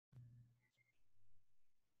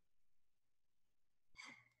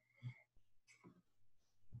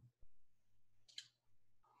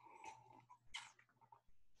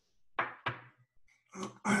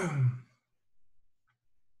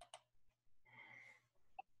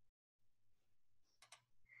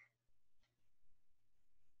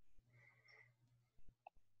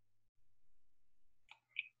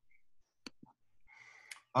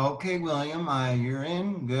Okay, William, you're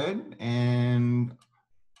in. Good. And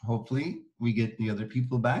hopefully we get the other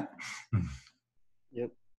people back.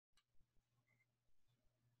 Yep.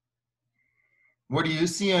 What do you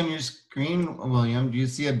see on your screen, William? Do you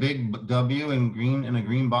see a big W in green in a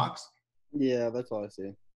green box? Yeah, that's all I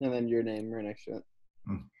see. And then your name right next to it.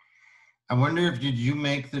 Hmm. I wonder if did you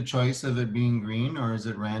make the choice of it being green or is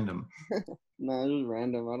it random? No, it's just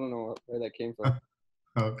random. I don't know where that came from.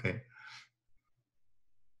 Okay.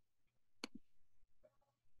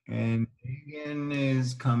 And Megan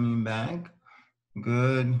is coming back.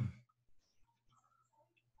 Good.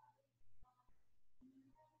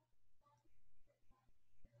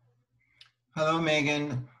 Hello,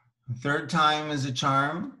 Megan. Third time is a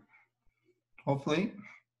charm, hopefully.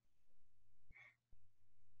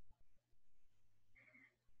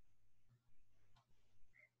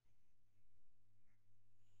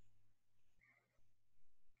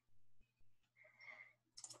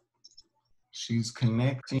 She's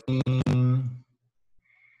connecting.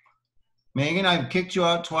 Megan, I've kicked you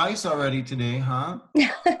out twice already today, huh?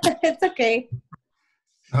 It's okay.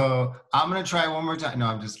 So I'm gonna try one more time. No,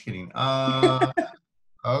 I'm just kidding.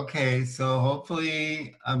 Okay, so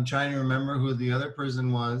hopefully I'm trying to remember who the other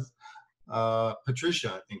person was.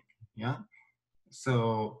 Patricia, I think. Yeah.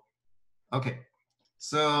 So okay.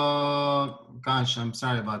 So gosh, I'm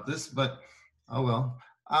sorry about this, but oh well.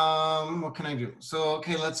 What can I do? So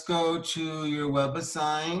okay, let's go to your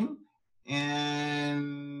WebAssign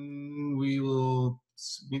and we will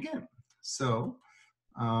begin. So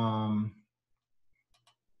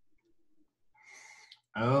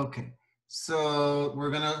okay, so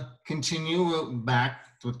we're gonna continue back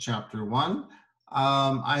with chapter 1.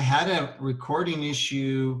 I had a recording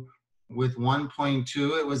issue with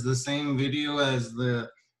 1.2. It was the same video as the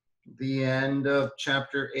end of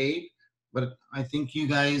chapter 8, but I think you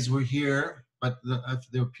guys were here, but if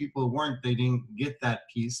the people weren't, they didn't get that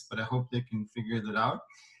piece, but I hope they can figure that out.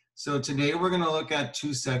 So today we're gonna look at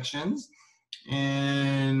 2 sections,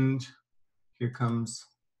 and here comes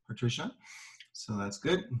Patricia. So that's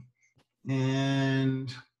good. And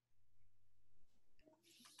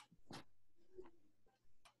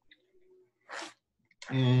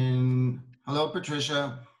hello,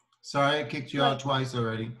 Patricia. Sorry I kicked you out twice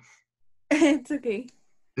already. It's okay.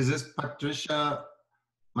 Is this Patricia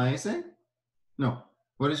Maese? No.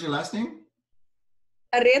 What is your last name?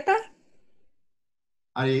 Arrieta?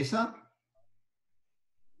 Ariesa?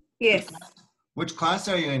 Yes. Which class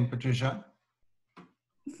are you in, Patricia?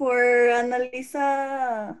 For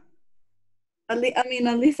Analisa.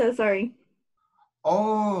 Alisa, sorry.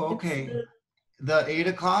 Oh, okay. The 8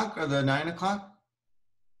 o'clock or the 9 o'clock?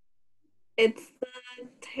 It's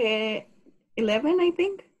the 11, I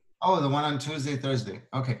think. Oh, the one on Tuesday, Thursday.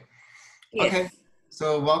 Okay. Yes. Okay.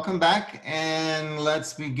 So welcome back and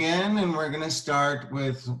let's begin. And we're going to start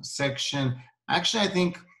with section. Actually, I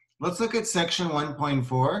think let's look at section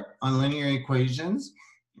 1.4 on linear equations,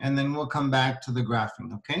 and then we'll come back to the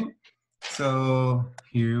graphing. Okay. So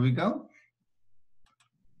here we go.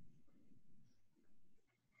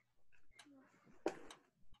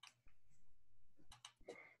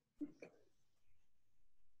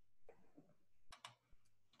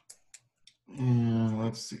 And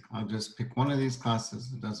let's see, I'll just pick one of these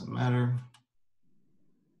classes, it doesn't matter.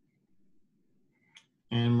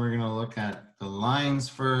 And we're gonna look at the lines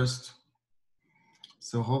first.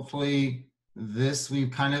 So hopefully this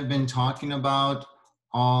we've kind of been talking about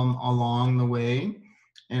along the way.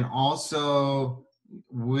 And also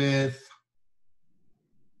with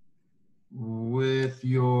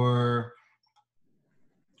your,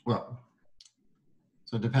 well,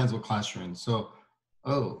 so it depends what class you're in. So,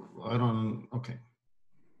 okay.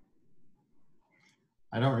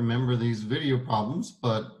 I don't remember these video problems,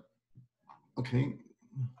 but okay.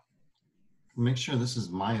 Make sure this is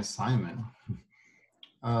my assignment.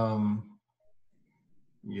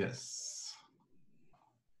 Yes.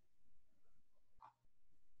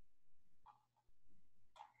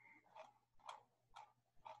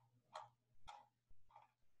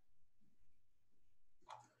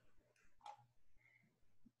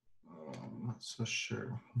 I'm not so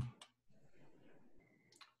sure.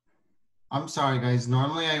 I'm sorry, guys.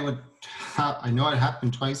 Normally I would, I know it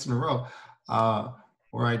happened twice in a row,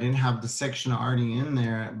 where I didn't have the section already in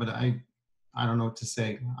there, but I don't know what to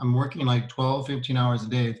say. I'm working like 12, 15 hours a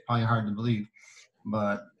day. It's probably hard to believe,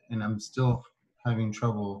 and I'm still having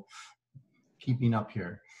trouble keeping up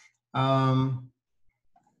here.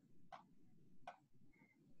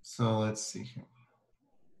 So let's see here.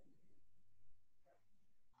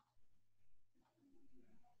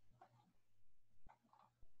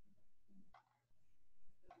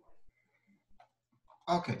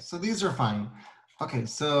 Okay, so these are fine. Okay,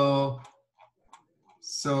 so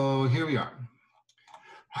here we are.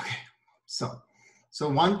 Okay, so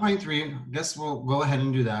 1.3, I guess we'll go ahead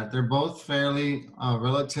and do that. They're both fairly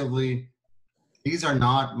relatively, these are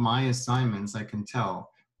not my assignments, I can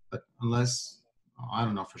tell, but unless, oh, I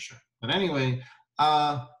don't know for sure. But anyway,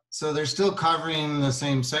 so they're still covering the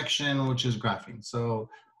same section, which is graphing. So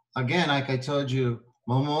again, like I told you,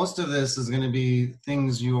 well, most of this is going to be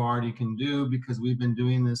things you already can do because we've been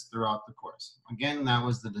doing this throughout the course. Again, that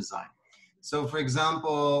was the design. So for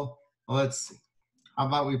example, let's see. How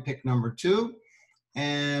about we pick number 2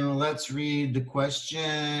 and let's read the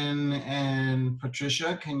question. And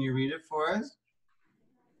Patricia, can you read it for us?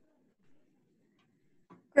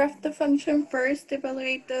 Graph the function first,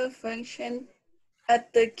 evaluate the function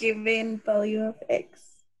at the given value of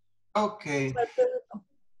x. Okay.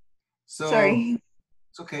 So Sorry.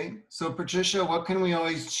 it's okay. So Patricia, what can we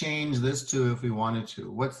always change this to if we wanted to?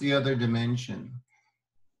 What's the other dimension?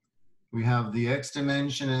 We have the x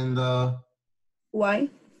dimension and the Y.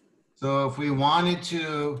 So if we wanted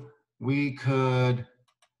to, we could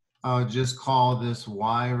just call this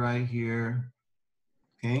y right here,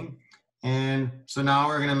 okay? And so now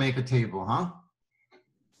we're gonna make a table, huh?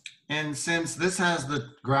 And since this has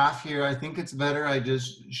the graph here, I think it's better I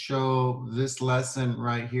just show this lesson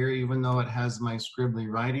right here, even though it has my scribbly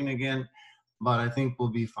writing again, but I think we'll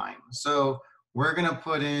be fine. So we're gonna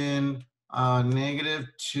put in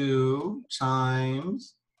 -2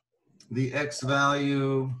 times the x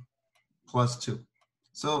value plus 2.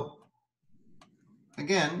 So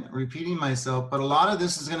again, repeating myself, but a lot of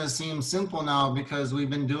this is going to seem simple now because we've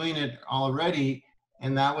been doing it already,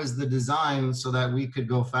 and that was the design so that we could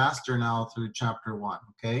go faster now through chapter 1,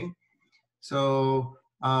 okay? So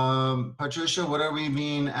Patricia, what are we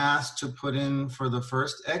being asked to put in for the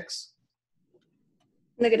first x?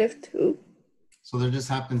 -2. So there just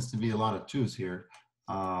happens to be a lot of 2's here.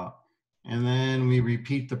 And then we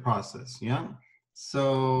repeat the process, yeah?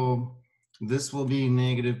 So this will be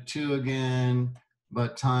 -2 again,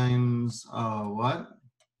 but times what?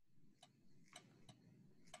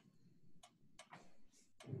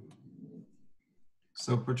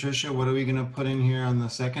 So Patricia, what are we gonna put in here on the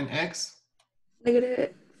second x?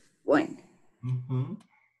 -1. Mm-hmm.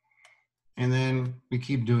 And then we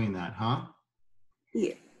keep doing that, huh?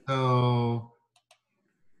 Yeah. So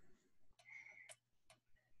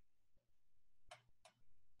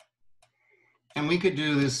and we could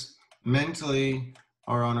do this mentally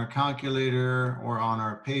or on our calculator or on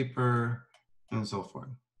our paper and so forth.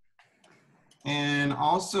 And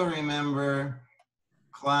also remember,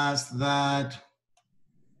 class, that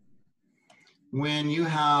when you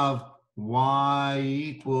have y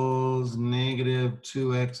equals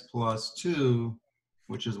 -2x plus 2,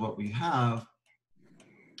 which is what we have,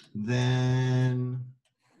 then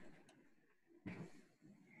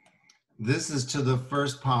this is to the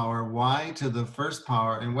first power, y to the first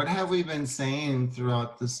power. And what have we been saying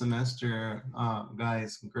throughout the semester,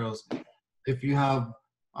 guys and girls? If you have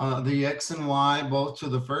the x and y both to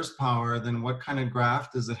the first power, then what kind of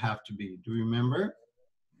graph does it have to be? Do you remember?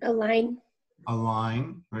 A line. A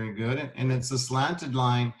line, very good. And it's a slanted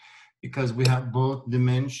line because we have both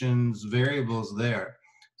dimensions variables there.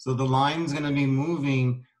 So the line's gonna be moving,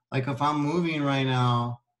 like if I'm moving right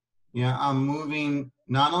now, yeah, I'm moving,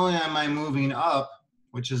 not only am I moving up,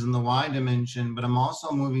 which is in the y dimension, but I'm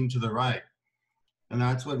also moving to the right. And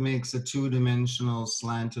that's what makes a two-dimensional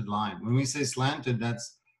slanted line. When we say slanted, that's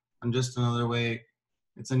just another way,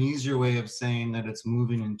 it's an easier way of saying that it's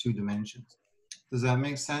moving in 2 dimensions. Does that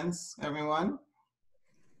make sense, everyone?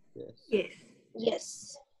 Yes. Yes.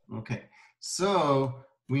 Yes. Okay, so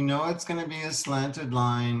we know it's gonna be a slanted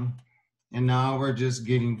line, and now we're just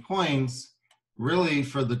getting points. Really,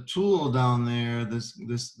 for the tool down there,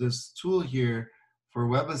 this tool here for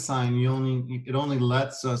WebAssign, it only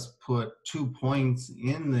lets us put 2 points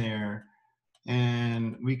in there, and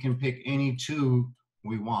we can pick any 2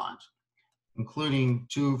 we want, including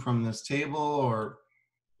 2 from this table or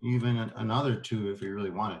even another 2 if we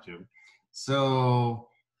really wanted to. So,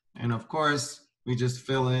 and of course, we just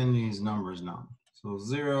fill in these numbers now. So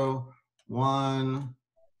 0, 1,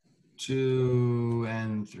 2,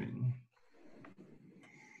 and 3.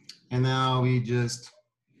 And now we just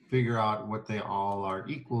figure out what they all are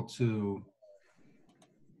equal to.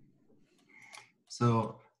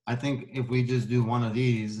 So I think if we just do one of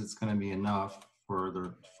these, it's going to be enough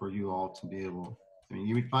for you all to be able, I mean,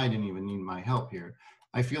 you probably didn't even need my help here.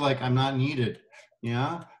 I feel like I'm not needed.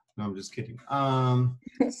 Yeah? No, I'm just kidding.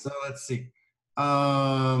 So let's see.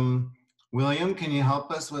 William, can you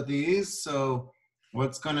help us with these? So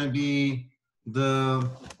what's going to be the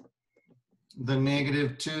the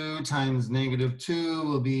 -2 times -2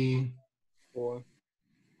 will be 4,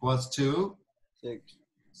 plus 2, 6.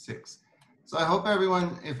 6. So I hope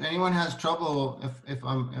everyone, if anyone has trouble, if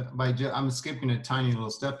I'm skipping a tiny little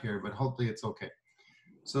step here, but hopefully it's okay.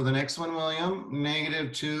 So the next one, William,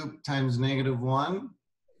 -2 times -1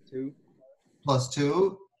 2, plus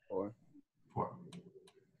 2, 4. 4.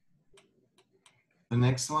 The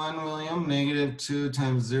next one, William, -2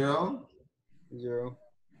 times 0 0,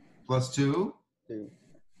 plus 2, 2.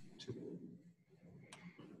 2.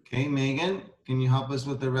 Okay, Megan, can you help us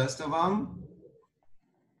with the rest of them?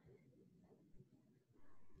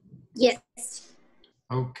 Yes.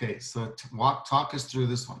 Okay, so talk us through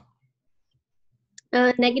this one.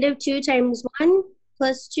 -2 times 1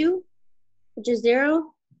 plus 2, which is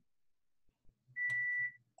 0.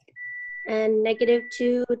 And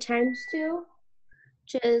 -2 times 2,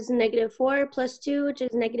 which is -4 plus 2, which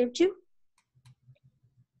is -2.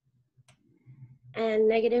 And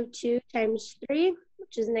 -2 times 3,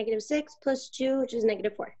 which is -6 plus 2, which is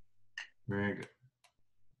 -4. Very good.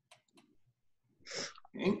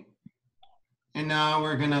 Okay. And now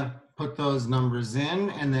we're gonna put those numbers in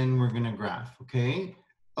and then we're gonna graph, okay?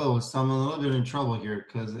 Oh, so I'm a little bit in trouble here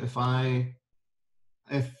because if I,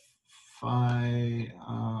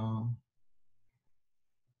 I'm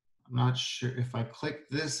not sure, if I click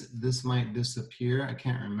this, this might disappear. I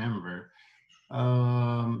can't remember.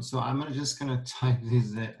 So I'm just gonna type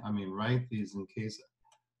these in, write these in case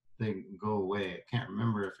they go away. I can't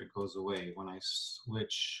remember if it goes away when I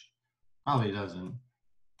switch. Probably doesn't,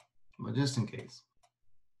 but just in case.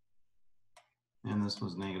 And this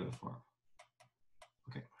was -4.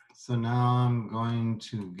 Okay, so now I'm going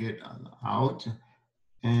to get out,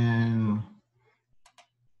 and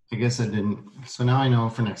I guess I didn't. So now I know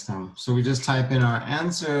for next time. So we just type in our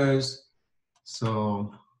answers.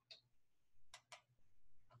 So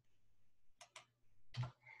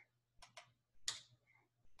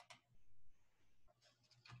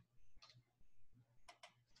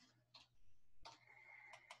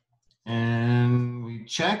and we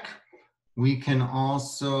check. We can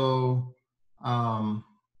also,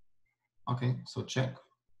 okay, so check.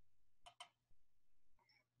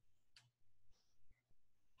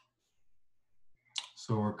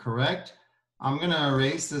 So we're correct. I'm gonna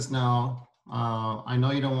erase this now. I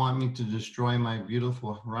know you don't want me to destroy my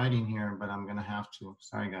beautiful writing here, but I'm gonna have to,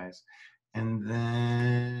 sorry guys. And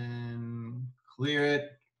then clear it.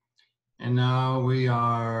 And now we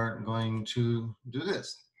are going to do this.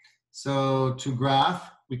 So to graph,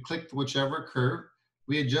 we clicked whichever curve.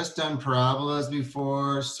 We had just done parabolas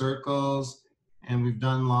before, circles, and we've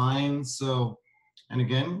done lines. So, and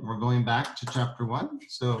again, we're going back to chapter 1.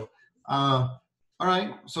 So, all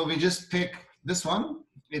right, so we just pick this one.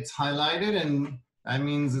 It's highlighted, and that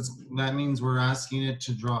means we're asking it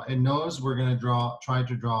to draw. It knows we're going to try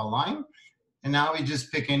to draw a line, and now we just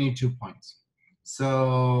pick any 2 points.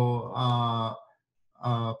 So,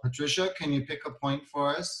 Patricia, can you pick a point for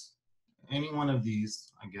us? Any one of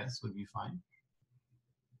these, I guess, would be fine.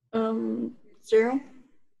 0.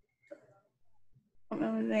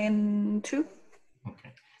 Then 2.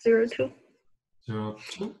 Okay. 0, 2. 0,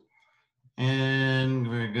 2. And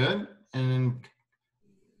very good. And then,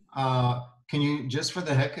 can you, just for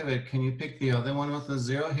the heck of it, can you pick the other one with a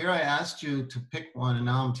 0? Here I asked you to pick one, and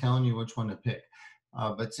now I'm telling you which one to pick.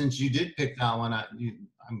 But since you did pick that one,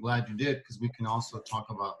 I'm glad you did, because we can also talk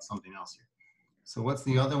about something else here. So what's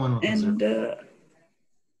the other one with a 0? And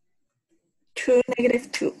 2,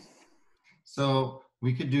 -2. So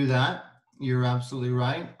we could do that. You're absolutely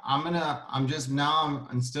right.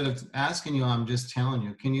 Instead of asking you, I'm just telling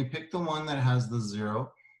you. Can you pick the one that has the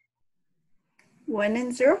 0? 1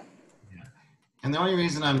 and 0. Yeah. And the only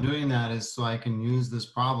reason I'm doing that is so I can use this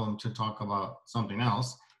problem to talk about something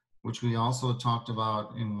else, which we also talked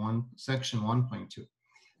about in section 1.2.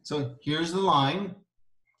 So here's the line.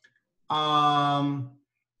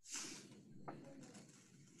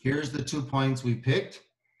 Here's the 2 points we picked.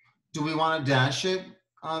 Do we want to dash it,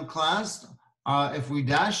 class? If we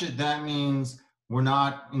dash it, that means we're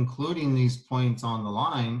not including these points on the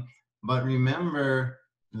line. But remember,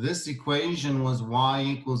 this equation was y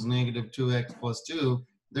equals -2x plus 2.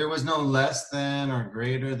 There was no less than or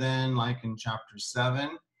greater than, like in chapter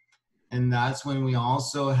 7. And that's when we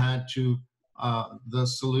also had to, the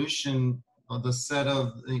solution, or the set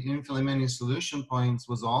of the infinitely many solution points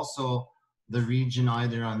was also the region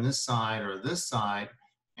either on this side or this side.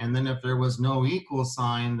 And then if there was no equal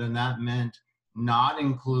sign, then that meant not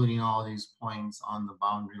including all these points on the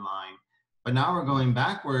boundary line. But now we're going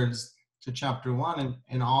backwards to chapter 1,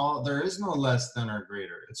 and there is no less than or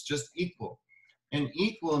greater. It's just equal. And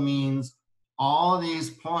equal means all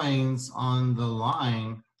these points on the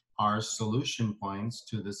line are solution points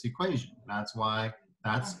to this equation. That's why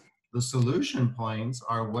the solution points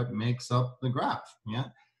are what makes up the graph. Yeah.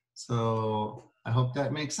 So I hope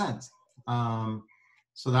that makes sense.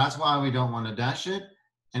 So that's why we don't want to dash it.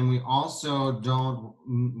 And we also don't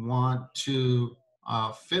want to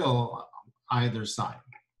fill either side.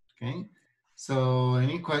 Okay. So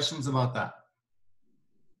any questions about that?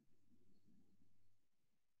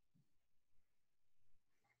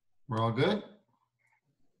 We're all good?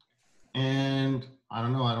 And I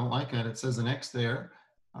don't know, I don't like it. It says an X there.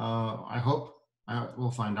 I hope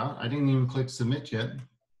we'll find out. I didn't even click submit yet.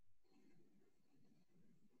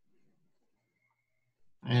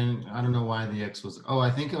 And I don't know why the X was, oh, I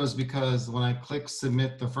think it was because when I clicked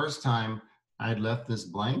submit the first time, I had left this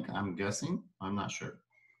blank, I'm guessing, I'm not sure.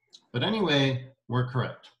 But anyway, we're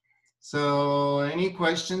correct. So any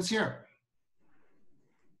questions here?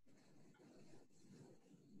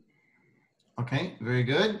 Okay, very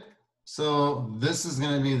good. So this is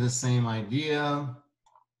going to be the same idea.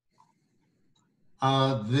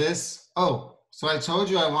 So I told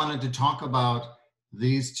you I wanted to talk about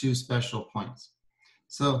these two special points.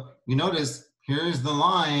 So you notice here's the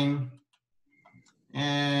line,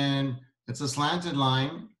 and it's a slanted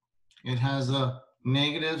line. It has a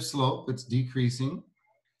negative slope, it's decreasing.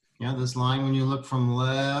 Yeah, this line, when you look from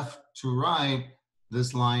left to right,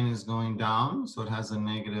 this line is going down, so it has a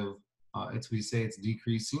negative, we say it's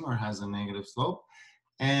decreasing or has a negative slope.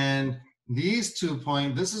 And these 2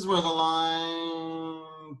 points, this is where the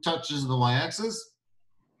line touches the y-axis,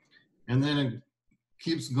 and then it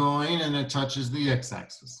keeps going and it touches the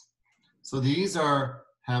x-axis. So these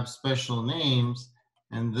have special names,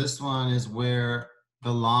 and this one is where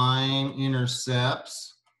the line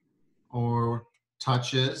intercepts or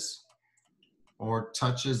touches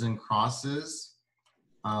and crosses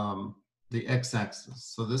the x-axis.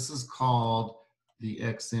 So this is called the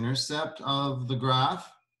x-intercept of the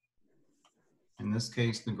graph. In this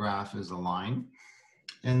case, the graph is a line.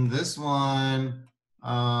 And this one,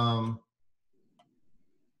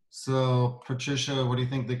 so Patricia, what do you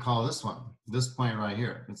think they call this one? This point right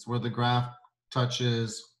here. It's where the graph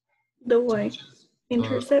touches the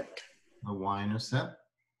y-intercept. The y-intercept.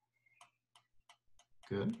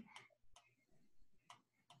 Good.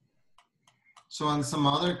 So on some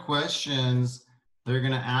other questions, they're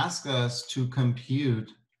going to ask us to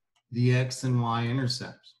compute the x and y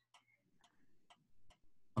intercepts.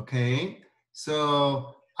 Okay,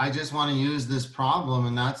 so I just want to use this problem,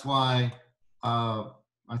 and that's why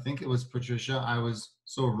I think it was Patricia, I was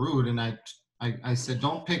so rude, and I said,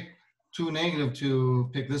 don't pick 2 negative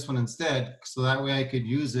 2, pick this one instead, so that way I could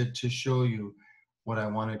use it to show you what I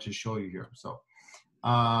wanted to show you here. So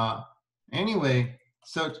anyway,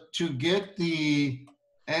 so to get the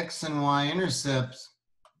x and y intercepts,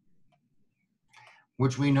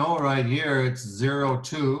 which we know right here, it's 0,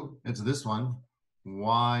 2, it's this one,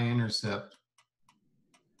 y-intercept.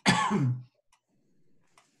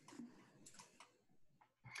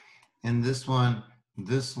 And this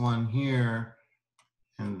one here,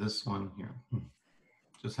 and this one here.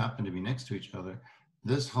 Just happen to be next to each other.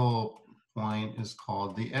 This whole point is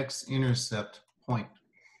called the x-intercept point,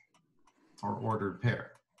 or ordered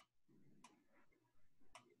pair.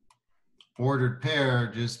 Ordered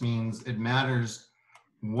pair just means it matters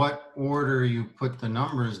what order you put the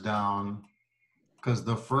numbers down, because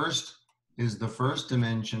the first is the first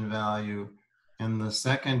dimension value, and the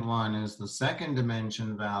second one is the second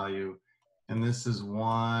dimension value, and this is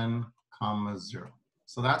 1, 0.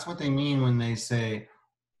 So that's what they mean when they say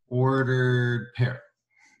ordered pair.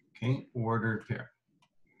 Okay, ordered pair.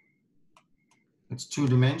 It's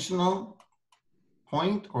 2-dimensional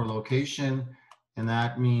point or location, and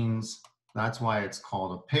that means that's why it's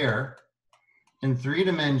called a pair. In 3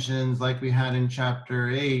 dimensions, like we had in chapter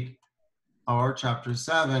 8 or chapter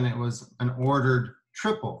 7, it was an ordered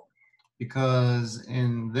triple, because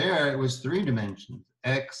in there it was 3 dimensions,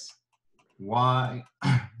 x, y,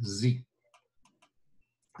 z.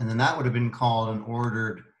 And then that would have been called an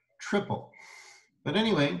ordered triple. But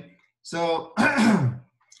anyway, so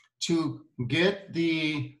to get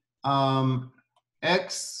the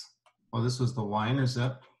x, well, this was the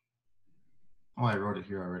y-intercept. Oh, I wrote it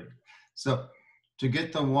here already. So to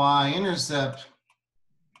get the y-intercept,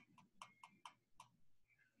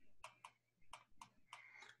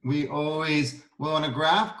 we always, well, when a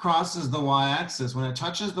graph crosses the y-axis, when it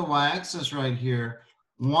touches the y-axis right here,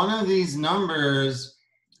 one of these numbers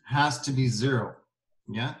has to be 0.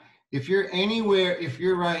 Yeah? If you're anywhere, if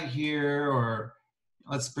you're right here, or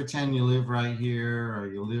let's pretend you live right here, or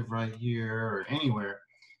you live right here, or anywhere,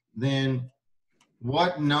 then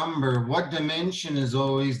what number, what dimension is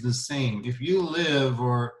always the same? If you live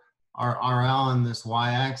or are on this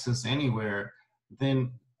y-axis anywhere,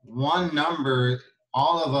 then one number,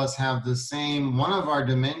 all of us have the same, one of our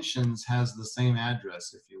dimensions has the same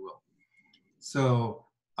address, if you will. So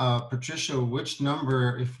Patricia, which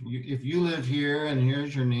number, if you live here and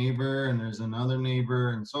here's your neighbor and there's another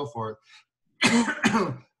neighbor and so forth,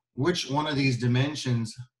 which one of these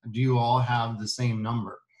dimensions do you all have the same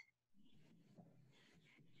number?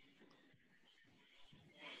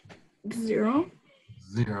 0.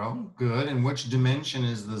 0, good. And which dimension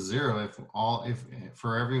is the 0 if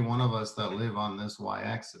for every one of us that live on this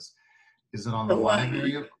y-axis? Is it on the The y Y.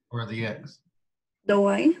 variable or the x? The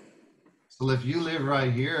Y. So if you live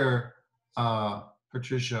right here,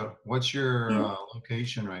 Patricia, what's your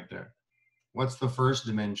location right there? What's the first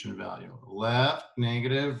dimension value? Left,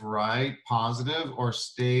 negative, right, positive, or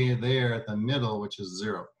stay there at the middle, which is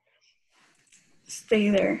 0? Stay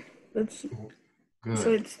there. That's Good.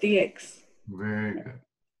 so it's the X. Very good.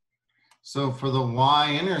 So for the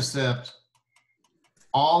y-intercept,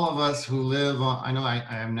 all of us who live on, I know I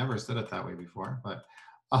have never said it that way before, but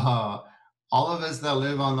all of us that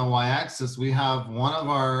live on the y-axis, we have one of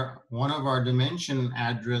our dimension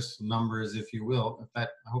address numbers, if you will. I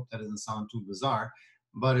hope that doesn't sound too bizarre,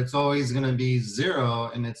 but it's always going to be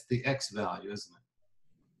 0, and it's the x value, isn't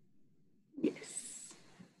it? Yes.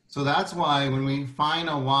 So that's why when we find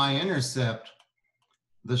a y-intercept,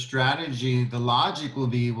 the strategy, the logic will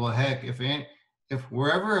be, well, heck, if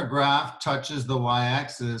wherever a graph touches the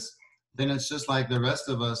y-axis, then it's just like the rest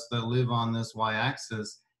of us that live on this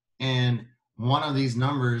y-axis, and one of these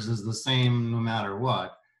numbers is the same no matter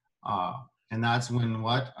what. And that's when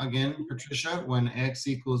what, again, Patricia? When x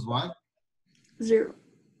equals what? 0.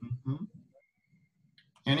 Mm-hmm.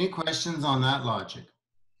 Any questions on that logic?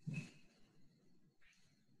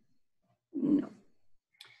 No.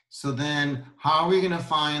 So then how are we going to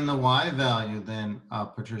find the y value then,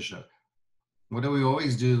 Patricia? What do we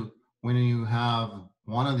always do when you have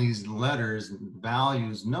one of these letters,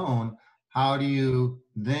 values known? How do you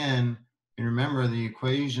then, and remember the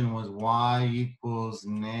equation was y equals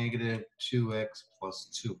negative 2x plus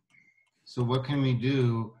 2. So what can we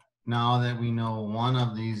do now that we know one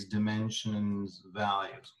of these dimensions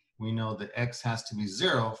values? We know that x has to be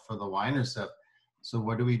 0 for the y-intercept. So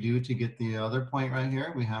what do we do to get the other point right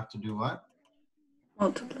here? We have to do what?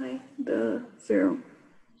 Multiply the 0.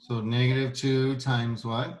 So negative 2 times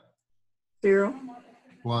what? 0.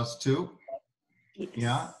 Plus 2. Yes.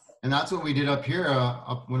 Yeah. And that's what we did up here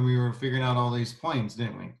up when we were figuring out all these points,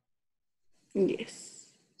 didn't we? Yes.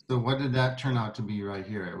 So what did that turn out to be right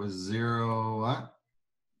here? It was 0 what?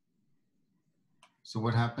 So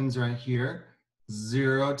what happens right here?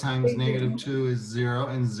 0 times negative 2 is 0,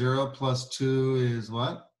 and 0 plus 2 is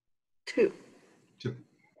what? 2. 2.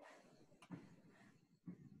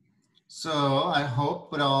 So I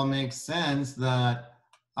hope it all makes sense that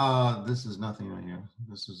this is nothing right here.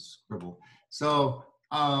 This is scribble. So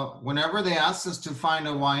whenever they ask us to find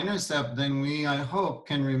a y-intercept, then we, I hope,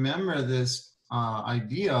 can remember this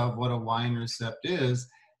idea of what a y-intercept is,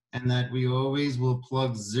 and that we always will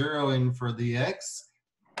plug 0 in for the x.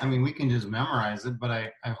 I mean, we can just memorize it, but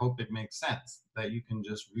I hope it makes sense that you can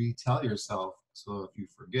just retell yourself. So if you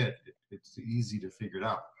forget, it's easy to figure it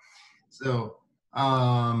out. So,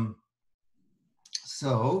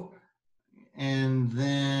 and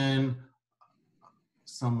then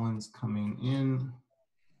someone's coming in.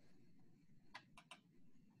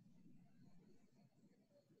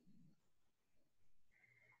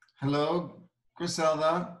 Hello,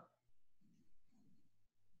 Griselda.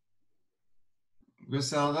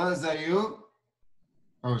 Griselda, is that you?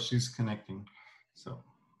 Oh, she's connecting. So,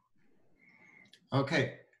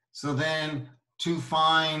 okay. So then to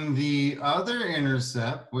find the other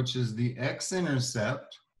intercept, which is the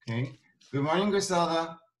x-intercept, okay. Good morning,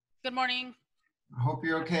 Griselda. Good morning. I hope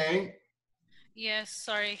you're okay. Yes,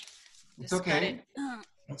 sorry. It's Just got okay. it.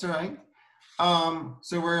 That's all right.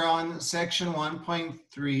 So we're on section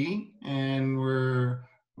 1.3 and we're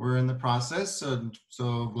in the process.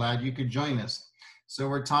 So glad you could join us. So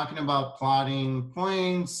we're talking about plotting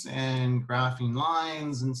points and graphing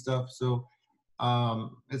lines and stuff. So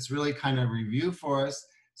it's really kind of review for us.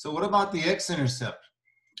 So what about the x-intercept?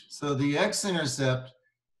 So the x-intercept,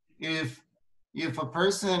 if a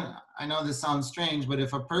person, I know this sounds strange, but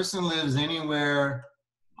if a person lives anywhere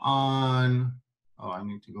on, oh, I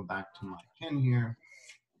need to go back to my pen here.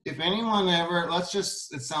 If anyone ever,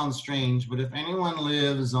 it sounds strange, but if anyone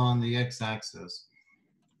lives on the x-axis,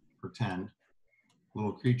 pretend,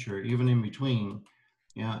 little creature, even in between,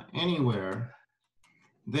 yeah, anywhere,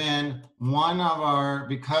 then one of our,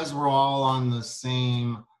 because we're all on the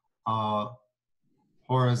same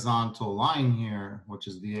horizontal line here, which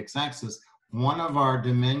is the x-axis, one of our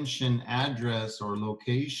dimension address or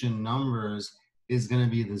location numbers is going to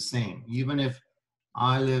be the same, even if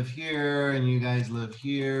I live here and you guys live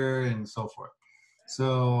here and so forth.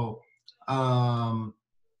 So,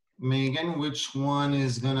 Megan, which one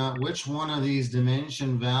of these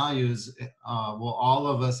dimension values will all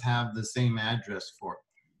of us have the same address for?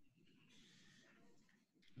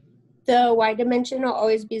 The y dimension will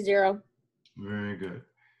always be 0. Very good.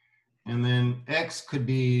 And then X could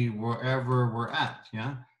be wherever we're at,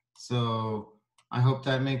 yeah? So I hope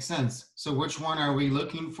that makes sense. So which one are we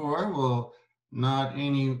looking for? Well,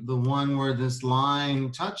 the one where this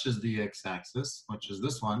line touches the x-axis, which is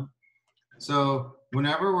this one. So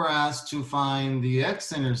whenever we're asked to find the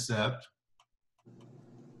x-intercept,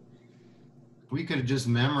 we could just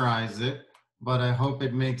memorize it, but I hope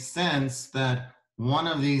it makes sense that one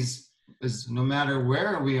of these is, no matter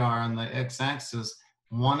where we are on the x-axis,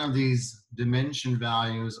 one of these dimension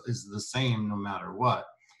values is the same no matter what.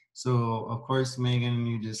 So of course, Megan,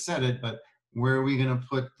 you just said it, but where are we going to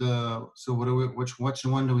put the, so which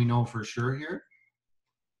one do we know for sure here?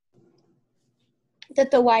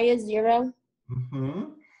 That the y is 0. Mm-hmm.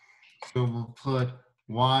 So we'll put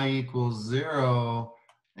y equals 0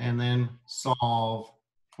 and then solve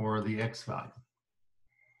for the x value.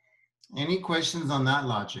 Any questions on that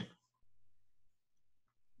logic?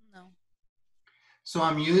 No. So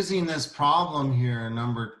I'm using this problem here,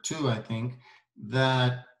 number 2, I think,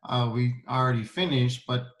 that we already finished,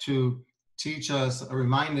 but to teach us,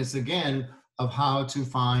 remind us again of how to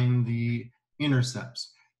find the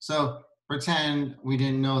intercepts. So pretend we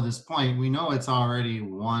didn't know this point. We know it's already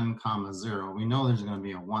 1, 0. We know there's going to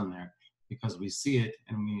be a 1 there because we see it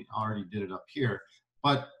and we already did it up here.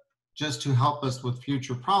 But just to help us with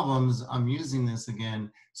future problems, I'm using this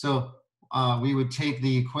again. So we would take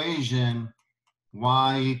the equation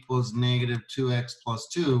y equals negative 2x plus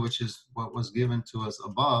 2, which is what was given to us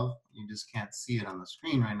above. You just can't see it on the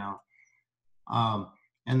screen right now.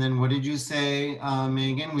 And then what did you say,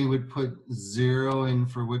 Megan? We would put 0 in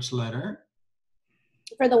for which letter?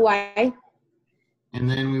 For the y. And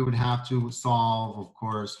then we would have to solve, of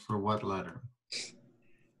course, for what letter?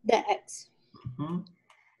 The x.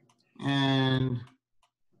 And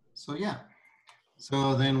so, yeah.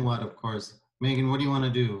 So then what, of course? Megan, what do you want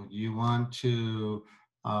to do? You want to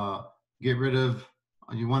get rid of,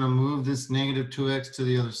 you want to move this negative 2x to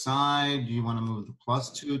the other side? Do you want to move the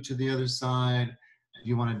plus 2 to the other side? Do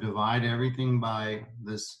you want to divide everything by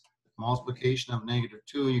this multiplication of negative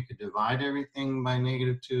 2? You could divide everything by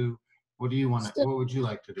negative 2. What do you want to, what would you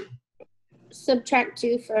like to do? Subtract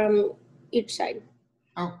 2 from each side.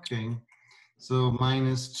 Okay, so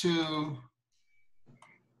minus 2,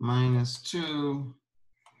 minus 2.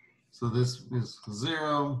 So this is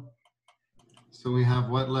 0. So we have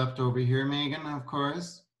what left over here, Megan, of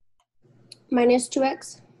course? Minus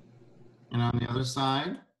 2x. And on the other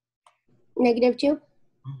side? Negative 2.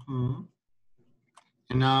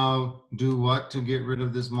 And now do what to get rid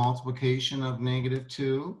of this multiplication of negative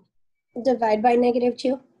 2? Divide by negative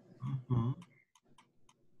 2.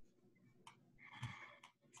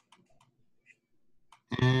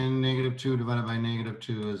 And negative 2 divided by negative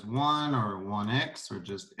 2 is 1, or 1x, or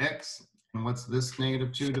just x. And what's this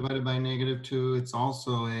negative 2 divided by negative 2? It's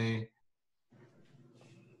also a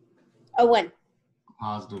 1.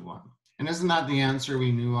 Positive 1. And isn't that the answer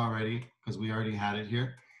we knew already? Because we already had it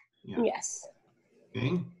here? Yeah. Yes.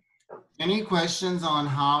 Okay. Any questions on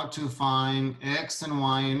how to find x and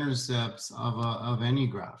y intercepts of any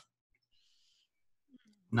graph?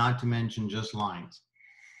 Not to mention just lines.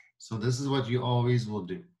 So this is what you always will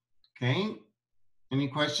do. Okay. Any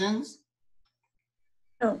questions?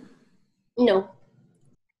 No. No.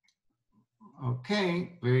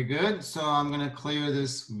 Okay, very good. So I'm going to clear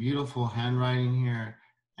this beautiful handwriting here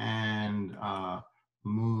and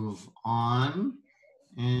move on.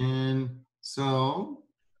 And so,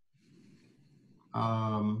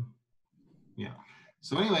 yeah.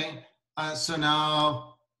 So anyway, so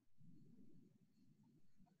now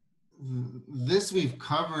this we've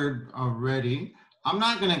covered already. I'm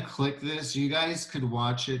not going to click this. You guys could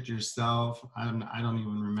watch it yourself. I don't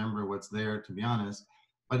even remember what's there, to be honest.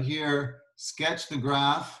 But here, sketch the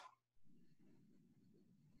graph.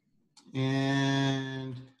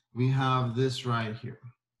 And we have this right here.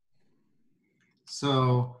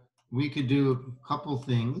 So we could do a couple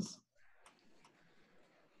things.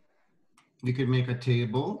 We could make a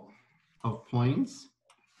table of points.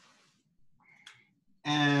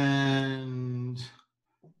 And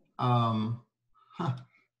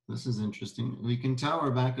This is interesting. We can tell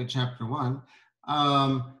we're back at chapter 1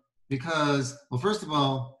 because, well, first of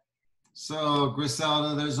all, so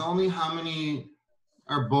Griselda, there's only how many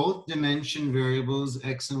are both dimension variables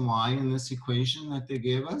x and y in this equation that they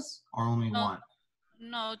gave us, or only No. one?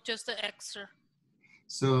 No, just the extra.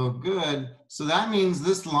 So good. So that means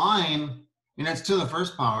this line, and it's to the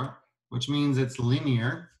first power, which means it's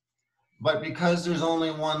linear. But because there's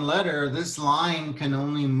only one letter, this line can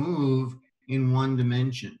only move in one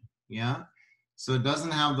dimension. Yeah. So it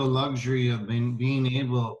doesn't have the luxury of being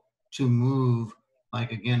able to move.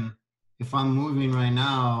 Like, again, if I'm moving right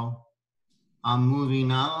now, I'm moving,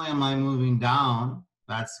 not only am I moving down,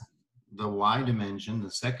 that's the y dimension,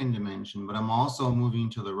 the second dimension, but I'm also moving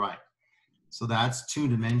to the right. So that's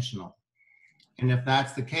two-dimensional. And if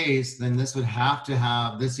that's the case, then this would have to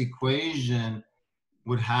have, this equation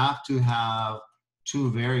would have to have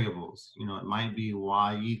two variables. You know, it might be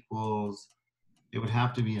y equals, it would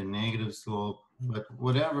have to be a negative slope, but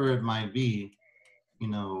whatever it might be, you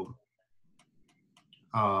know,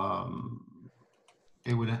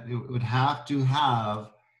 it would have to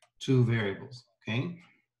have two variables, okay?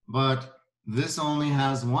 But this only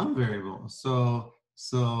has one variable. So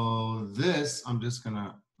this, I'm just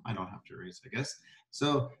gonna, I don't have to erase, I guess.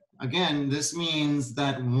 So again, this means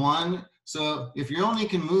that one, so if you only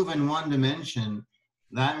can move in one dimension,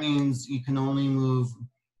 that means you can only move,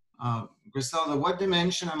 Griselda, what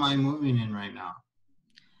dimension am I moving in right now?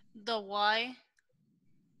 The y.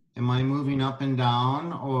 Am I moving up and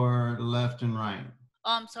down or left and right?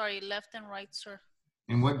 I'm sorry, left and right, sir.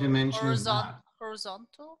 And what dimension is that?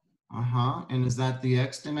 Horizontal. Uh-huh. And is that the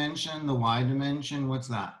x dimension, the y dimension? What's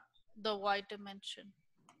that? The y dimension.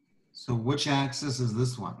 So which axis is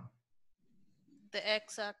this one? The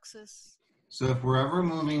x-axis. So if we're ever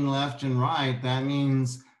moving left and right, that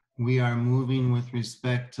means we are moving with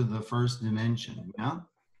respect to the first dimension, yeah?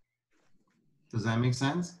 Does that make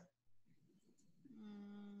sense?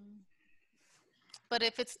 But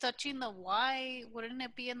if it's touching the y, wouldn't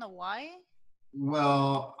it be in the y?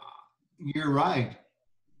 Well, you're right.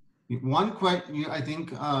 One question, I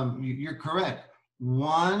think you're correct.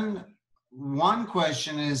 One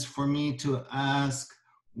question is for me to ask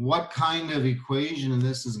what kind of equation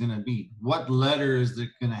this is going to be. What letter is it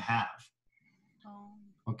going to have? Oh.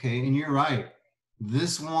 Okay, and you're right.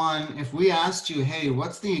 This one, if we asked you, hey,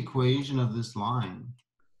 what's the equation of this line?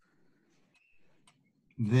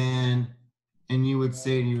 Then, and you would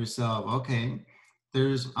say to yourself, okay,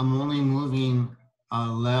 I'm only moving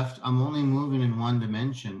left, I'm only moving in one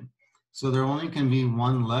dimension. So there only can be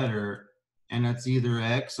one letter, and it's either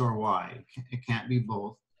X or Y. It can't be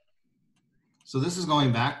both. So this is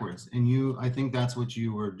going backwards, and I think that's what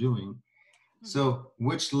you were doing. So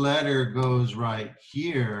which letter goes right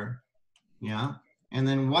here? Yeah. And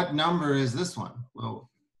then what number is this one? Well,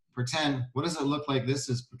 pretend, what does it look like this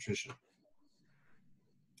is, Patricia?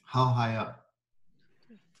 How high up?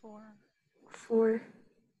 4. 4.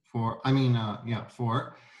 4. I mean, yeah,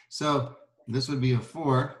 4. So this would be a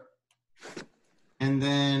 4. And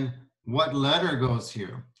then what letter goes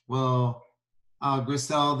here? Well,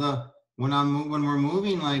 Griselda, when we're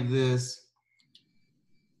moving like this,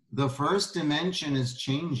 the first dimension is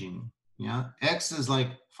changing. Yeah, X is like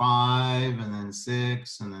 5, and then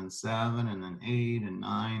 6, and then 7, and then 8, and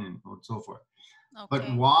 9, and so forth. Okay.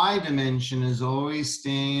 But Y dimension is always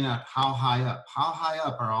staying at how high up? How high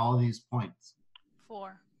up are all these points?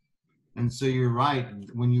 4. And so you're right.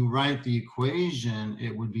 When you write the equation,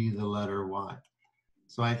 it would be the letter Y.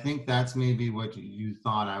 So I think that's maybe what you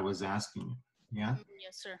thought I was asking you. Yeah?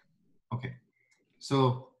 Yes, sir. Okay.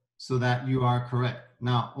 So that you are correct.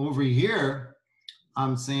 Now over here,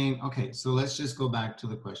 I'm saying, okay, so let's just go back to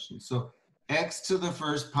the question. So x to the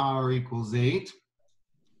first power equals 8.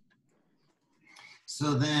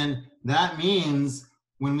 So then that means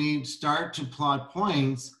when we start to plot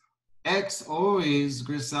points, x always,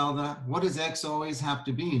 Griselda, what does x always have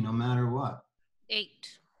to be no matter what?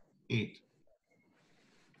 8. 8.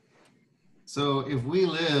 So if we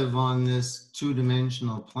live on this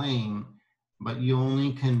two-dimensional plane, but you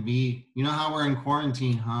only can be, you know how we're in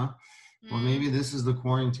quarantine, huh? Well, maybe this is the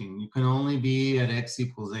quarantine. You can only be at x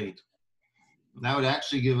equals 8. That would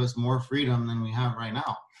actually give us more freedom than we have right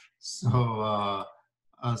now. So,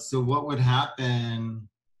 so what would happen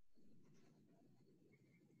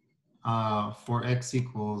for x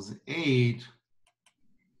equals 8?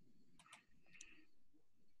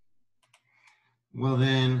 Well,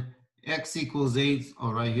 then x equals 8,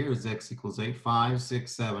 oh, right here is x equals 8, 5,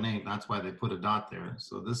 6, 7, 8. That's why they put a dot there.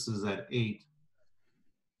 So this is at 8.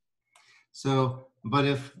 So, but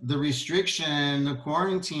if the restriction, the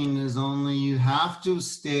quarantine is only, you have to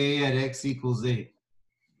stay at x equals 8.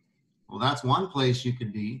 Well, that's one place you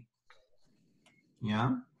could be.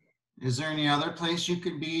 Yeah. Is there any other place you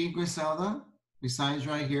could be, Griselda, besides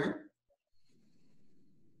right here?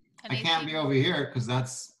 I can't be over here because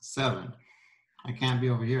that's 7. I can't be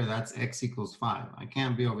over here. That's x equals 5. I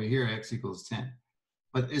can't be over here. X equals 10.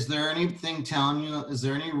 But is there anything telling you, is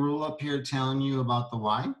there any rule up here telling you about the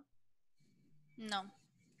y? No.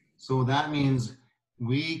 So that means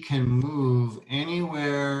we can move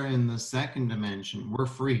anywhere in the second dimension. We're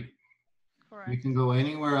free. Correct. We can go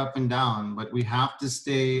anywhere up and down, but we have to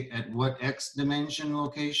stay at what x dimension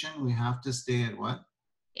location? We have to stay at what?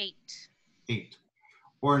 8. 8.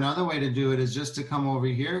 Or another way to do it is just to come over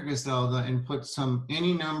here, Griselda, and put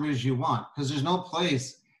any numbers you want, because there's no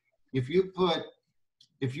place. If you put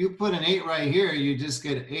an 8 right here, you just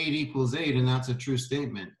get 8 equals 8, and that's a true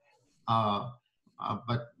statement.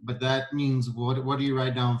 But that means what do you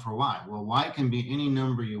write down for y? Well, y can be any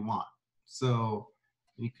number you want. So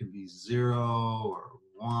it could be 0 or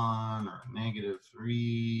 1 or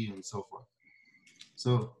 -3 and so forth.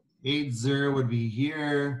 So 8, 0 would be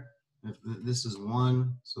here. If this is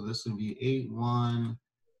 1, so this would be 8, 1.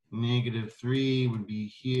 -3 would be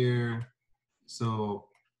here. So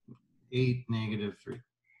 8, -3.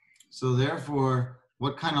 So therefore,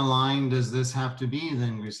 what kind of line does this have to be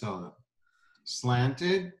then, Griselda?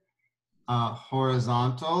 Slanted,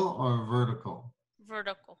 horizontal, or vertical?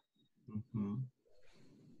 Vertical. Mm-hmm.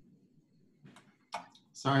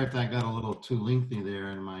 Sorry if that got a little too lengthy there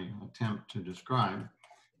in my attempt to describe,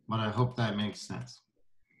 but I hope that makes sense.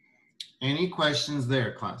 Any questions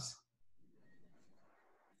there, class?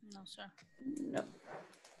 No, sir. No.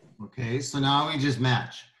 Okay, so now we just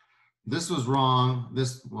match. This was wrong.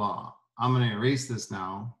 Well, I'm going to erase this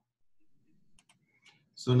now.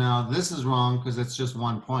 So now this is wrong because it's just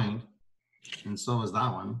 1 point, and so is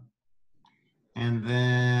that one. And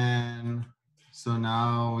then, so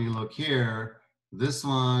now we look here. This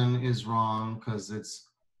one is wrong because it's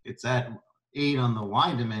at 8 on the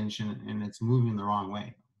y dimension, and it's moving the wrong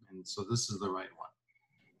way. And so this is the right one.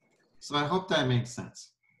 So I hope that makes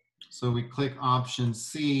sense. So we click option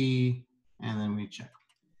C, and then we check.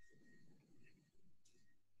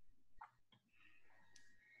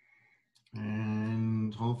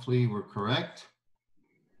 And hopefully we're correct.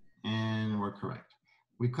 And we're correct.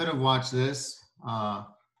 We could have watched this,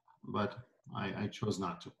 but I chose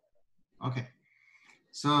not to. Okay.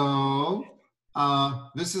 So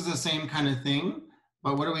this is the same kind of thing,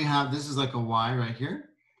 but what do we have? This is like a y right here.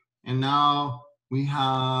 And now we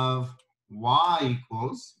have y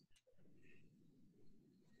equals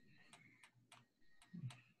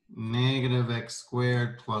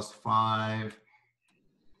 -x² plus 5.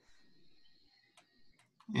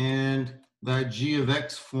 And that g of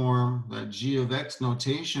x form, that g of x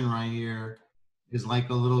notation right here is like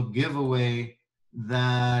a little giveaway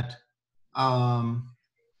that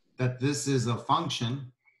that this is a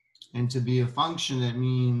function. And to be a function, it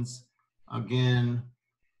means, again,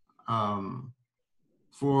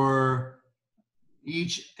 for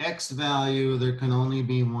each x value, there can only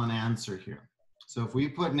be one answer here. So if we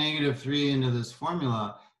put -3 into this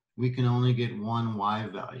formula, we can only get one y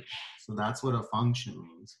value. So that's what a function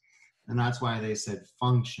means. And that's why they said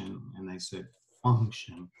function, and they said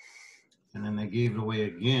function. And then they gave it away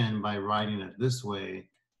again by writing it this way.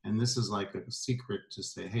 And this is like a secret to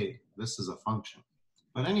say, hey, this is a function.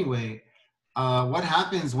 But anyway, what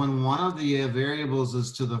happens when one of the variables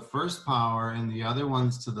is to the first power and the other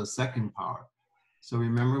one's to the second power? So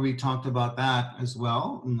remember we talked about that as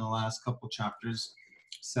well in the last couple chapters,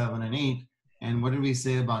 7 and 8. And what did we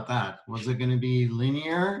say about that? Was it going to be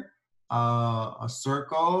linear, a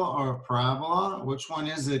circle, or a parabola? Which one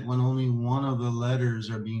is it when only one of the letters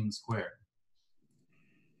are being squared?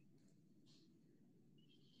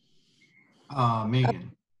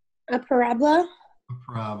 Megan. A parabola. A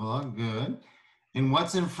parabola, good. And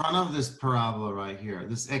what's in front of this parabola right here?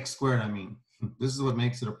 This x², I mean. This is what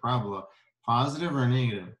makes it a parabola. Positive or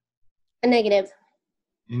negative? A negative.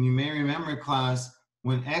 And you may remember, class,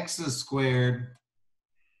 when x is squared,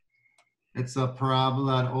 it's a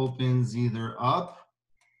parabola that opens either up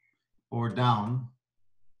or down.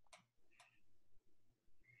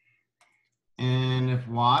 And if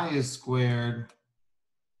y is squared,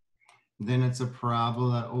 then it's a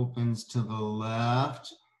parabola that opens to the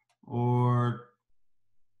left or,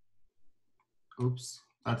 oops,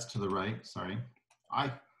 that's to the right, sorry.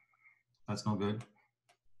 That's no good.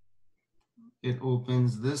 It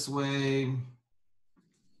opens this way.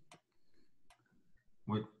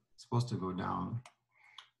 We're supposed to go down.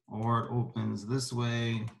 Or it opens this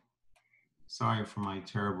way. Sorry for my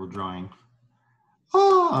terrible drawing.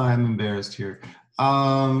 Oh, I'm embarrassed here.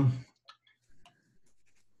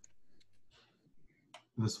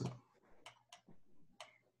 this way.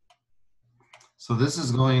 So this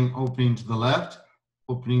is going opening to the left,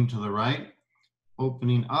 opening to the right,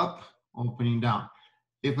 opening up, opening down.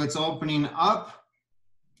 If it's opening up,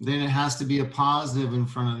 then it has to be a positive in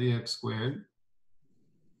front of the x squared,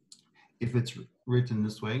 if it's written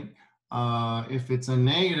this way. If it's a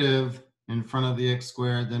negative in front of the x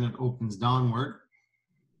squared, then it opens downward.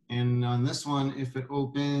 And on this one, if it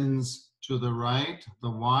opens to the right, the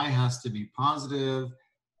y has to be positive,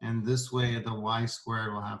 and this way the y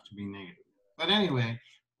squared will have to be negative. But anyway,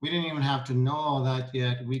 we didn't even have to know all that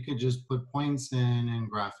yet. We could just put points in and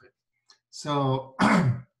graph it. So,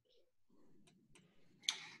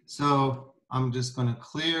 so I'm just going to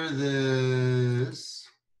clear this.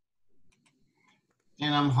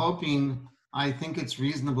 And I'm hoping, I think it's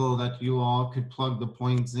reasonable that you all could plug the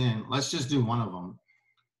points in. Let's just do one of them.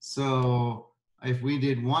 So if we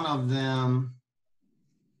did one of them,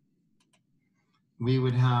 we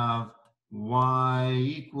would have y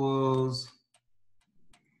equals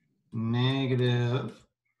negative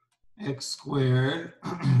x squared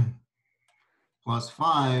plus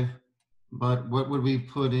 5. But what would we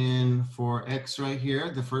put in for x right here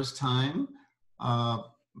the first time?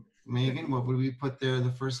 Megan, what would we put there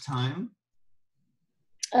the first time?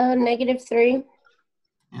 -3.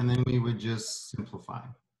 And then we would just simplify.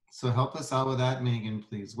 So help us out with that, Megan,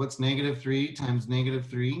 please. What's -3 times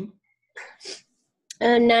 -3?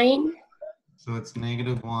 9. So it's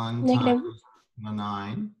 -1 Negative. times the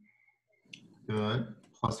 9. Good.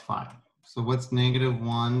 Plus 5. So what's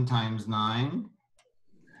 -1 times 9?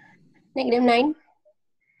 -9.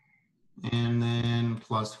 And then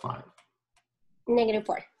plus 5.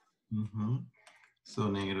 -4. So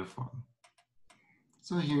 -4.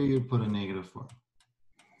 So here you put a -4.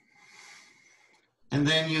 And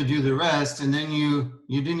then you do the rest, and then you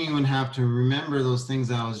didn't even have to remember those things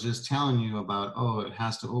I was just telling you about. Oh, it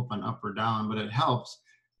has to open up or down, but it helps.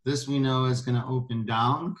 This we know is going to open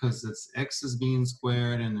down because it's x is being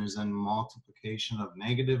squared and there's a multiplication of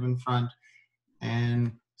negative in front.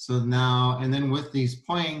 And so now, and then with these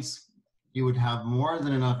points, you would have more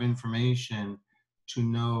than enough information to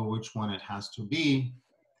know which one it has to be.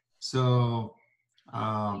 So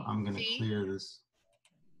I'm going to See? clear this.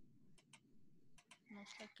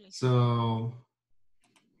 Most likely. So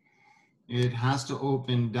it has to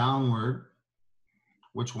open downward,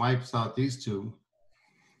 which wipes out these two.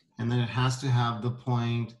 And then it has to have the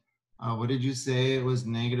point, what did you say? It was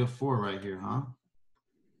 -4 right here, huh?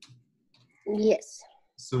 Yes.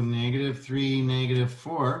 So -3,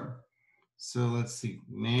 -4. So let's see,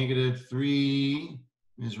 -3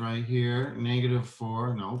 is right here,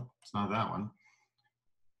 -4, no, it's not that one.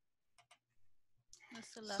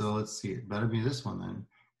 That's the last So one. let's see, it better be this one then.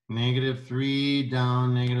 -3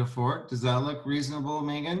 down -4. Does that look reasonable,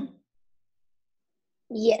 Megan?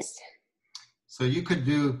 Yes. So you could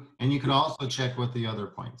do, and you could also check with the other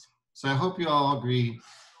points. So I hope you all agree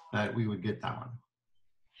that we would get that one.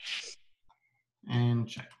 And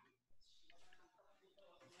check.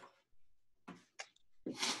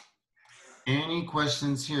 Any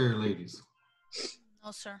questions here, ladies?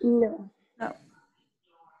 No, sir. No.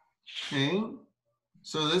 Okay,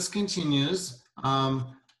 so this continues.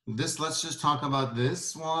 Let's just talk about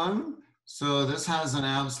this one. So this has an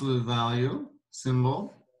absolute value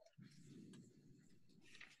symbol.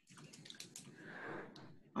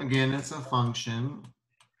 Again, it's a function.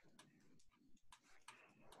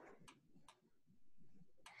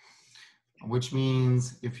 Which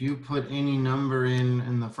means if you put any number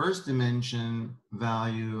in the first dimension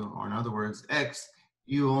value, or in other words, x,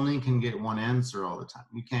 you only can get one answer all the time.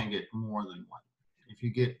 You can't get more than one.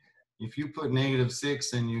 If you put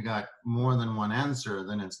 -6 and you got more than one answer,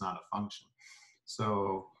 then it's not a function.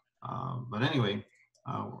 So, but anyway,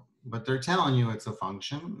 but they're telling you it's a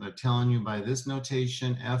function. They're telling you by this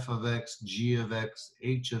notation, f of x, g of x,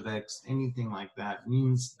 h of x, anything like that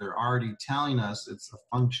means they're already telling us it's a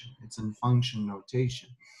function. It's in function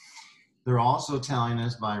notation. They're also telling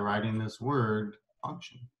us by writing this word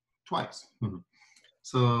function twice.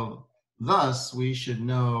 So thus we should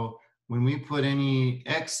know when we put any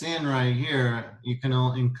x in right here, you can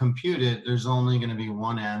only compute it. There's only going to be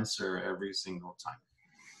one answer every single time.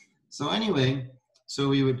 So anyway, so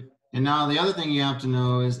we would, and now the other thing you have to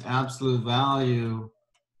know is absolute value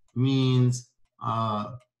means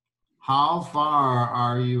how far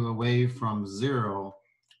are you away from 0?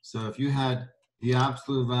 So if you had the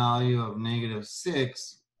absolute value of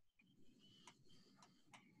 -6,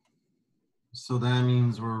 so that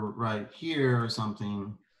means we're right here or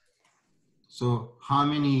something. So how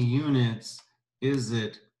many units is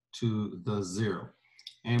it to the 0?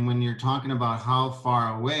 And when you're talking about how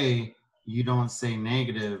far away, you don't say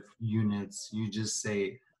negative units. You just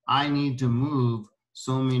say, I need to move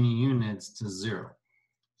so many units to 0.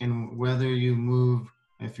 And whether you move,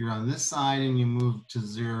 if you're on this side and you move to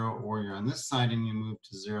 0, or you're on this side and you move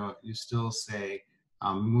to 0, you still say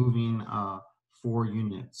I'm moving 4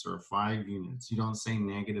 units or 5 units. You don't say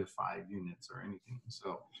negative 5 units or anything.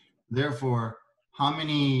 So therefore, how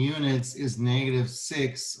many units is negative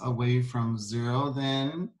 6 away from 0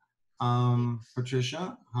 then,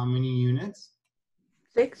 Patricia? How many units?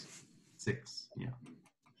 6. 6, yeah.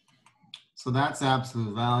 So that's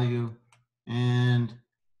absolute value. And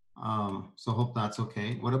so hope that's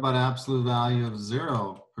okay. What about absolute value of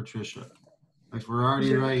 0, Patricia? If we're already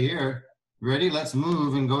 0. right here, ready? Let's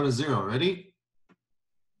move and go to 0. Ready?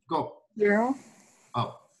 Go. 0.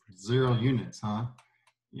 Oh, 0 units, huh?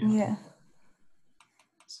 Yeah.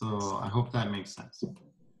 So I hope that makes sense.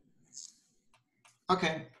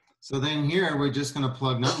 Okay, so then here we're just going to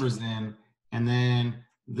plug numbers in, and then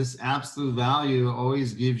this absolute value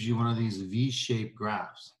always gives you one of these V-shaped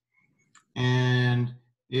graphs. And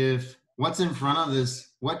if what's in front of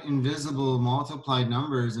this, what invisible multiplied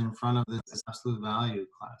number is in front of this absolute value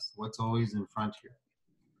class? What's always in front here?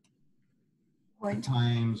 1.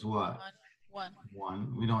 Times what? 1.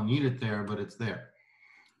 1. We don't need it there, but it's there.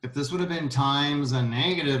 If this would have been times a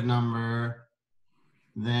negative number,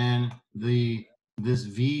 then this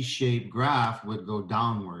V-shaped graph would go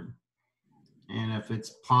downward. And if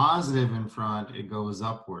it's positive in front, it goes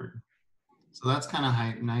upward. So that's kind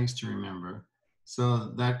of nice to remember.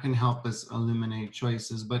 So that can help us eliminate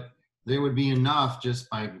choices, but there would be enough just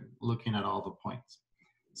by looking at all the points.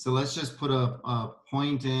 So let's just put a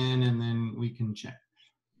point in and then we can check.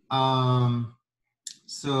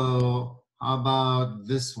 So how about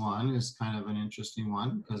this one is kind of an interesting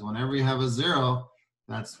one, because whenever you have a 0,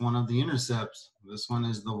 that's one of the intercepts. This one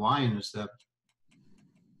is the y-intercept,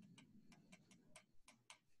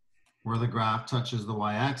 where the graph touches the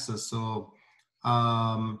y-axis. So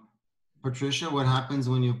Patricia, what happens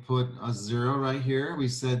when you put a 0 right here? We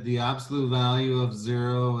said the absolute value of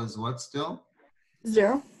 0 is what still?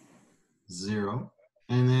 0. 0.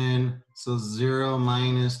 And then, so 0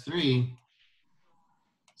 minus 3.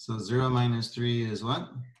 So 0 minus 3 is what?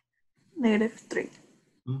 Negative 3.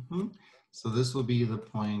 So this will be the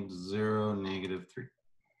point 0, negative 3.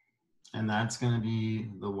 And that's going to be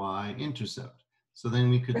the y-intercept. So then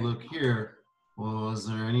we could look here. Well, is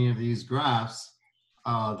there any of these graphs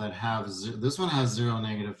that have, this one has 0,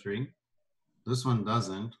 negative 3. This one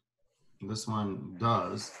doesn't. This one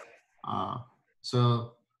does.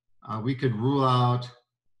 So we could rule out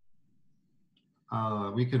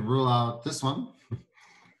this one.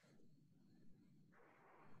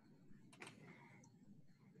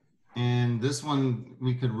 And this one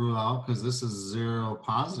we could rule out because this is 0,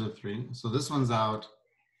 positive 3. So this one's out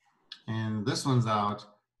and this one's out,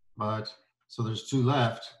 but so there's 2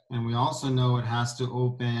 left. And we also know it has to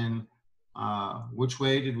open, which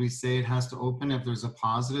way did we say it has to open if there's a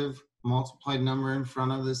positive multiplied number in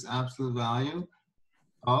front of this absolute value?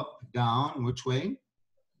 Up, down, which way?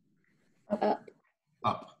 Up.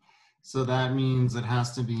 Up. So that means it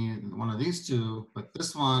has to be one of these 2, but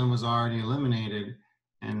this one was already eliminated.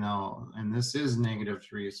 And this is negative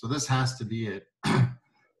 3, so this has to be it. Of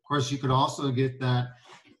course, you could also get that,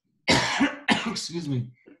 excuse me,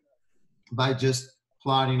 by just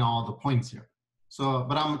plotting all the points here. So,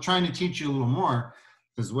 but I'm trying to teach you a little more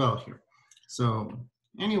as well here. So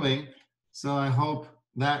anyway, so I hope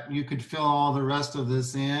that you could fill all the rest of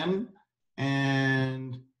this in.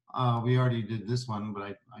 And we already did this one, but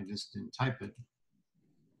I just didn't type it.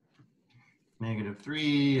 Negative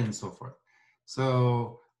 3 and so forth.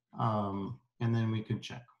 So, and then we could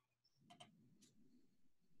check.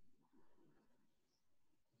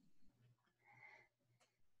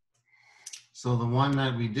 So the one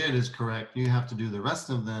that we did is correct. You have to do the rest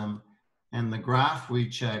of them. And the graph we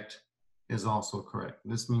checked is also correct.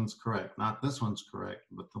 This means correct. Not this one's correct,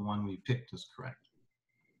 but the one we picked is correct.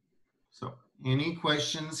 So any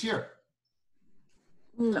questions here?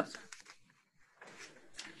 No.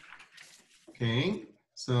 Okay.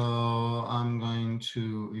 So I'm going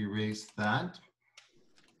to erase that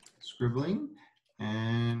scribbling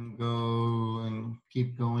and go and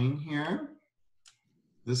keep going here.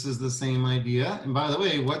 This is the same idea. And by the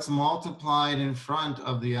way, what's multiplied in front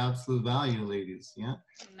of the absolute value, ladies? Yeah?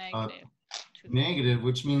 Negative. Negative,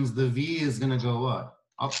 which means the V is going to go what?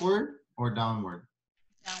 Upward or downward?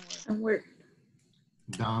 Downward.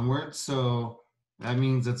 Downward. So that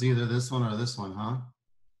means it's either this one or this one, huh?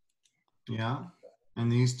 Yeah? And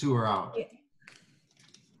these 2 are out. Yeah.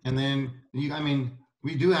 And then, I mean,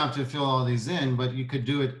 we do have to fill all these in, but you could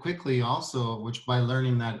do it quickly also, which by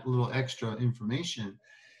learning that little extra information.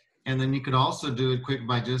 And then you could also do it quick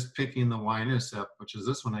by just picking the y-intercept, which is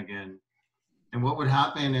this one again. And what would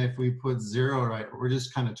happen if we put 0, right? We're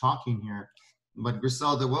just kind of talking here. But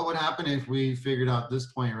Griselda, what would happen if we figured out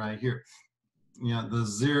this point right here? Yeah, the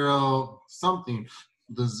 0 something,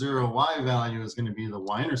 the 0y value is going to be the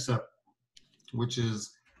y-intercept, which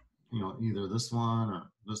is, you know, either this one or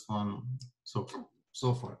this one,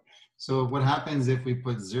 so forth. So what happens if we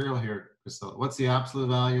put 0 here, Griselda? What's the absolute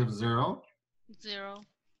value of 0? 0,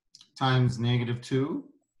 Times -2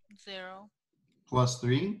 0, plus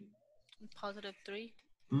 3. positive 3.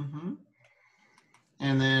 Mm-hmm.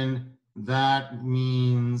 And then that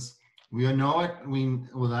means we know it.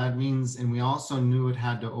 Well, that means, and we also knew it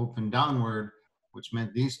had to open downward, which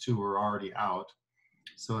meant these two were already out.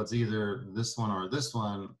 So it's either this one or this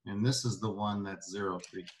one, and this is the one that's 0,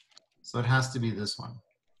 3. So it has to be this one.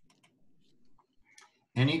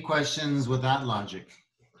 Any questions with that logic?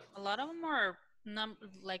 A lot of them are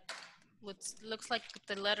like what looks like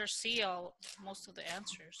the letter C. Most of the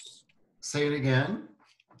answers. Say it again.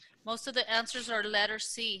 Most of the answers are letter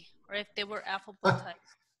C, or if they were alphabet type.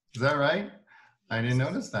 Is that right? I didn't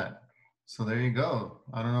notice that. So there you go.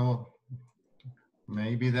 I don't know.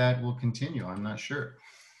 Maybe that will continue. I'm not sure.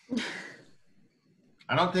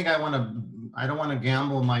 I don't think I don't want to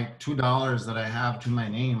gamble my $2 that I have to my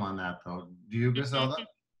name on that though. Do you, Griselda?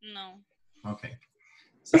 No. Okay.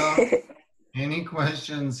 So any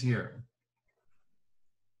questions here?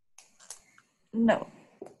 No.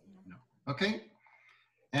 No. Okay.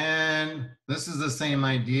 And this is the same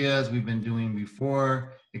idea as we've been doing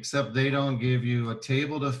before, except they don't give you a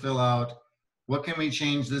table to fill out. What can we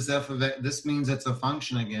change this f of x? This means it's a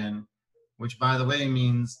function again, which by the way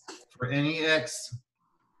means for any x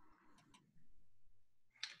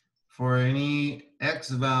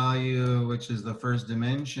value, which is the first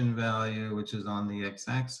dimension value, which is on the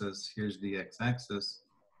x-axis, here's the x-axis.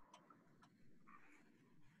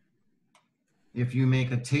 If you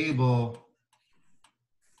make a table,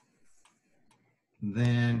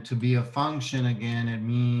 then to be a function again, it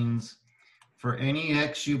means for any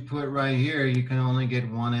x you put right here, you can only get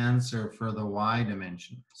one answer for the y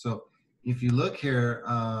dimension. So if you look here,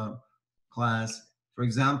 class, for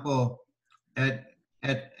example,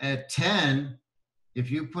 at 10,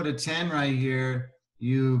 if you put a 10 right here,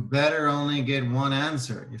 you better only get one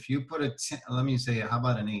answer. If you put a 10, let me say, how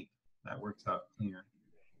about an 8? That works out cleaner.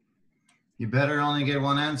 You better only get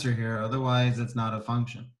one answer here, otherwise it's not a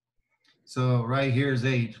function. So right here is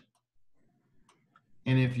 8.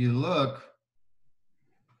 And if you look,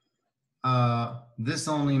 this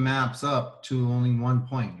only maps up to only 1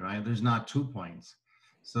 point, right? There's not 2 points.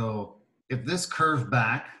 So if this curved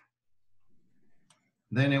back,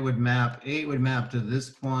 then it would map, 8 would map to this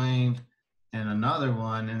point and another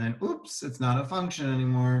one, and then oops, it's not a function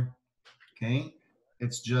anymore, okay?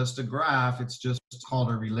 It's just a graph, it's just called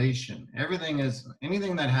a relation.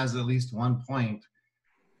 Anything that has at least 1 point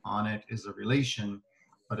on it is a relation,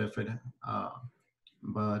 but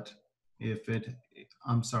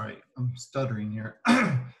I'm sorry, I'm stuttering here.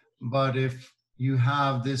 But if you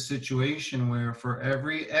have this situation where for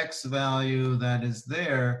every x value that is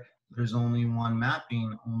there, there's only one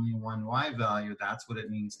mapping, only one y value, that's what it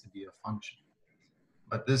means to be a function.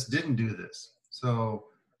 But this didn't do this. So,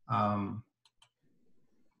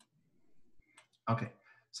 okay.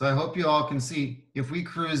 So I hope you all can see, if we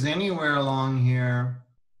cruise anywhere along here,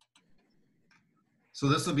 so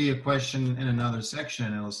this will be a question in another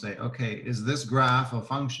section. It'll say, okay, is this graph a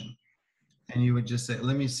function? And you would just say,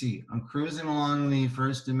 let me see. I'm cruising along the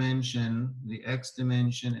first dimension, the x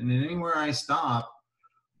dimension, and anywhere I stop,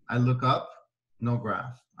 I look up, no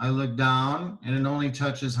graph. I look down, and it only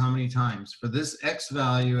touches how many times? For this x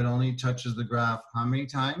value, it only touches the graph how many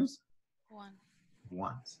times? 1.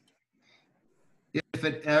 Once. If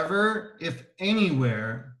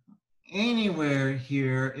anywhere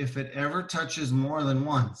here, if it ever touches more than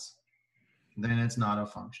once, then it's not a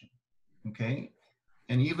function, okay?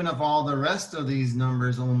 And even if all the rest of these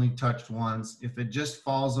numbers only touched once, if it just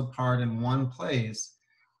falls apart in one place,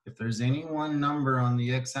 if there's any one number on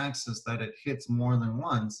the x-axis that it hits more than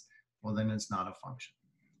once, well, then it's not a function.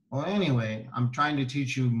 Well, anyway, I'm trying to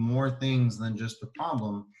teach you more things than just a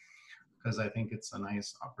problem because I think it's a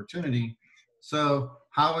nice opportunity. So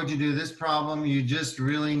how would you do this problem? You just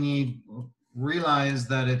really realize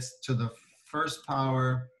that it's to the first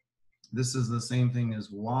power. This is the same thing as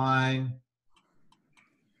y.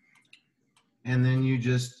 And then you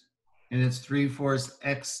just, and it's 3/4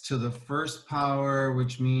 x to the first power,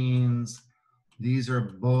 which means these are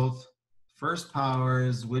both first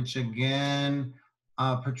powers, which again,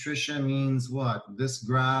 Patricia, means what? This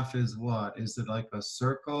graph is what? Is it like a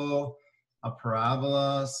circle, a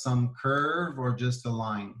parabola, some curve, or just a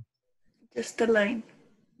line? Just a line.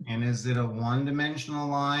 And is it a one-dimensional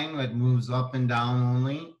line that moves up and down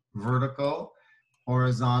only, vertical,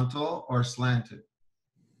 horizontal, or slanted?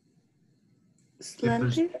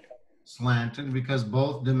 Slanted? Slanted, because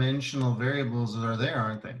both dimensional variables are there,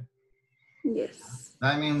 aren't they? Yes.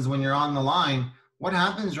 That means when you're on the line, what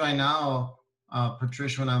happens right now,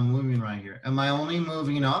 Patricia, when I'm moving right here? Am I only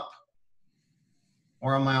moving up?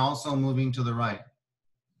 Or am I also moving to the right?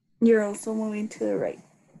 You're also moving to the right.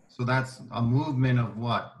 So that's a movement of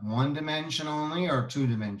what? One dimension only or two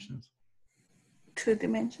dimensions? 2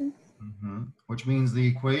 dimensions. Which means the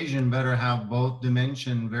equation better have both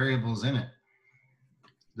dimension variables in it.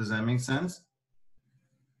 Does that make sense?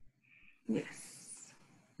 Yes.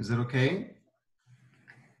 Is it okay?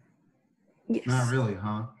 Yes. Not really,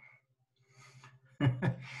 huh?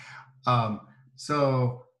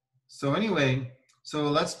 So anyway, so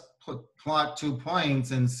let's plot 2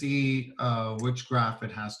 points and see which graph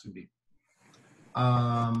it has to be.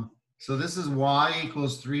 So this is y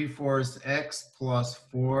equals 3/4 x plus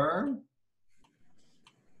 4.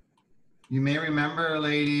 You may remember,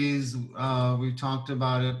 ladies, we talked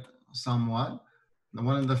about it somewhat.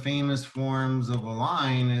 One of the famous forms of a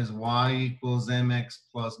line is y equals mx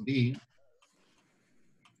plus b.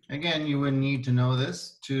 Again, you wouldn't need to know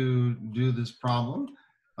this to do this problem,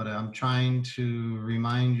 but I'm trying to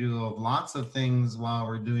remind you of lots of things while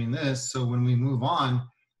we're doing this. So when we move on,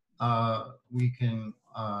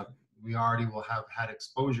 we already will have had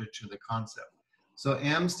exposure to the concept. So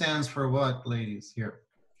M stands for what, ladies, here?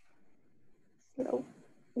 Slope.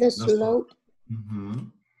 The slope.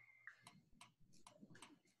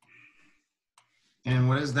 And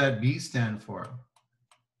what does that B stand for?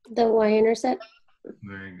 The y-intercept.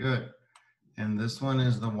 Very good. And this one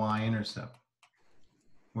is the y-intercept,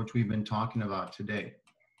 which we've been talking about today.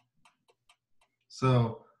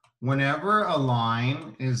 So whenever a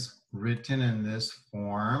line is written in this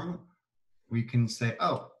form, we can say,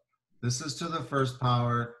 oh, this is to the first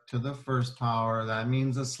power, to the first power. That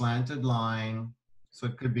means a slanted line. So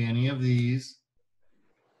it could be any of these.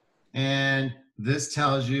 And this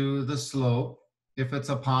tells you the slope. If it's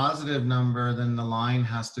a positive number, then the line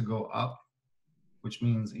has to go up, which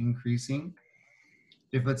means increasing.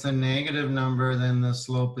 If it's a negative number, then the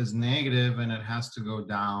slope is negative and it has to go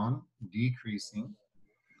down, decreasing.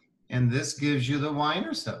 And this gives you the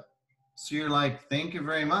y-intercept. So you're like, thank you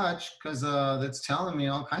very much, because that's telling me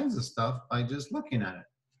all kinds of stuff by just looking at it.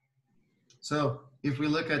 So if we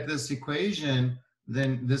look at this equation,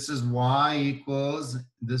 then this is y equals,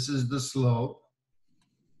 this is the slope,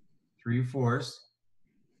 3/4.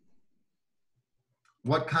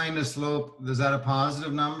 What kind of slope? Is that a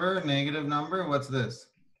positive number, negative number? What's this?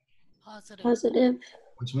 Positive. Positive.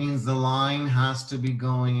 Which means the line has to be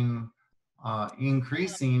going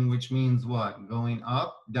increasing, which means what? Going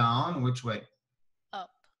up, down, which way? Up.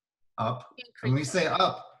 Up. When we say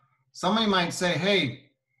up, somebody might say, hey,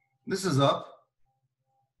 this is up.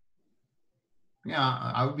 Yeah,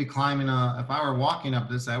 I would be climbing if I were walking up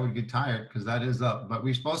this, I would get tired because that is up. But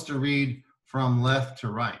we're supposed to read from left to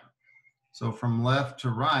right. So from left to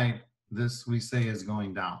right, this we say is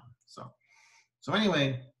going down. So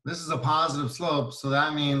anyway, this is a positive slope. So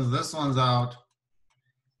that means this one's out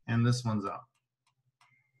and this one's out.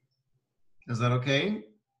 Is that okay?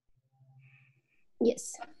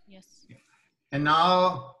 Yes. Yes. And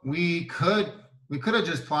now we could have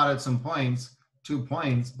just plotted some points, 2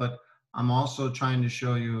 points, but I'm also trying to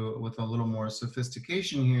show you with a little more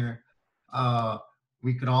sophistication here.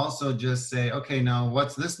 We could also just say, okay, now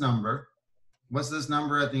what's this number? What's this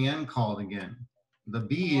number at the end called again? The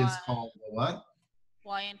B is called the what?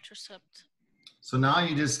 Y-intercept. So now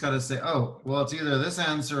you just got to say, oh, well, it's either this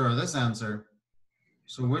answer or this answer.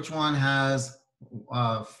 So which one has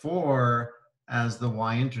 4 as the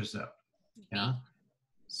y-intercept? Yeah.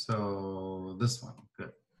 So this one,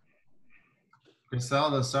 good.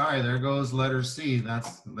 Griselda, sorry, there goes letter C.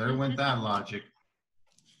 There went that logic.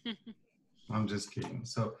 I'm just kidding.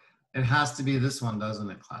 So it has to be this one, doesn't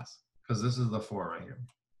it, class? Because this is the 4 right here.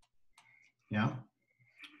 Yeah?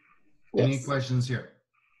 Yes. Any questions here?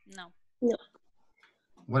 No. No.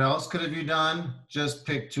 What else could have you done? Just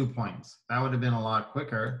pick 2 points. That would have been a lot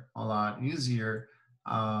quicker, a lot easier.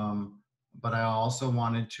 But I also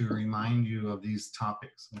wanted to remind you of these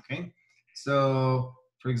topics, okay? So,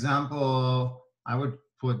 for example, I would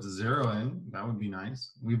put 0 in. That would be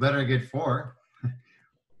nice. We better get 4.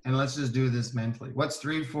 And let's just do this mentally. What's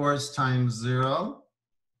 3/4 times 0?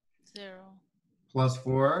 0. Plus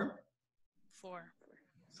 4? 4.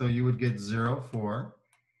 So you would get 0, 4,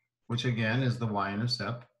 which again is the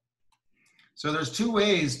y-intercept. So there's two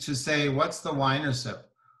ways to say what's the y-intercept.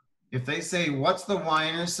 If they say what's the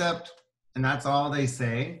y-intercept and that's all they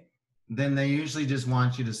say, then they usually just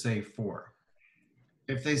want you to say 4.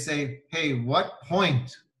 If they say, hey, what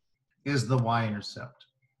point is the y-intercept?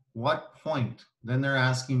 What point? Then they're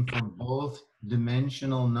asking for both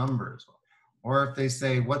dimensional numbers. Or if they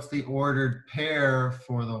say, what's the ordered pair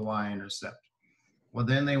for the y-intercept? Well,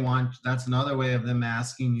 then they want, that's another way of them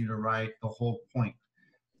asking you to write the whole point,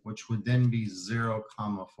 which would then be 0,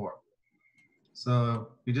 4. So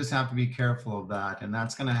you just have to be careful of that. And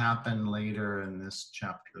that's going to happen later in this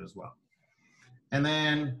chapter as well. And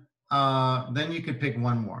then you could pick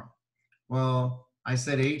one more. Well, I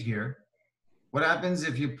said 8 here. What happens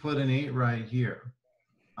if you put an 8 right here?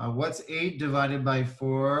 What's 8 divided by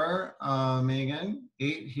 4, Megan?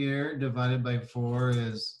 8 here divided by 4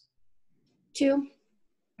 is? 2.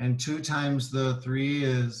 And 2 times the 3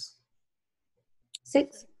 is?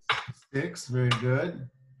 6. 6, very good.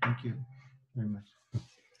 Thank you very much.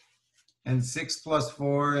 And 6 plus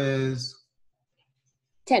 4 is?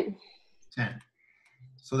 10. 10.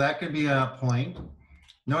 So that could be a point.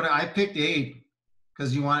 Note I picked 8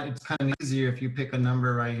 because you want, it's kind of easier if you pick a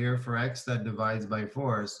number right here for x that divides by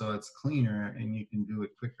 4, so it's cleaner and you can do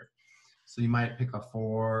it quicker. So you might pick a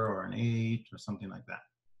 4 or an 8 or something like that.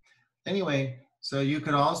 Anyway, so you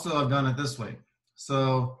could also have done it this way.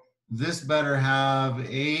 So this better have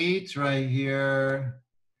 8 right here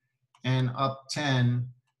and up 10,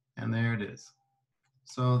 and there it is.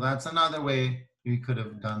 So that's another way you could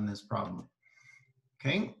have done this problem.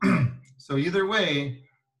 Okay, so either way,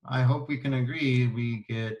 I hope we can agree we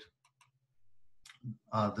get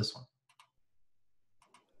this one.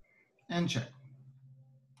 And check.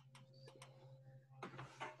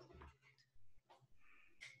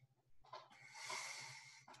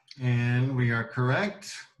 And we are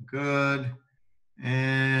correct. Good.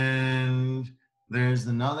 And there's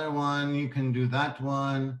another one. You can do that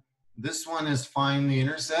one. This one is find the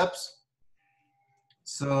intercepts.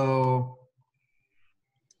 So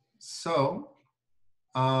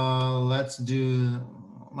let's do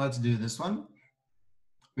this one.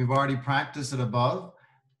 We've already practiced it above,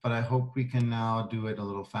 but I hope we can now do it a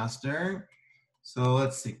little faster. So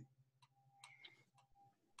let's see.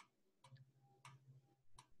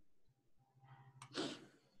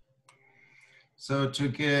 So to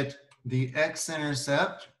get the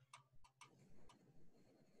x-intercept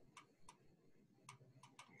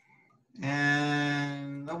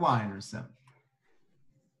and the y-intercept.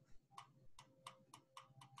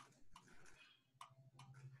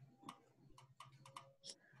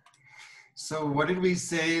 So what did we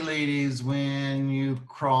say, ladies, when you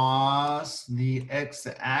cross the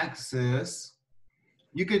x-axis?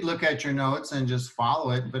 You could look at your notes and just follow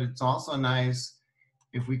it, but it's also nice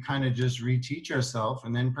if we kind of just reteach ourselves,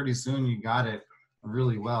 and then pretty soon you got it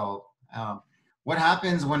really well. What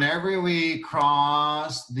happens whenever we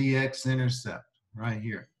cross the x-intercept right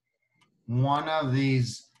here? One of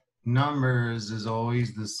these numbers is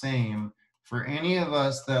always the same for any of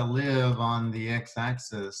us that live on the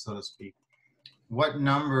x-axis, so to speak. What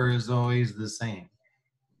number is always the same?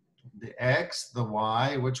 The x, the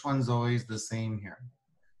y, which one's always the same here?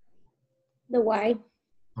 The y.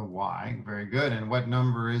 The y, very good. And what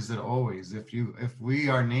number is it always? If we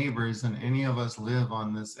are neighbors and any of us live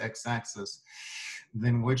on this x-axis,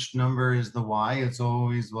 then which number is the y? It's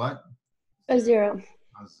always what? A 0.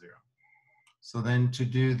 A 0. So then to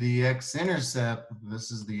do the x-intercept,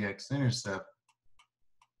 this is the x-intercept.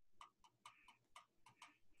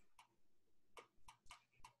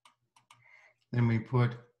 Then we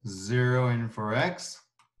put 0 in for x,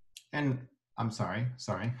 and I'm sorry,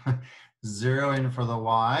 0 in for the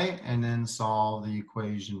y, and then solve the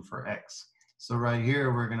equation for x. So right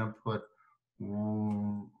here, we're gonna put,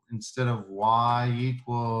 instead of y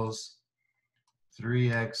equals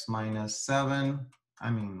 3x minus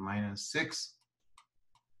 6,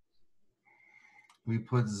 we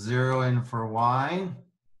put 0 in for y,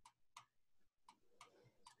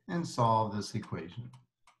 and solve this equation.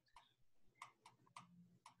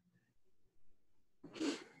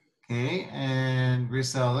 Okay, and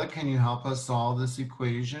Grisela, can you help us solve this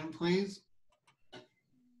equation, please?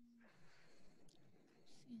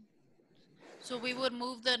 So we would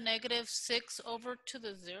move the -6 over to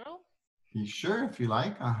the 0? You sure, if you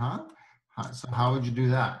like, So how would you do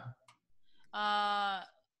that?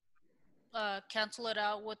 Cancel it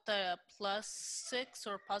out with the +6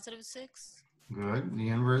 or +6. Good, the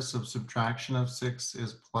inverse of subtraction of 6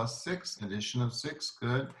 is +6, addition of 6,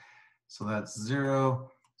 good. So that's 0.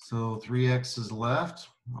 So 3x is left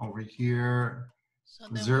over here. So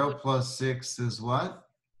then 0 we would, plus 6 is what?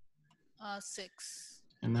 6.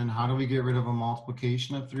 And then how do we get rid of a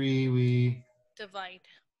multiplication of 3? We Divide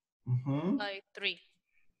mhm. by 3.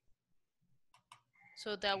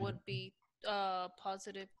 So that would be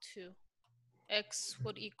positive 2. X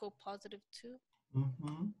would equal positive 2.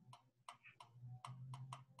 Mhm.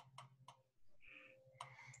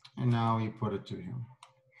 And now we put it to him.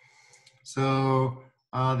 So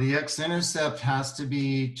the x-intercept has to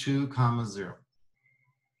be 2 comma 0.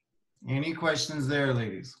 Any questions there,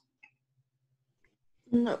 ladies?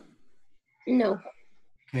 No. No.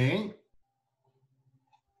 Okay.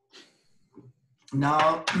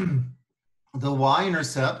 Now, the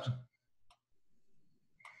y-intercept,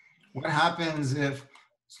 what happens if,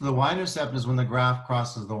 so the y-intercept is when the graph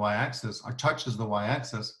crosses the y-axis or touches the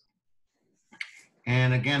y-axis.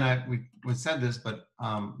 And again, we said this, but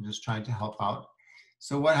I'm just trying to help out.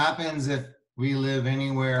 So what happens if we live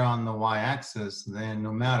anywhere on the y-axis, then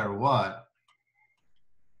no matter what,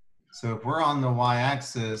 so if we're on the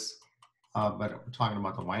y-axis, but we're talking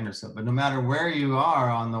about the y-intercept, but no matter where you are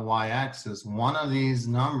on the y-axis, one of these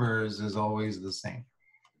numbers is always the same.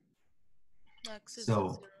 X is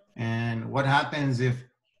So, 0. and what happens if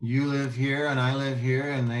you live here and I live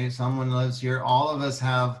here and someone lives here, all of us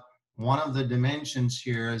have one of the dimensions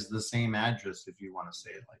here is the same address, if you want to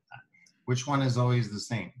say it like that. Which one is always the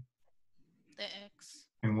same? The X,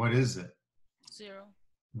 And what is it? 0.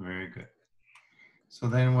 Very good. So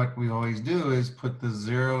then what we always do is put the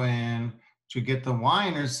 0 in. To get the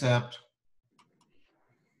y-intercept,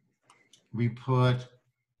 we put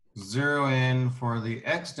 0 in for the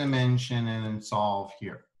x dimension and then solve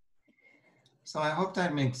here. So I hope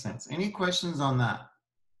that makes sense. Any questions on that?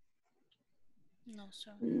 No,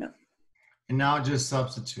 sir. No. And now just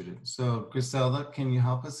substitute it. So Griselda, can you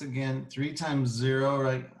help us again? 3 times 0,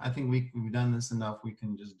 right? I think we've done this enough. We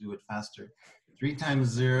can just do it faster. 3 times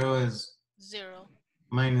 0 is 0.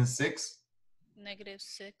 minus 6. Negative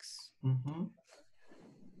 6. Mm-hmm.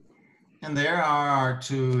 And there are our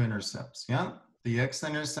 2 intercepts, yeah? The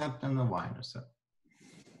x-intercept and the y-intercept.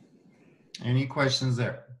 Any questions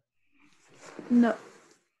there? No.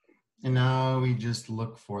 And now we just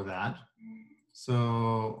look for that.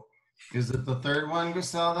 So is it the third one,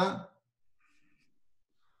 Griselda?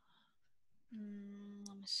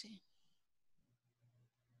 Let me see.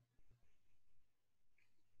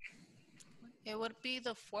 It would be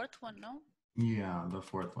the 4th one, no? Yeah, the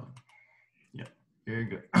 4th one. Yeah, very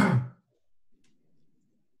good.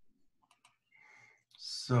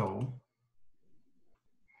 So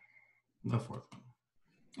the 4th one.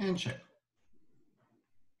 And check.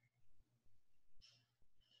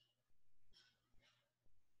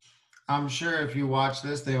 I'm sure if you watch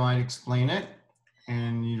this, they might explain it,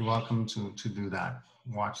 and you're welcome to do that.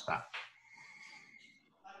 Watch that.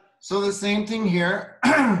 So the same thing here.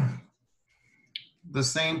 The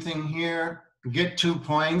same thing here. Get 2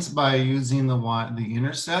 points by using the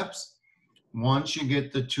intercepts. Once you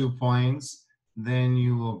get the 2 points, then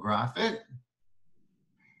you will graph it.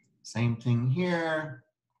 Same thing here.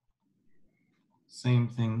 Same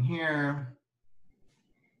thing here.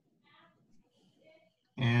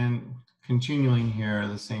 And continuing here,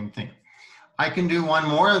 the same thing. I can do one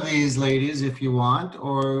more of these, ladies, if you want,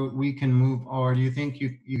 or we can move, or do you think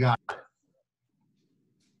you got it?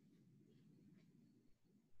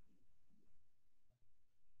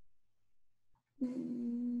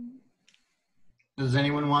 Does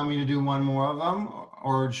anyone want me to do one more of them,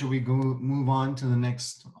 or should we go move on to the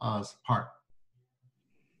next part?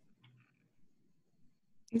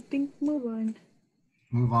 I think move on.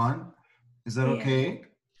 Move on? Is that Yeah. okay?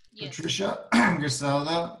 Yes. Patricia,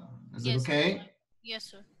 Griselda, is it Yes. okay? Yes,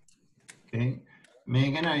 sir. Okay.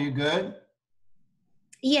 Megan, are you good?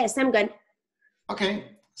 Yes, I'm good.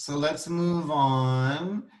 Okay, so let's move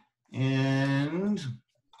on. And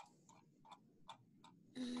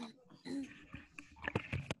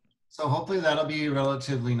so hopefully that'll be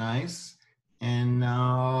relatively nice. And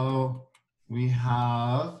now we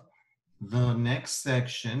have the next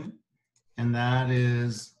section, and that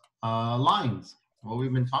is lines. Well,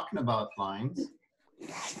 we've been talking about lines.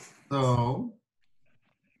 So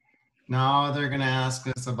now they're gonna ask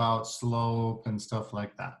us about slope and stuff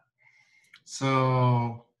like that.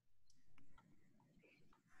 So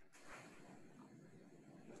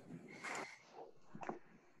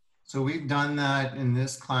we've done that in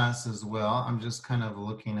this class as well. I'm just kind of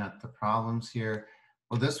looking at the problems here.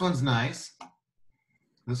 Well, this one's nice.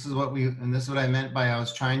 This is what this is what I meant by I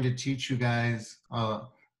was trying to teach you guys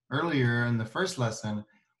earlier in the first lesson.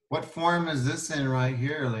 What form is this in right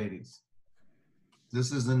here, ladies?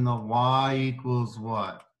 This is in the y equals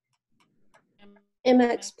what?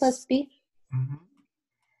 MX plus B. Mm-hmm.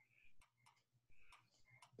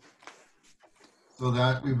 So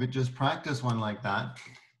that we would just practice one like that.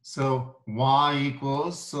 So y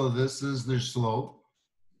equals, so this is their slope.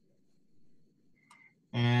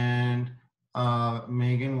 And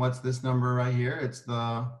Megan, what's this number right here? It's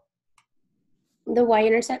the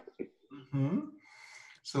y-intercept.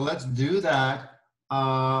 So let's do that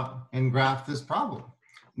and graph this problem.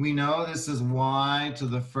 We know this is y to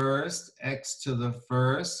the first, x to the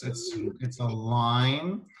first. It's a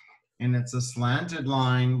line, and it's a slanted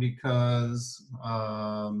line because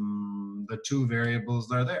the two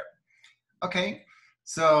variables are there. Okay,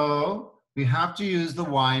 so we have to use the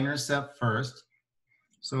y-intercept first.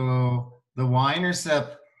 So the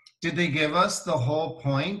y-intercept, did they give us the whole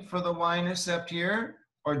point for the y-intercept here,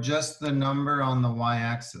 or just the number on the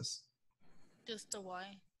y-axis? Just the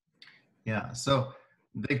y. Yeah, so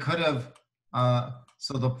they could have,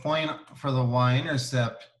 so the point for the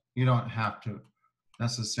y-intercept, you don't have to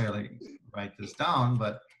necessarily write this down,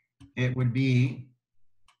 but it would be,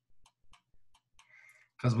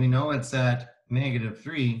 because we know it's at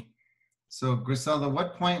 -3. So Griselda,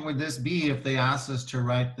 what point would this be if they asked us to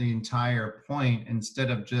write the entire point instead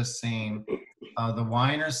of just saying the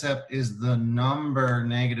y-intercept is the number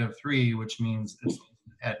 -3, which means it's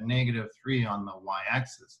at -3 on the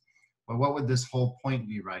y-axis. But what would this whole point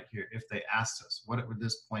be right here if they asked us? What would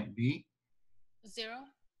this point be? 0.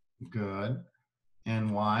 Good.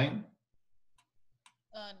 And y?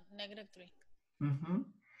 -3.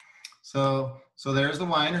 So there's the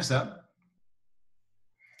y-intercept.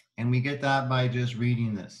 And we get that by just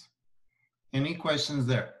reading this. Any questions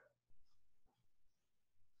there?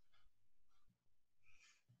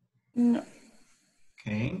 No.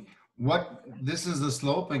 Okay. This is the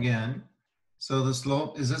slope again. So the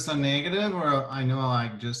slope, is this a negative, or I know I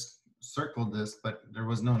just circled this, but there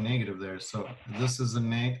was no negative there. So this is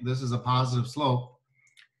a positive slope,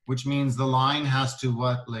 which means the line has to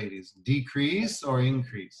what, ladies? Decrease or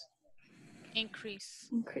increase? Increase.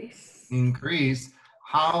 Increase. Increase.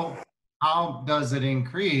 How does it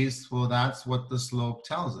increase? Well, that's what the slope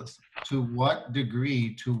tells us. To what degree,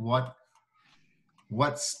 to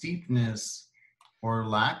what steepness or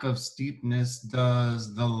lack of steepness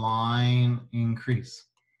does the line increase?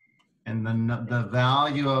 And the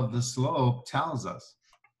value of the slope tells us.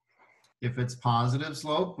 If it's positive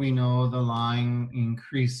slope, we know the line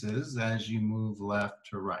increases as you move left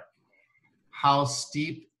to right. How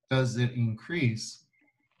steep does it increase?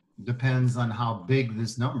 Depends on how big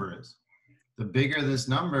this number is. The bigger this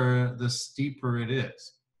number, the steeper it is.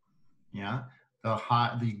 Yeah,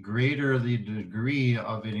 the greater the degree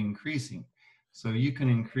of it increasing. So you can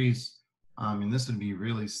increase, and this would be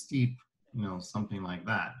really steep, something like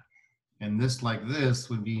that. And this like this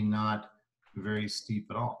would be not very steep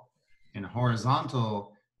at all. And horizontal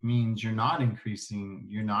means you're not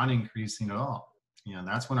increasing at all.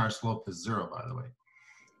 That's when our slope is 0, by the way.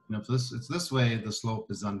 And if it's this way, the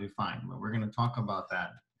slope is undefined, but we're going to talk about that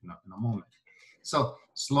in a moment. So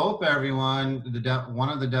slope, everyone, one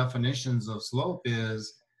of the definitions of slope is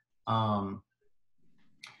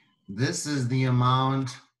this is the amount,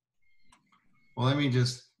 well, let me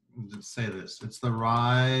just say this. It's the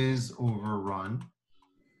rise over run.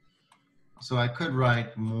 So I could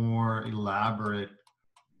write more elaborate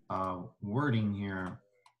wording here.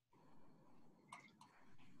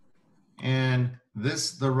 And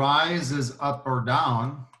the rise is up or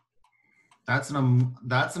down. That's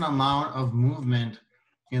an amount of movement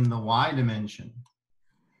in the y dimension.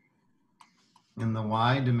 In the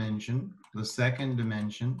y dimension, the second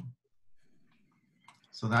dimension.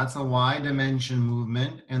 So that's a y dimension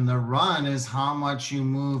movement. And the run is how much you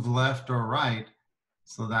move left or right.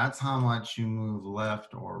 So that's how much you move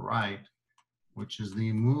left or right, which is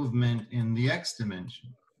the movement in the x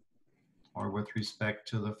dimension, or with respect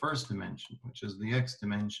to the first dimension, which is the x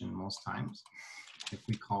dimension most times, if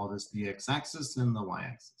we call this the x-axis and the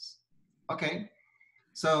y-axis. Okay,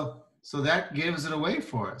 so that gives it away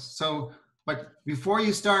for us. So, but before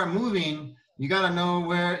you start moving, you got to know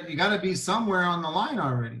where, you got to be somewhere on the line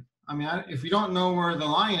already. I mean, if you don't know where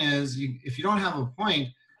the line is, if you don't have a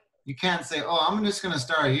point, you can't say, oh, I'm just going to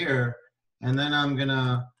start here, and then I'm going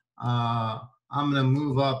to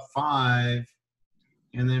move up 5,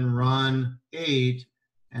 and then run 8,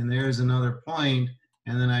 and there's another point,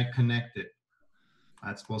 and then I connect it.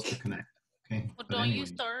 That's supposed to connect, okay? But But don't anyway. you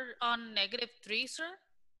start on -3, sir?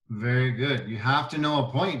 Very good. You have to know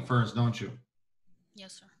a point first, don't you?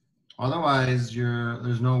 Yes, sir. Otherwise,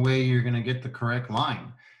 there's no way you're going to get the correct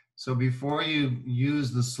line. So before you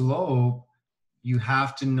use the slope, you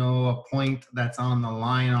have to know a point that's on the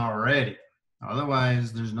line already.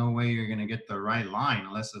 Otherwise, there's no way you're going to get the right line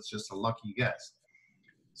unless it's just a lucky guess.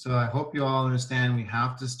 So I hope you all understand we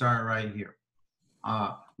have to start right here.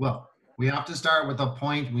 Well, we have to start with a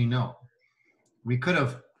point we know. We could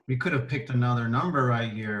have picked another number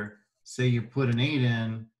right here. Say you put an 8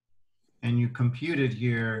 in and you compute it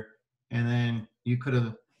here, and then you could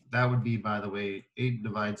have, that would be, by the way, 8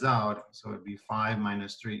 divides out, so it'd be 5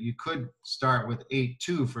 minus 3. You could start with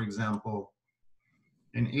 8-2, for example,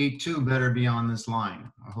 and 8-2 better be on this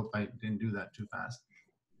line. I hope I didn't do that too fast.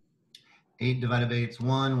 8 divided by 8 is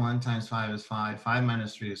 1. 1 times 5 is 5. 5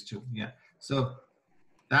 minus 3 is 2. Yeah. So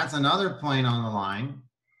that's another point on the line.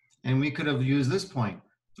 And we could have used this point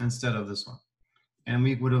instead of this one. And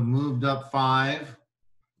we would have moved up 5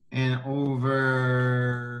 and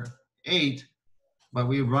over 8, but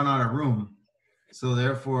we run out of room. So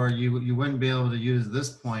therefore, you wouldn't be able to use this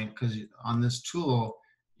point because on this tool,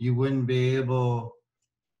 you wouldn't be able.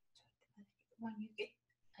 When you get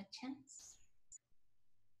a chance,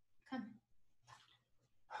 come.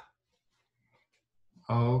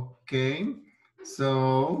 Okay,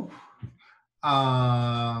 so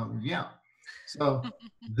yeah. So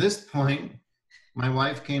this point, my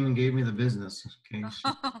wife came and gave me the business. Okay.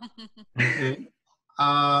 Okay.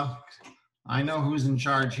 I know who's in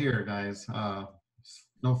charge here, guys.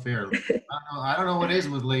 No fair. I don't know what is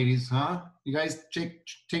with ladies, huh? You guys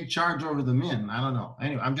take charge over the men. I don't know.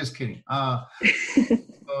 Anyway, I'm just kidding.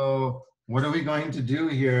 So what are we going to do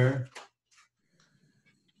here?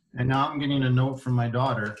 And now I'm getting a note from my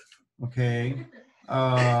daughter. Okay.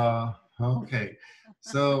 Okay.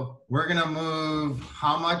 So we're gonna move.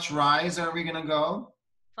 How much rise are we gonna go?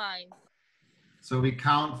 5. So we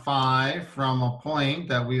count 5 from a point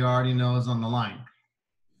that we already know is on the line.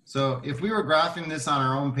 So if we were graphing this on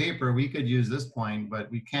our own paper, we could use this point, but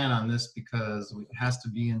we can't on this because it has to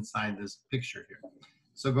be inside this picture here.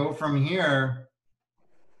 So go from here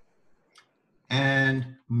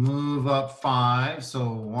and move up 5.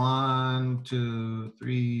 So 1, 2,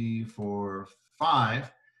 3, 4,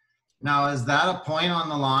 5. Now, is that a point on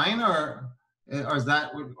the line, or is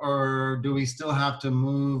that, or do we still have to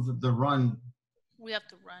move the run? We have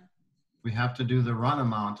to run. We have to do the run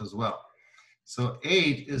amount as well. So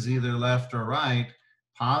 8 is either left or right.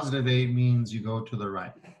 Positive 8 means you go to the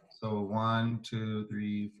right. So 1, 2,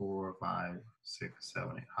 3, 4, 5, 6,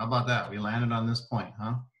 7, 8. How about that? We landed on this point,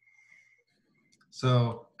 huh?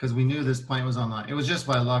 So, because we knew this point was on the line. It was just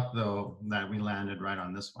by luck, though, that we landed right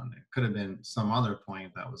on this one. It could have been some other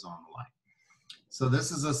point that was on the line. So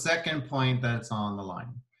this is a second point that's on the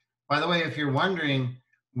line. By the way, if you're wondering,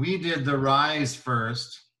 we did the rise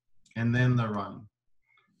first and then the run.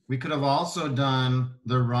 We could have also done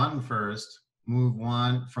the run first, move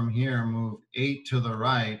 1 from here, move 8 to the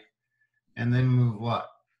right, and then move what?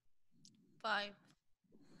 5.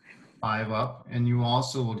 5 up, and you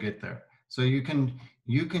also will get there. So you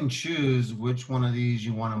can choose which one of these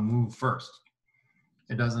you want to move first.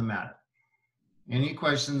 It doesn't matter. Any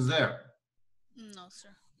questions there? No,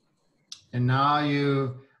 sir. And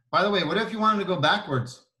now by the way, what if you wanted to go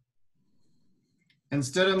backwards?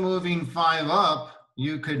 Instead of moving 5 up,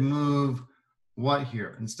 you could move what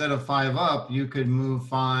here? Instead of 5 up, you could move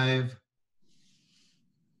 5.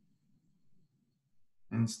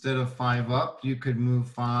 Instead of 5 up, you could move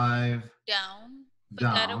 5 down. But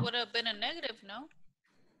down. that would have been a negative, no?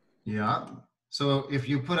 Yeah. So if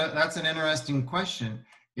you put that's an interesting question.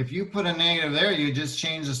 If you put a negative there, you just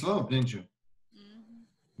change the slope, didn't you? Mm-hmm.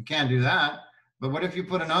 You can't do that. But what if you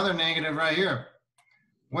put another negative right here?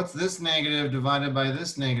 What's this negative divided by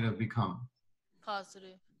this negative become?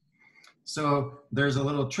 Positive. So there's a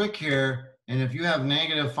little trick here. And if you have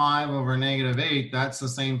 -5 over -8, that's the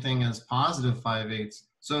same thing as +5/8.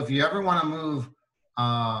 So if you ever want to move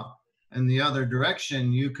in the other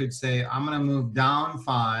direction, you could say, I'm going to move down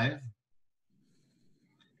 5.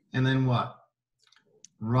 And then what?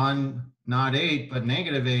 Run not 8, but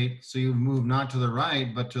 -8. So you move not to the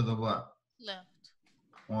right, but to the what? Left.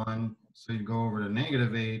 1. So you go over to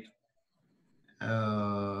 -8.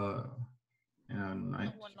 And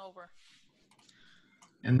 1 over.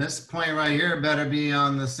 And this point right here better be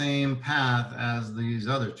on the same path as these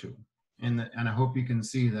other two. And I hope you can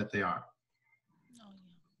see that they are. Oh, yeah.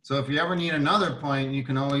 So if you ever need another point, you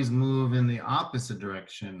can always move in the opposite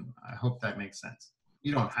direction. I hope that makes sense.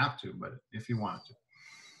 You don't have to, but if you want to.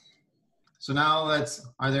 So now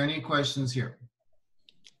are there any questions here?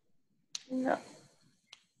 No.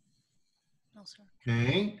 No, sir.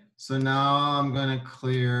 Okay, so now I'm gonna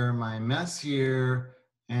clear my mess here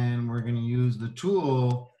and we're gonna use the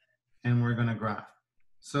tool and we're gonna graph.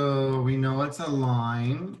 So we know it's a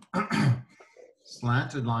line,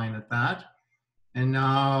 slanted line at that. And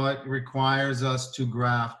now it requires us to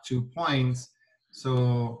graph 2 points.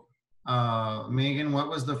 So Megan, what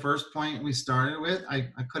was the first point we started with?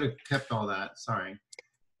 I could have kept all that, sorry.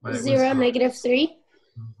 But it was, 0, -3.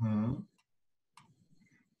 mhm.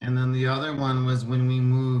 And then the other one was when we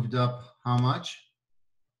moved up how much?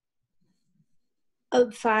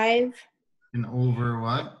 Of 5, And over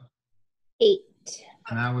what? 8.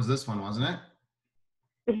 And that was this one, wasn't it?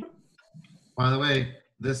 Mhm. By the way,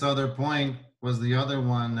 this other point was the other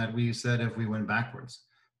one that we said if we went backwards.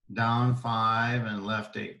 Down 5 and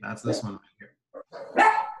left 8. That's this one right here.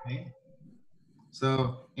 Okay.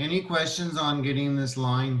 So any questions on getting this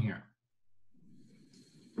line here?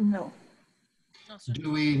 No. No, sir.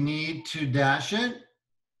 Do we need to dash it?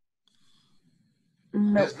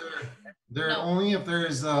 No. Is there No. only if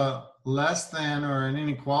there's a less than or an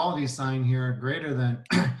inequality sign here, greater than,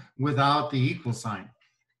 without the equal sign.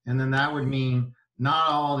 And then that would mean not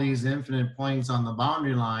all these infinite points on the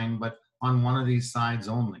boundary line, but on one of these sides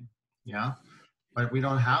only. Yeah, but we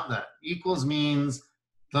don't have that. Equals means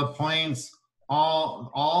the points,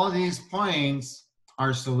 all of these points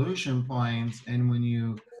are solution points, and when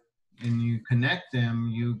you connect them,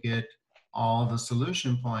 you get all the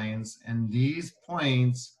solution points, and these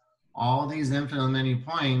points, all these infinite many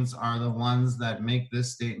points are the ones that make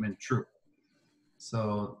this statement true.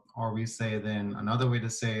 So, or we say then, another way to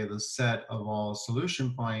say the set of all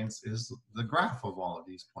solution points is the graph of all of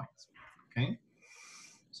these points, okay?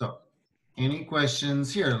 So, any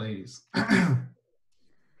questions here, ladies?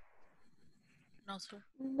 No, sir.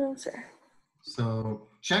 No, sir. So,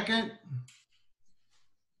 check it.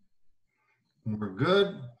 We're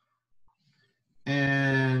good.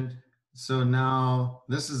 And so now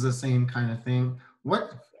this is the same kind of thing.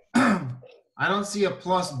 What, I don't see a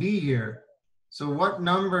plus B here. So what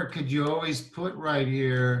number could you always put right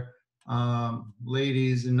here,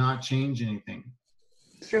 ladies, and not change anything?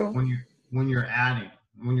 True. When you're adding.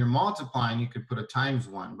 When you're multiplying, you could put a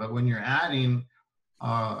 ×1. But when you're adding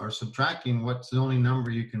or subtracting, what's the only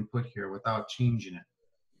number you can put here without changing it?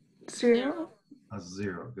 0. A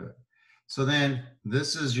 0, good. So then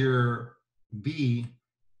this is your B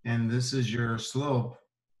and this is your slope.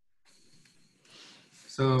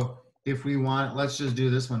 So if we want, let's just do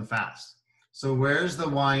this one fast. So where's the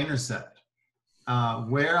y-intercept?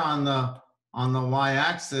 Where on the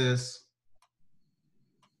y-axis,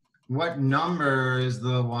 what number is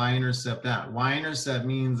the y-intercept at? Y-intercept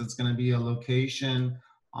means it's going to be a location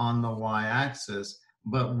on the y-axis,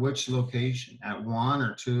 but which location? At 1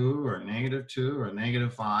 or 2 or -2 or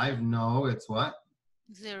 -5? No, it's what?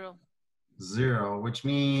 0. 0, which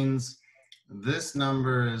means this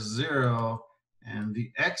number is 0 and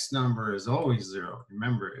the x number is always 0.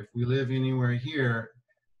 Remember, if we live anywhere here,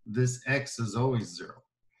 this x is always 0.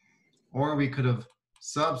 Or we could have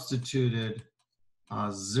substituted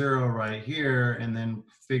 0 right here and then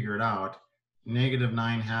figure it out.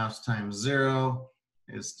 -9/2 times 0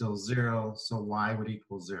 is still 0, so y would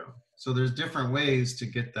equal 0. So there's different ways to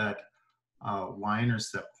get that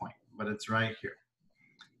y-intercept point, but it's right here.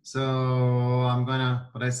 So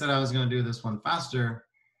but I said I was gonna do this one faster,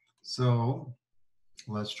 so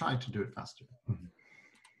let's try to do it faster.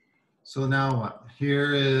 So now what?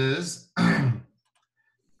 Here is,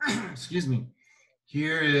 excuse me,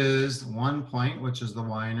 here is 1 point, which is the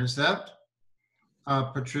y-intercept.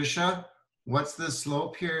 Patricia, what's the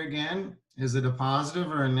slope here again? Is it a positive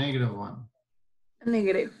or a negative one?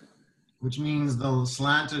 Negative. Which means the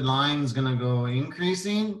slanted line is going to go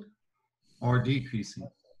increasing or decreasing?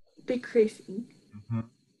 Decreasing. Mm-hmm.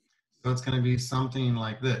 So it's going to be something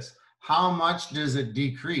like this. How much does it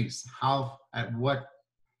decrease? At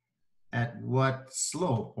what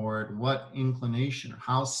slope or at what inclination?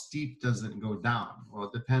 How steep does it go down? Well,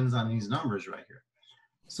 it depends on these numbers right here.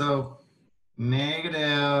 So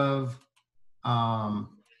negative,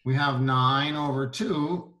 we have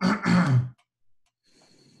 9/2.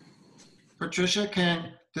 Patricia,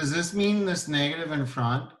 does this mean this negative in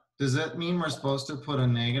front? Does that mean we're supposed to put a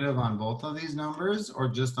negative on both of these numbers or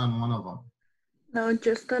just on one of them? No,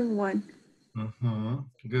 just on 1. Mm-hmm.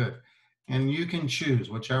 Good. And you can choose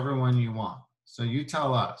whichever one you want. So you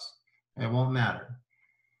tell us. It won't matter.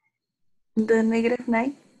 The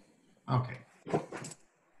 -9. Okay.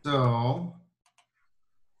 So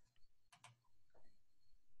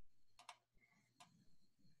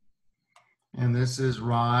and this is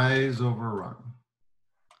rise over run.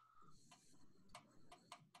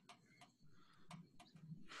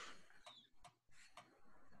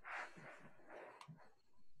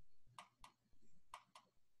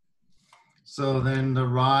 So then the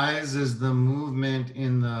rise is the movement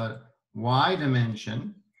in the y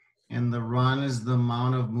dimension, and the run is the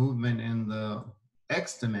amount of movement in the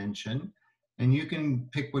x dimension, and you can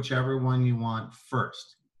pick whichever one you want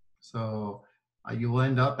first. So you will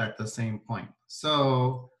end up at the same point.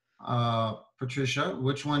 So Patricia,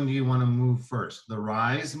 which one do you want to move first? The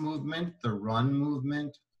rise movement, the run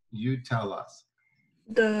movement? You tell us.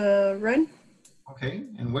 The run. Okay,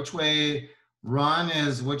 and which way run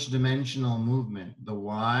is which dimensional movement? The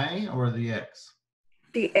Y or the X?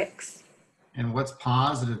 The X. And what's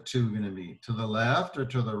positive 2 going to be? To the left or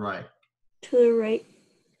to the right? To the right.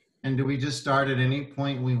 And do we just start at any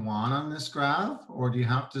point we want on this graph? Or do you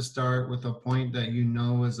have to start with a point that you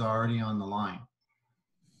know is already on the line?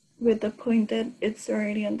 With the point that it's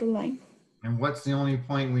already on the line. And what's the only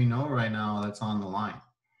point we know right now that's on the line?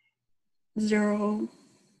 0,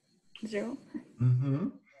 0. Mm-hmm.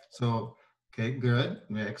 So, okay, good,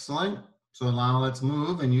 excellent. So now let's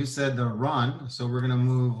move, and you said the run, so we're gonna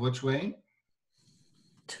move which way?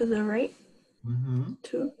 To the right. Mm-hmm.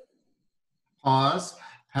 2. Pause,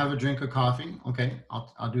 have a drink of coffee. Okay,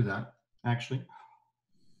 I'll do that, actually.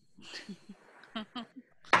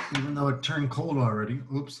 Even though it turned cold already,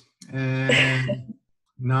 oops. And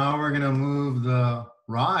now we're gonna move the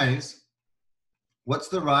rise. What's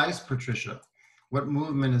the rise, Patricia? What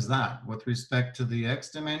movement is that with respect to the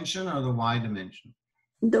X dimension or the Y dimension?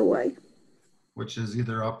 The Y. Which is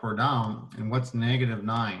either up or down. And what's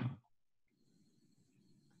 -9?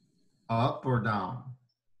 Up or down?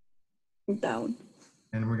 Down.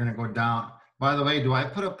 And we're gonna go down. By the way, do I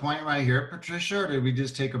put a point right here, Patricia, or did we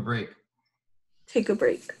just take a break? Take a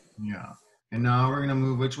break. Yeah. And now we're gonna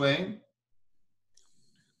move which way?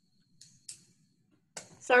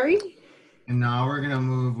 Sorry? And now we're gonna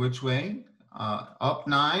move which way? Up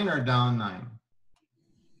 9 or down 9?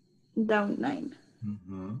 Down 9.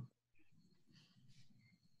 Mm-hmm.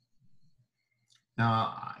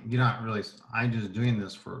 Now, you're not really, I'm just doing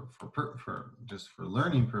this for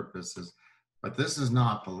learning purposes, but this is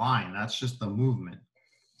not the line, that's just the movement.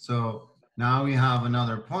 So now we have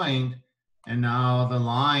another point, and now the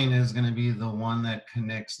line is gonna be the one that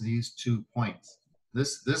connects these 2 points.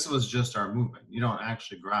 This was just our movement. You don't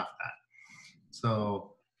actually graph that.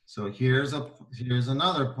 So here's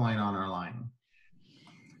another point on our line.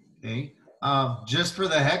 Okay, just for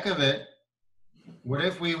the heck of it, what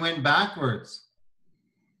if we went backwards,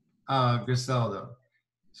 Griselda?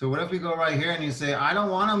 So what if we go right here and you say, I don't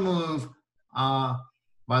want to move.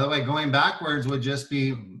 By the way, going backwards would just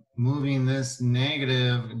be moving this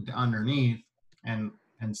negative underneath, and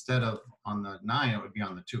instead of on the 9, it would be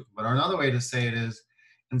on the 2. But another way to say it is,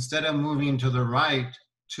 instead of moving to the right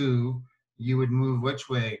 2, you would move which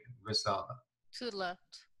way, Griselda? To the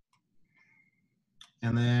left.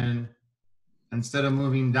 And then instead of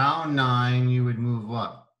moving down 9, you would move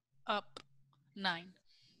what? Up 9.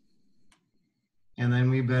 And then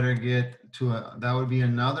we better get to that would be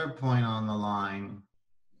another point on the line.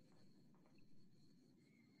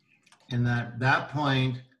 And that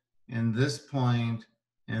point, and this point,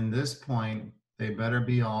 and this point, they better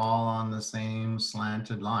be all on the same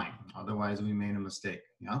slanted line. Otherwise, we made a mistake,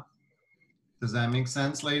 yeah? Does that make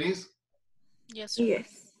sense, ladies? Yes, sir.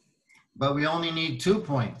 Yes. But we only need 2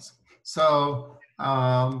 points. So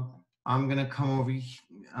I'm gonna come over here.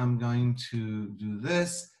 I'm going to do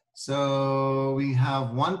this. So we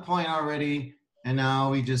have 1 point already, and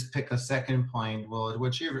now we just pick a second point. Well,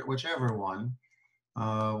 whichever one.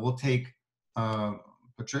 We'll take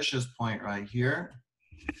Patricia's point right here.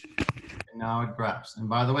 And now it graphs. And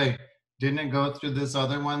by the way, didn't it go through this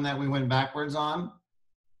other one that we went backwards on?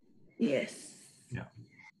 Yes. Yeah.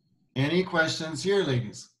 Any questions here,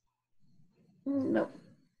 ladies? No.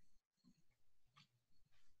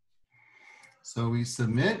 So we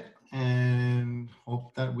submit and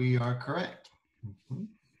hope that we are correct.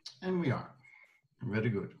 And we are. Very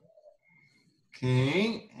good.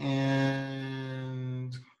 Okay,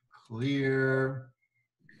 and clear.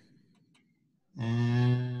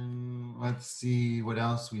 And let's see what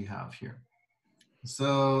else we have here.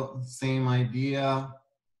 So same idea,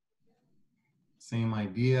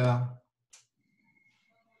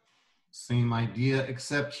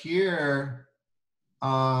 except here,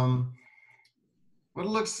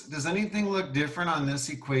 does anything look different on this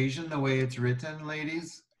equation the way it's written,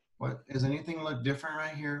 ladies? Does anything look different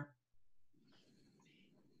right here?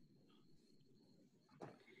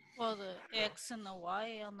 Well, the X and the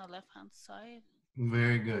Y on the left-hand side.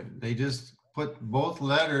 Very good. They just put both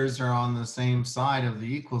letters are on the same side of the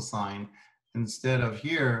equal sign. Instead of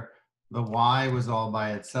here, the Y was all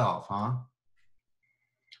by itself, huh?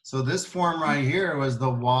 So this form right here was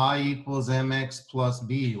the Y equals MX plus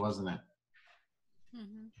B, wasn't it?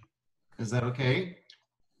 Mm-hmm. Is that okay?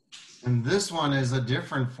 And this one is a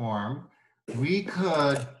different form. We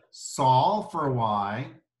could solve for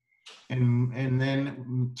Y, and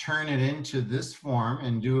then turn it into this form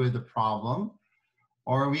and do the problem,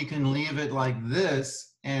 or we can leave it like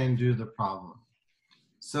this and do the problem.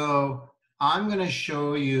 So I'm going to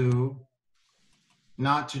show you,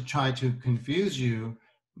 not to try to confuse you,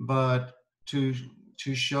 but to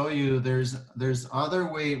show you there's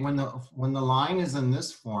other way when the line is in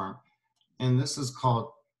this form, and this is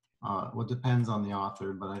called well, depends on the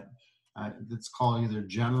author, but it's called either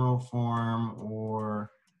general form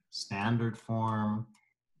or standard form,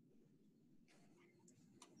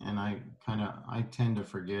 and I tend to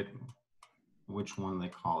forget which one they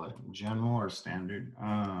call it, general or standard.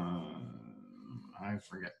 I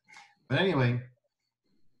forget, but anyway.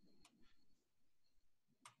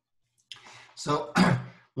 So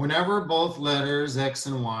whenever both letters X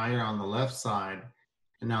and Y are on the left side,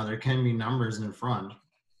 and now there can be numbers in front,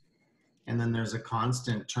 and then there's a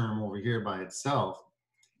constant term over here by itself,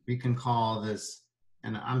 we can call this,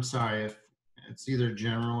 and I'm sorry if it's either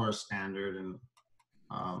general or standard, and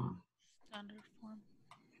Standard form.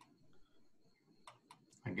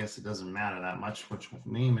 I guess it doesn't matter that much which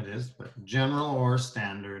name it is, but general or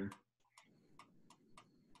standard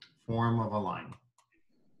form of a line.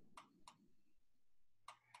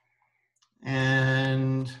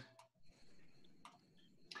 And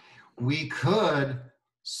we could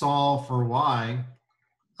solve for Y.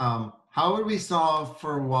 How would we solve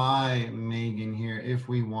for Y, Megan, here if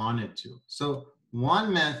we wanted to? So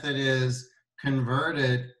one method is convert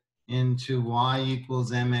it into Y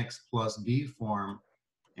equals MX plus B form,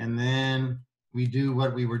 and then we do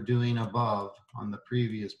what we were doing above on the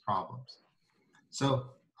previous problems.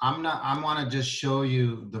 So I want to just show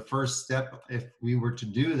you the first step. If we were to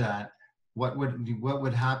do that, what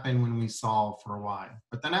would happen when we solve for Y?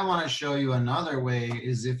 But then I want to show you another way,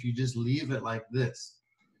 is if you just leave it like this.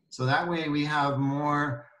 So that way we have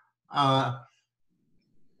more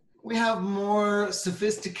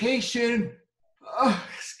sophistication. Oh,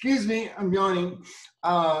 excuse me, I'm yawning.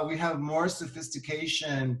 We have more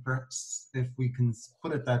sophistication, perhaps, if we can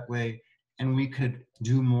put it that way, and we could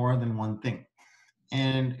do more than one thing.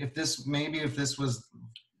 And if this was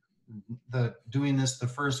doing this the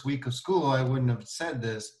first week of school, I wouldn't have said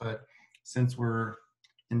this, but since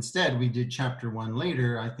instead we did chapter 1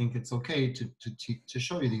 later, I think it's okay to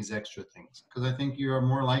show you these extra things, because I think you are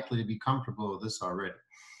more likely to be comfortable with this already.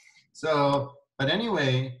 So, but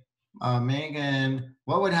anyway, Megan,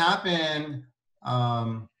 what would happen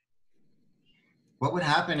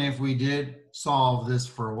if we did solve this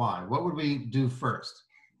for Y? What would we do first?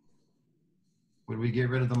 Would we get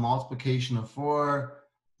rid of the multiplication of 4?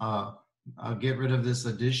 Get rid of this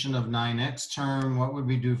addition of 9x term? What would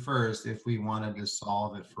we do first if we wanted to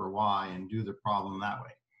solve it for Y and do the problem that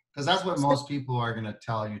way? Because that's what most people are going to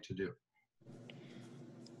tell you to do.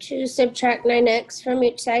 To subtract 9x from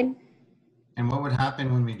each side. And what would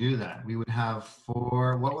happen when we do that? We would have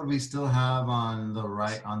 4. What would we still have on the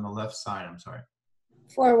left side? I'm sorry.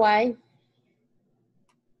 4y.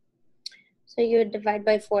 So you would divide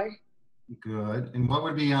by 4. Good. And what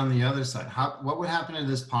would be on the other side? What would happen to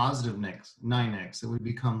this positive 9x? It would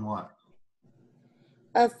become what?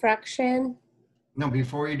 A fraction. No,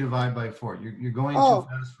 before you divide by 4. You're going too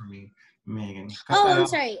fast for me, Megan. I'm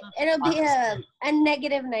sorry. It'll be a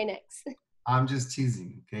negative 9x. I'm just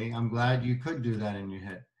teasing, okay? I'm glad you could do that in your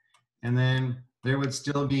head. And then there would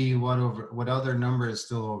still be what other number is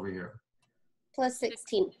still over here? Plus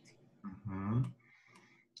 16. Mm-hmm.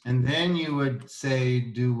 And then you would say,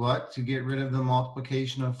 do what? To get rid of the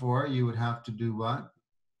multiplication of 4, you would have to do what?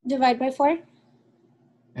 Divide by 4.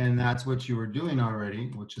 And that's what you were doing already,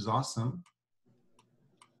 which is awesome.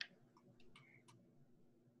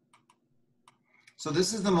 So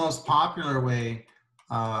this is the most popular way,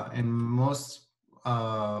 and most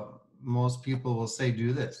people will say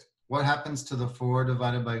do this. What happens to the 4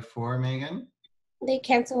 divided by 4, Megan? They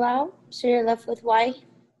cancel out, so you're left with y.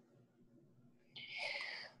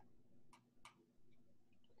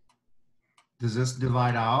 Does this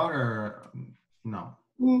divide out or no?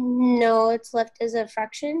 No, it's left as a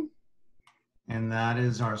fraction. And that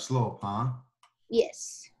is our slope, huh?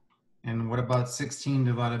 Yes. And what about 16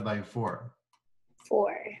 divided by 4?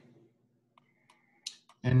 4.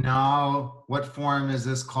 And now, what form is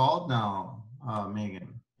this called now,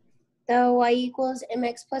 Megan? The y equals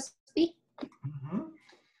mx plus b. Mm-hmm.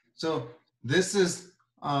 So this is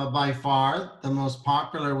by far the most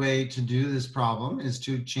popular way to do this problem, is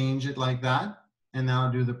to change it like that and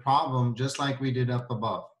now do the problem just like we did up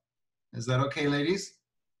above. Is that okay, ladies?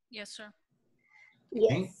 Yes, sir.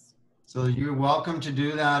 Yes. Okay. So you're welcome to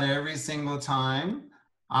do that every single time.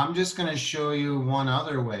 I'm just going to show you one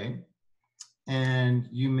other way, and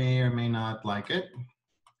you may or may not like it.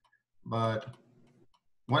 But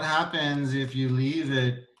what happens if you leave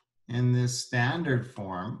it in this standard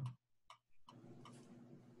form?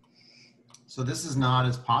 So this is not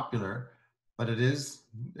as popular, but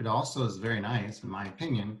it also is very nice in my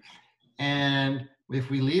opinion. And if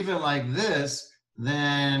we leave it like this,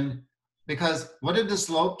 then, because what did the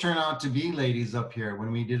slope turn out to be, ladies, up here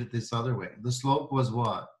when we did it this other way? The slope was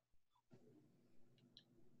what?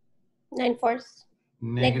 9/4.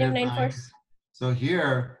 Negative 9/4. So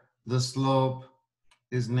here, the slope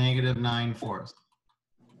is negative 9/4.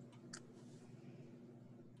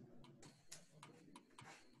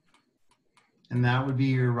 And that would be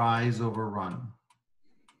your rise over run.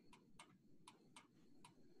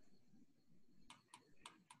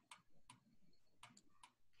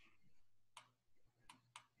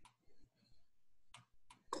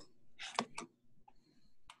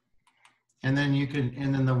 And then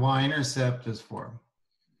and then the y-intercept is 4.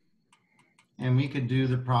 And we could do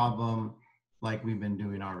the problem like we've been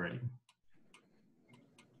doing already.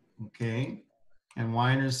 Okay, and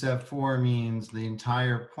y-intercept 4 means the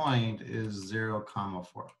entire point is 0,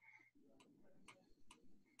 4.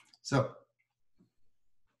 So,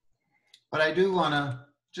 but I do want to,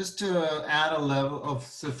 just to add a level of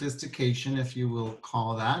sophistication, if you will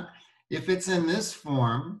call that, if it's in this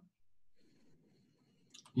form,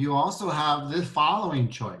 you also have the following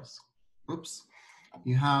choice. Oops.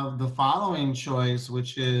 You have the following choice,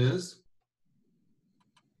 which is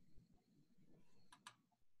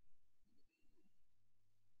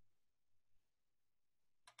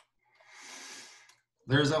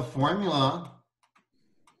there's a formula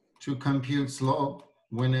to compute slope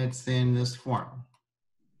when it's in this form.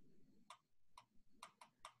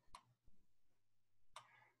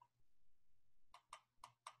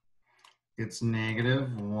 It's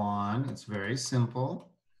 -1. It's very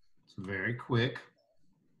simple. It's very quick.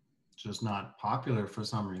 Just not popular for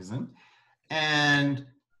some reason. And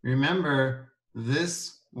remember,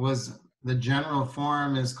 this was the general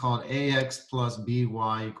form is called ax plus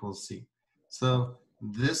by equals c. So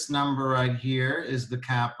this number right here is the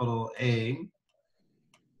capital A.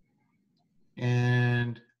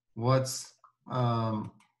 And what's,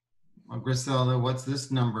 Griselda, what's this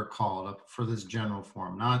number called for this general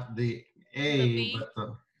form? Not the A, The B.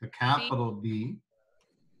 but the capital B.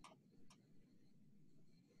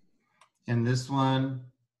 And this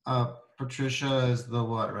one, Patricia, is the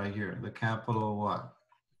what right here? The capital what?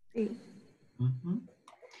 C.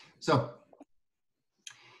 So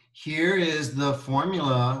here is the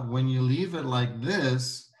formula. When you leave it like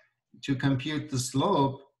this, to compute the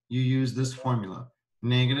slope, you use this formula.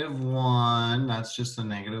 -1, that's just a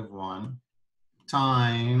 -1,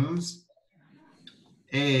 times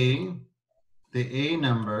A, the A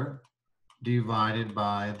number, divided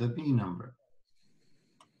by the B number.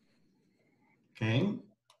 Okay?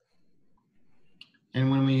 And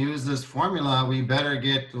when we use this formula, we better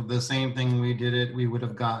get the same thing we would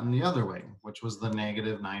have gotten the other way, which was the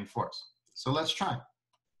 -9/4. So let's try.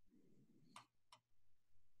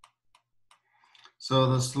 So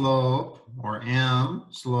the slope, or M,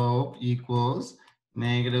 slope equals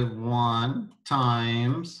 -1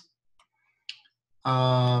 times,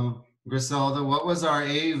 Griselda, what was our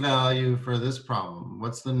A value for this problem?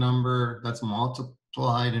 What's the number that's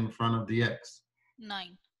multiplied in front of the X?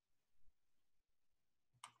 9.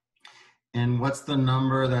 And what's the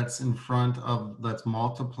number that's that's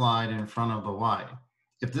multiplied in front of the Y?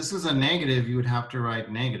 If this is a negative, you would have to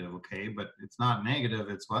write negative, okay? But it's not negative,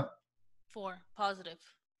 it's what? 4. Positive.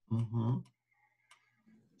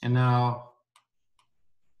 And now,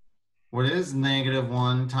 what is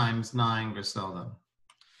 -1 times 9, Griselda?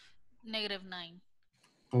 -9.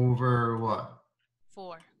 Over what?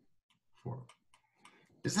 4. 4.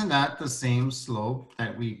 Isn't that the same slope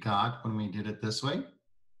that we got when we did it this way?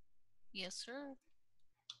 Yes, sir.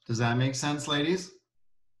 Does that make sense, ladies?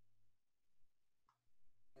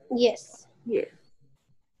 Yes. Yes.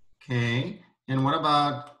 Okay, and what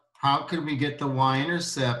about, how could we get the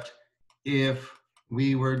y-intercept if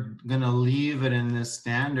we were gonna leave it in this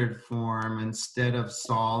standard form instead of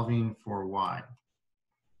solving for y?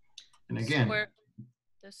 And again,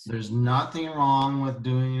 there's nothing wrong with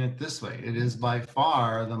doing it this way. It is by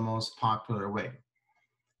far the most popular way.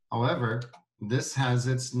 However, this has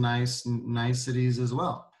its niceties as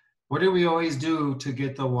well. What do we always do to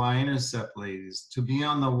get the y-intercept, ladies? To be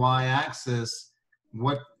on the y-axis,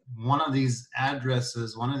 one of these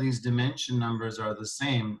addresses, one of these dimension numbers are the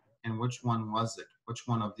same, and which one was it? Which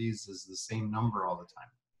one of these is the same number all the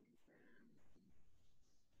time?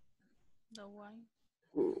 The Y.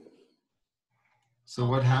 So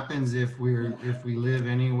what happens if we live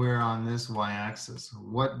anywhere on this y-axis?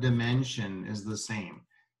 What dimension is the same?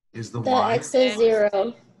 Is the The y? x is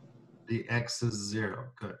 0. The x is 0.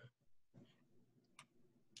 Good.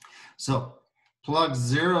 So plug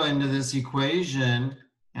 0 into this equation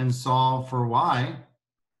and solve for y.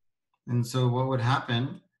 And so what would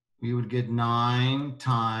happen? We would get 9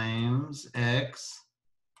 times x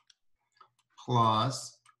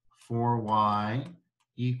plus 4y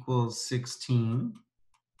equals 16.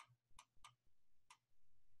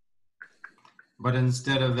 But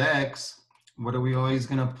instead of x, what are we always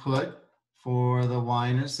going to put for the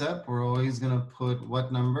y-intercept? We're always going to put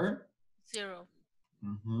what number? 0.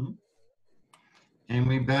 And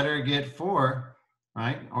we better get 4,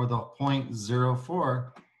 right? Or the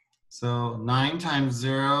 0.04. So 9 times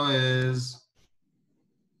 0 is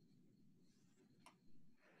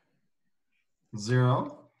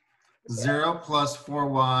 0. 0 plus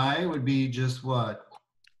 4y would be just what?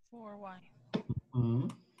 4y.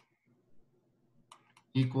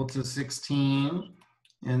 Equal to 16.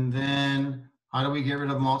 And then how do we get rid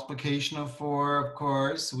of multiplication of 4? Of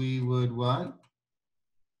course, we would what?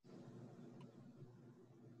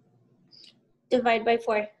 Divide by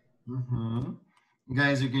 4. You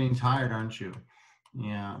guys are getting tired, aren't you?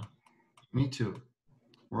 Yeah, me too.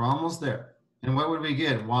 We're almost there. And what would we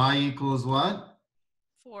get? Y equals what?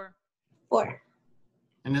 4. 4.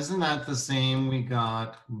 And isn't that the same we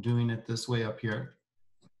got doing it this way up here?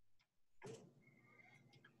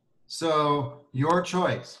 So your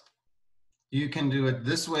choice. You can do it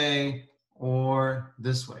this way or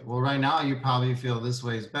this way. Well, right now you probably feel this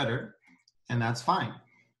way is better, and that's fine.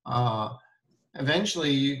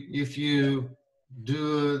 Eventually, if you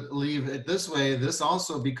leave it this way, this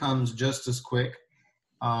also becomes just as quick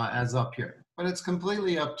as up here. But it's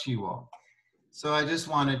completely up to you all. So I just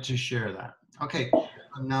wanted to share that. Okay,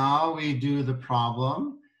 now we do the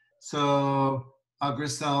problem. So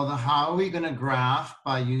Griselda, how are we going to graph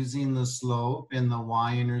by using the slope and the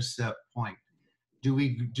y-intercept point? Do we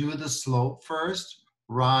do the slope first,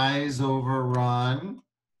 rise over run,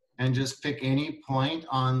 and just pick any point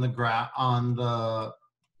on the graph on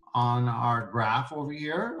our graph over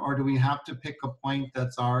here, or do we have to pick a point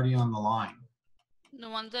that's already on the line? The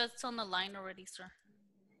one that's on the line already, sir.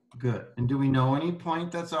 Good. And do we know any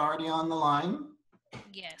point that's already on the line?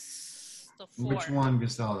 Yes. The 4. Which one,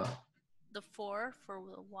 Griselda? The 4 for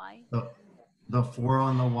the y. The 4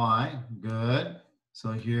 on the y. Good.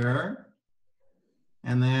 So here.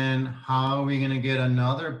 And then how are we going to get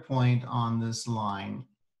another point on this line,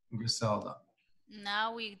 Griselda?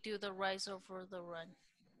 Now we do the rise over the run.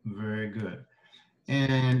 Very good.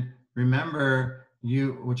 And remember,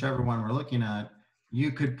 whichever one we're looking at, you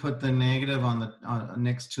could put the negative on the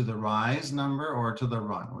next to the rise number or to the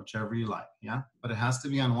run, whichever you like, yeah? But it has to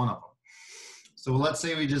be on one of them. So let's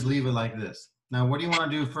say we just leave it like this. Now, what do you want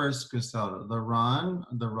to do first, Griselda? The run,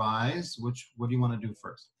 the rise, what do you want to do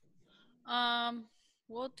first?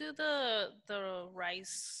 We'll do the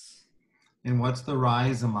rise. And what's the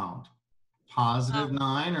rise amount? Positive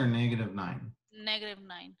 9 or negative 9? Negative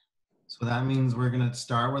 9. So that means we're going to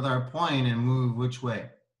start with our point and move which way?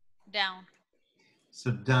 Down. So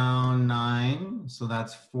down 9, so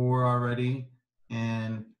that's 4 already,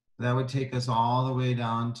 and that would take us all the way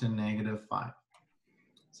down to negative 5.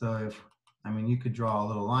 So you could draw a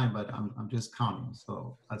little line, but I'm just counting.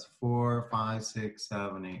 So that's 4, 5, 6,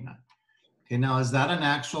 7, 8, 9. Okay, now is that an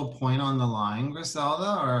actual point on the line,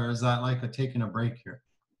 Griselda, or is that like taking a break here?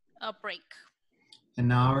 A break. And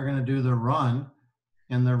now we're going to do the run,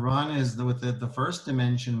 and the run is with the first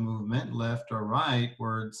dimension movement, left or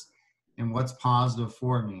rightwards. And what's positive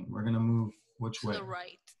 4 mean? We're going to move which way? To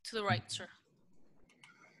the right, sir.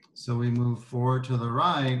 So we move 4 to the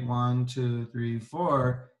right, 1, 2, 3,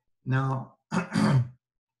 4. Now,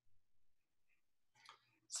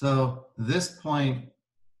 so this point,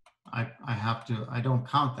 I don't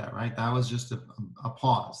count that, right? That was just a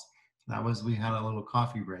pause. We had a little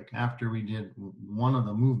coffee break after we did one of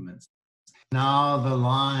the movements. Now the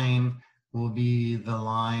line will be the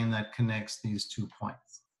line that connects these 2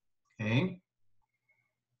 points, okay?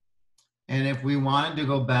 And if we wanted to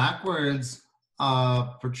go backwards,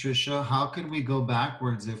 Patricia, how could we go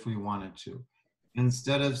backwards if we wanted to?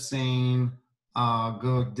 Instead of saying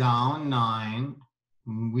go down 9,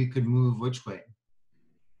 we could move which way?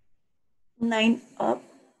 9 up.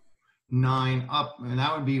 9 up, and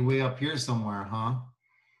that would be way up here somewhere, huh?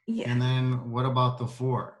 Yeah. And then what about the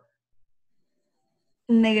 4?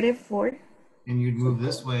 Negative 4. And you'd move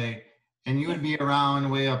this way, and you would be around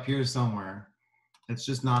way up here somewhere. It's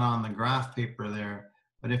just not on the graph paper there.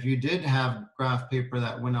 But if you did have graph paper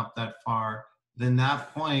that went up that far, then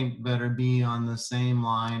that point better be on the same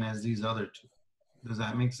line as these other 2. Does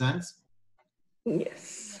that make sense?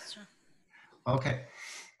 Yes. Yes, sir. Okay.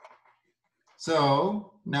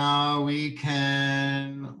 So now we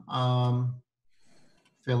can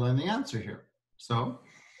fill in the answer here. So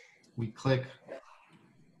we click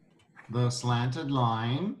the slanted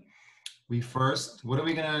line. We first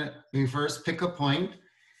pick a point,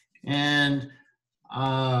 and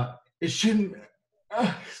it shouldn't,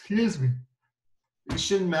 excuse me, it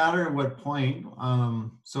shouldn't matter what point.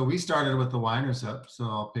 So we started with the y-intercept, so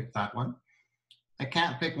I'll pick that one. I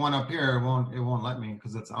can't pick one up here, it won't let me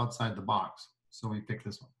because it's outside the box. So we pick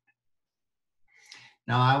this one.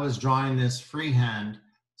 Now I was drawing this freehand,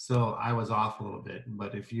 so I was off a little bit,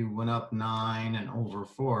 but if you went up 9 and over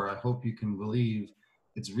 4, I hope you can believe,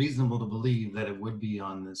 it's reasonable to believe that it would be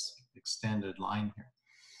on this extended line here.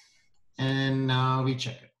 And now we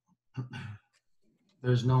check it.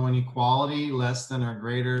 There's no inequality less than or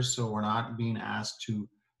greater, so we're not being asked to,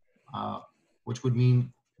 which would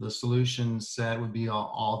mean the solution set would be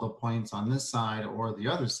all the points on this side or the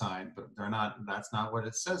other side, but they're not, that's not what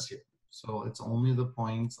it says here. So it's only the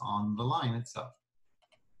points on the line itself.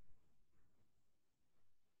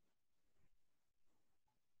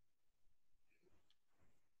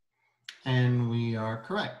 And we are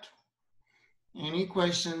correct. Any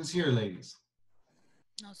questions here, ladies?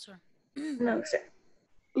 No, sir. No, sir.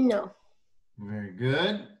 No. Very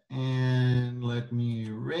good. And let me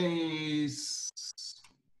erase.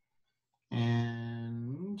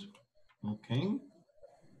 And okay.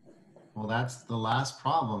 Well, that's the last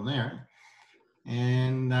problem there.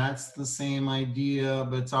 And that's the same idea,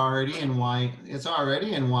 but it's already in y. It's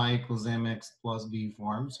already in y equals mx plus b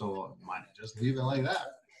form. So might just leave it like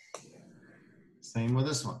that. Same with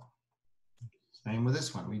this one. Same with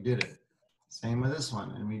this one. We did it. Same with this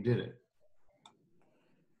one, and we did it.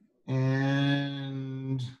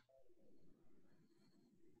 And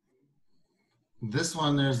this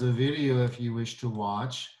one, there's a video if you wish to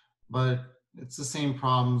watch, but it's the same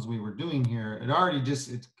problems we were doing here. It already just,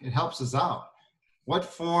 it helps us out. What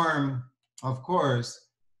form, of course,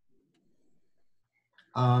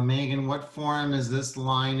 Megan, what form is this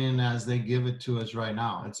line in as they give it to us right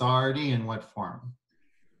now? It's already in what form?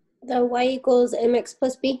 The y equals mx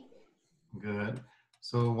plus b. Good.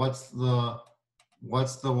 So what's the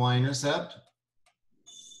y-intercept?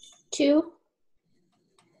 2.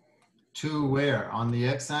 2 where? On the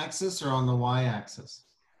x-axis or on the y-axis?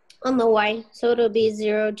 On the y, so it'll be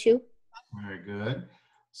 0, 2. Very good.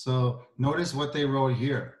 So notice what they wrote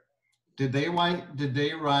here. Did they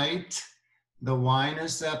write the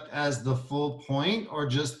y-intercept as the full point or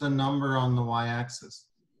just the number on the y-axis?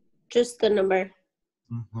 Just the number.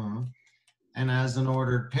 Mm-hmm. And as an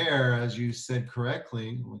ordered pair, as you said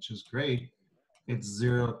correctly, which is great, it's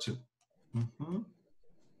 0, 2. Mm-hmm.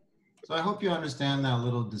 So I hope you understand that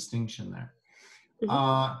little distinction there.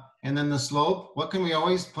 Mm-hmm. And then the slope, what can we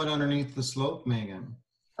always put underneath the slope, Megan?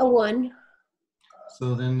 A 1.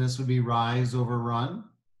 So then this would be rise over run?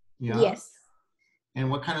 Yeah. Yes.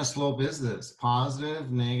 And what kind of slope is this?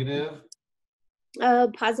 Positive, negative?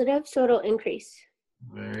 Positive, so it'll increase.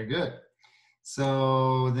 Very good.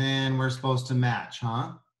 So then we're supposed to match,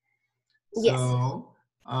 huh? Yes. So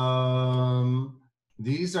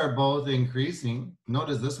these are both increasing.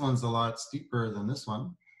 Notice this one's a lot steeper than this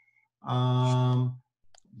one.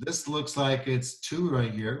 This looks like it's 2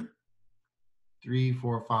 right here. 3,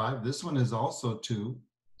 4, 5. This one is also 2.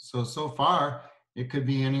 So far, it could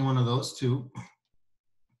be any one of those two.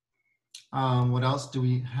 What else do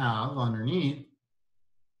we have underneath?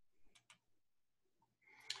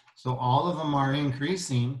 So all of them are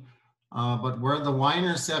increasing, but where the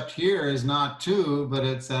y-intercept here is not 2, but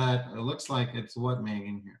it's at, it looks like it's what,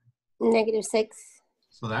 Megan, here? Negative 6.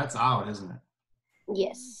 So that's out, isn't it?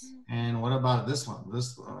 Yes. And what about this one?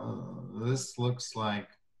 This looks like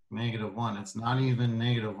negative 1. It's not even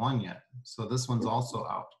negative 1 yet. So this one's also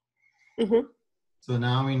out. Mm-hmm. So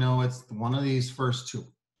now we know it's one of these first two.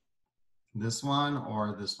 This one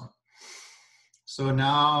or this one. So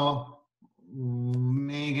now,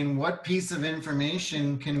 Megan, what piece of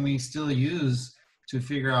information can we still use to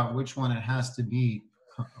figure out which one it has to be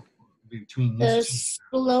between The these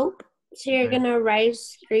two? slope. So you're going to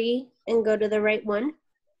rise 3 and go to the right one.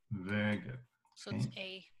 Very good. So it's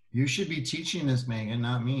A. You should be teaching this, Megan,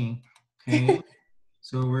 not me. Okay.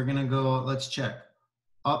 So we're going to go, let's check.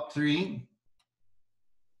 Up 3.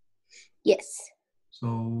 Yes. So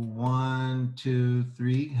 1, 2,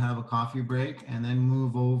 3, have a coffee break, and then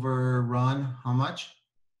move over, run. How much?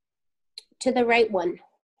 To the right one.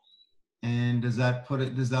 And does that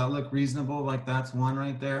look reasonable? Like that's 1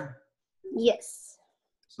 right there? Yes.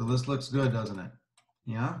 So this looks good, doesn't it?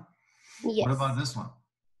 Yeah? Yes. What about this one?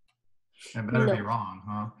 It better be No. wrong,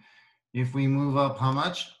 huh? If we move up, how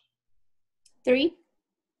much? 3.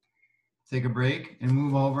 take a break and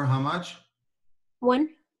move over how much? 1?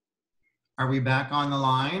 Are we back on the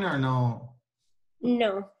line or no?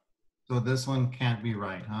 No. So this one can't be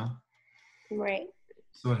right, huh? Right.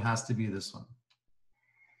 So it has to be this one.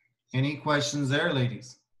 Any questions there,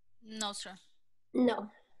 ladies? No, sir. No.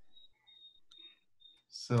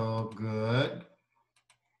 So good.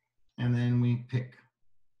 And then we pick.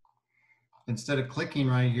 Instead of clicking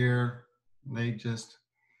right here, they just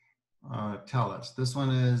tell us. This one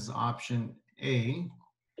is option A.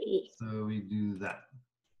 E. So we do that.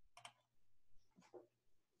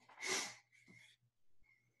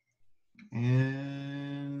 And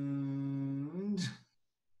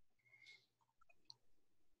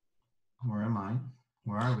where am I?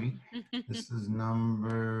 Where are we? This is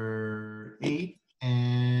number 8,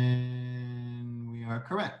 and we are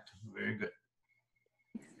correct. Very good.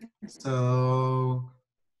 So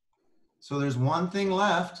there's one thing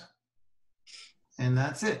left, and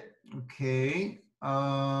that's it. Okay.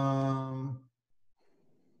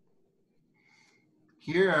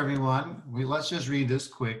 Here, everyone, let's just read this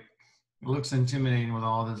quick. It looks intimidating with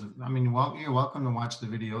all this. I mean, you're welcome to watch the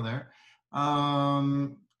video there.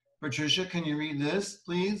 Patricia, can you read this,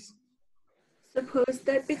 please? Suppose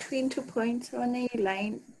that between 2 points on a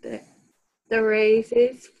line, the rise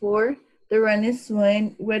is 4, the run is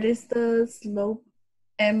 1. What is the slope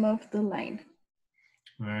m of the line?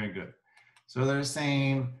 Very good. So they're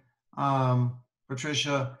saying,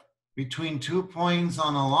 Patricia, between 2 points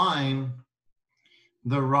on a line,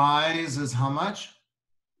 the rise is how much?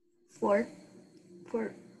 4.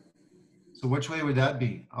 4. So which way would that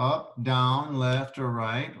be? Up, down, left, or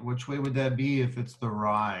right? Which way would that be if it's the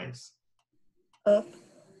rise? Up.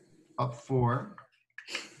 Up 4.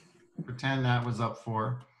 Pretend that was up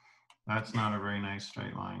 4. That's not a very nice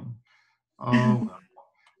straight line. Oh, well.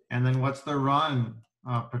 And then what's the run,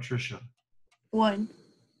 Patricia? 1.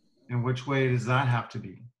 And which way does that have to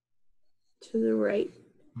be? To the right.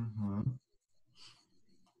 Mm-hmm.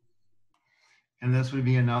 And this would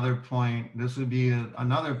be another point. This would be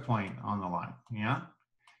another point on the line, yeah?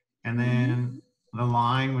 And then the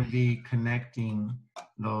line would be connecting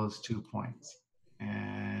those 2 points.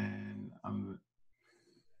 And I'm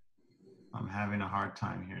having a hard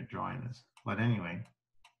time here drawing this. But anyway,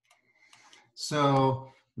 so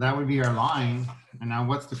that would be our line. And now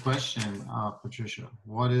what's the question, Patricia?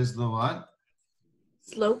 What is the what?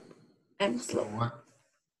 Slope. M slope.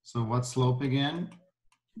 So what slope again?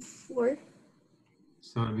 4.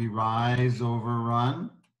 So it'd be rise over run.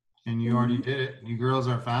 And you already did it. You girls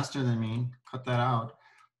are faster than me. Cut that out.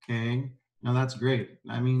 Okay. Now that's great.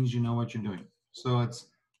 That means you know what you're doing. So it's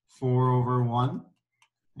 4 over 1.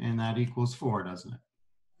 And that equals 4, doesn't it?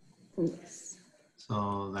 Yes.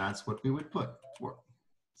 So that's what we would put. 4.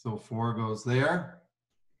 So 4 goes there.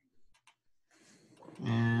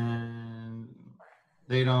 And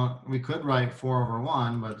we could write 4 over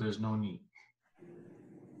 1, but there's no need.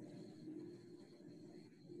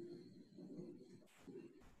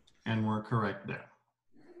 And we're correct there.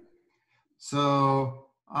 So,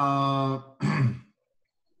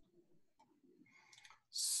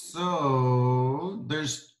 so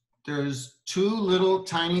there's 2 little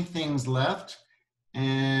tiny things left,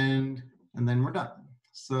 and then we're done.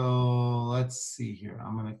 So let's see here.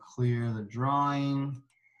 I'm going to clear the drawing.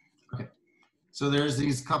 Okay. So there's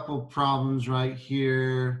these couple problems right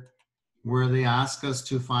here where they ask us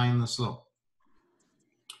to find the slope.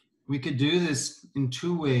 We could do this in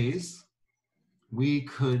 2 ways. We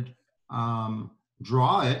could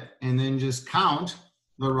draw it and then just count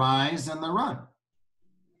the rise and the run.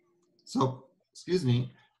 So, excuse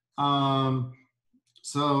me.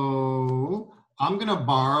 So I'm gonna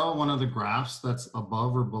borrow one of the graphs that's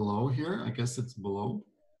above or below here. I guess it's below.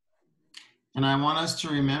 And I want us to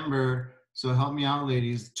remember, so help me out,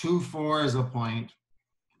 ladies, 2, 4 is a point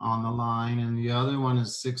on the line and the other one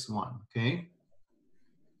is 6, 1, okay?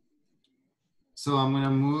 So I'm going to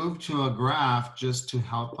move to a graph just to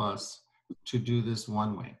help us to do this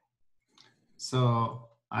one way. So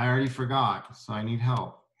I already forgot, so I need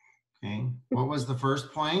help. Okay, what was the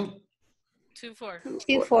first point? 2, 4.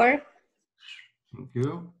 2, 4. Thank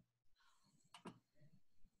you.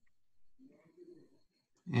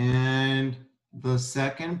 And the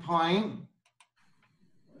second point?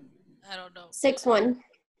 I don't know. 6, 1.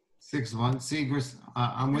 6, 1. See,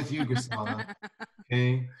 I'm with you, Griselda.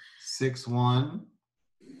 Okay, 6, 1.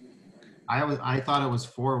 I thought it was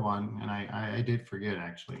 4, 1, and I did forget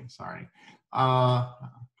actually. Sorry.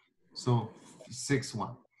 So 6,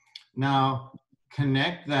 1. Now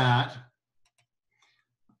connect that,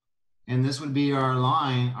 and this would be our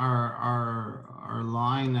line, our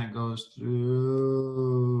line that goes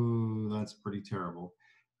through. That's pretty terrible.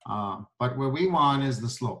 But what we want is the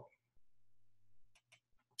slope.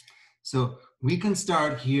 So we can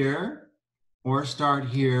start here or start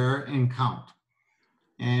here and count.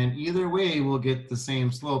 And either way, we'll get the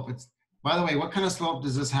same slope. By the way, what kind of slope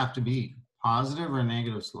does this have to be? Positive or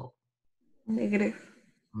negative slope? Negative.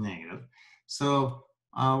 Negative. So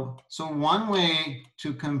one way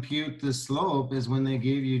to compute the slope is when they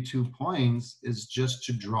gave you 2 points is just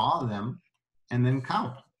to draw them and then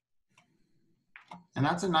count. And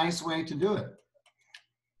that's a nice way to do it.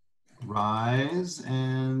 Rise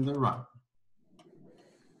and the run.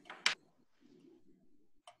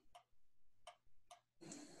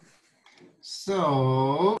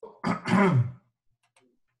 So,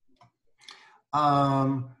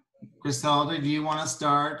 Griselda, do you want to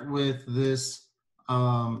start with this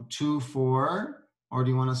 2-4, or do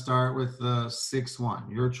you want to start with the 6-1?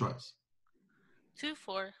 Your choice.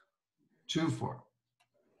 2-4. 2-4.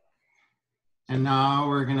 And now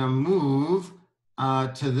we're going to move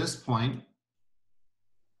to this point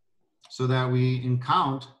so that we can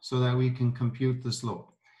count, so that we can compute the slope.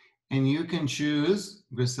 And you can choose,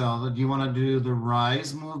 Griselda, do you want to do the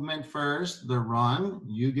rise movement first, the run?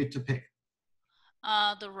 You get to pick.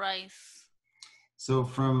 The rise. So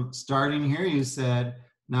from starting here, you said,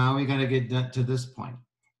 now we got to get to this point.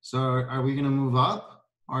 So are we going to move up,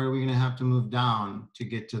 or are we going to have to move down to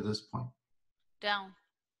get to this point? Down.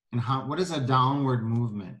 And what is a downward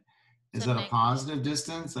movement? Is It's a that a negative. positive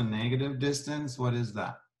distance, a negative distance? What is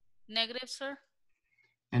that? Negative, sir?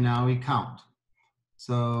 And now we count.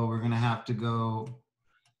 So we're going to have to go,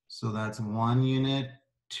 so that's 1 unit,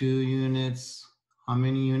 2 units. How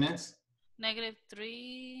many units?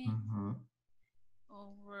 -3 Mhm.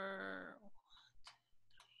 over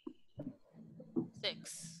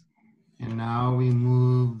 6. And now we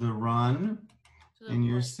move the run, To the and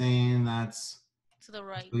you're right. saying that's, To the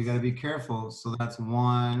right. so you got to be careful. So that's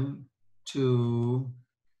 1, 2,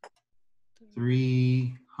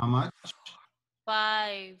 3, how much?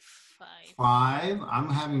 5. 5. I'm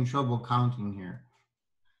having trouble counting here.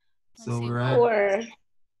 Let's So see, we're at, 4.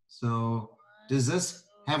 so does this,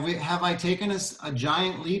 have I taken a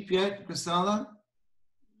giant leap yet, Griselda?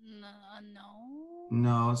 No.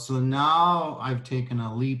 No, so now I've taken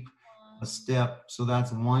a leap, a step. So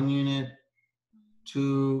that's 1 unit,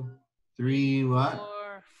 2, 3, what?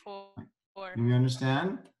 4. Do we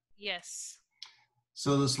understand? Yes.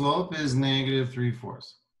 So the slope is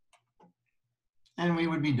 -3/4. And we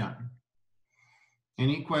would be done.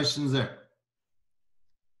 Any questions there?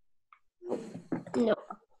 No.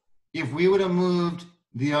 If we would have moved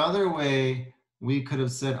the other way, we could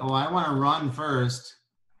have said, oh, I want to run first.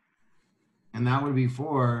 And that would be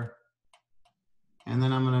 4. And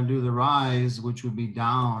then I'm going to do the rise, which would be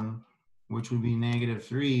down, which would be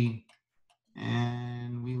 -3.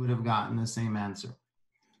 And we would have gotten the same answer.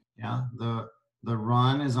 Yeah, the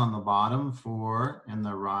run is on the bottom, 4, and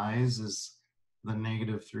the rise is the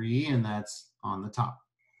 -3, and that's on the top.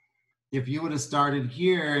 If you would have started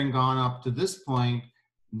here and gone up to this point,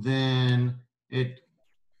 then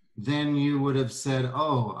you would have said,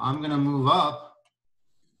 oh, I'm going to move up.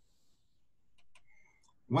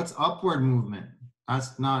 What's upward movement?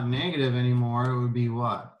 That's not negative anymore. It would be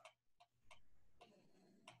what?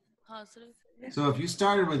 Positive. So if you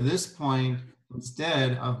started with this point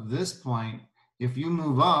instead of this point, if you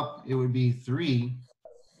move up, it would be 3.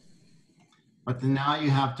 But then now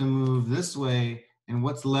you have to move this way. And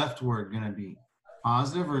what's leftward going to be?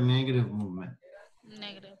 Positive or negative movement?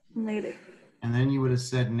 Negative. Negative. And then you would have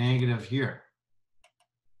said negative here.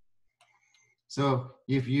 So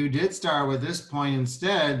if you did start with this point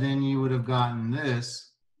instead, then you would have gotten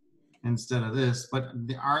this instead of this. But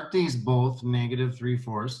aren't these both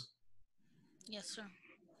 -3/4? Yes, sir.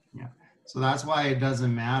 Yeah. So that's why it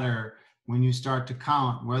doesn't matter when you start to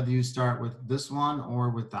count, whether you start with this one or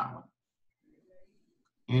with that one.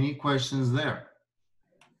 Any questions there?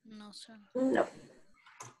 No, sir. No.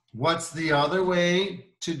 What's the other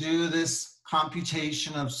way to do this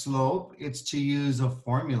computation of slope? It's to use a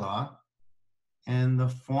formula. And the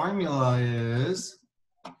formula is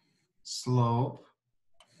slope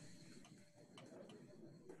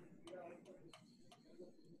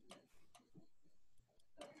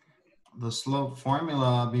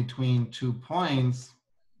formula between 2 points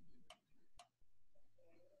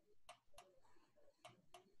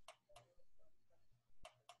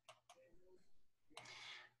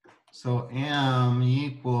so m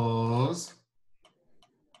equals,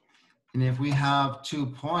 and if we have 2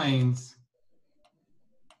 points,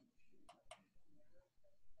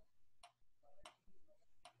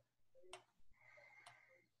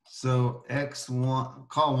 so x1,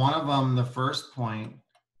 call one of them the first point,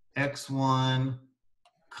 x1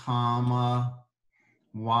 comma,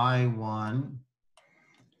 y1,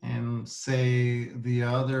 and say the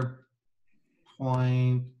other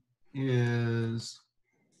point is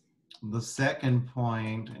the second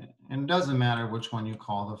point, and it doesn't matter which one you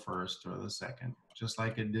call the first or the second, just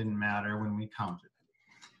like it didn't matter when we counted.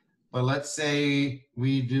 But let's say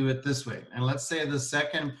we do it this way, and let's say the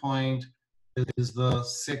second point is the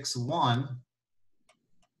 6, 1,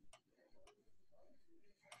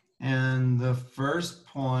 and the first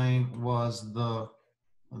point was the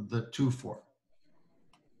 2, 4.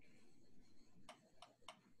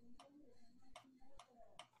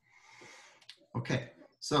 Okay,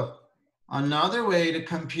 so another way to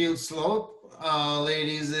compute slope,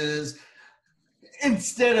 ladies, is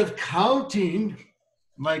instead of counting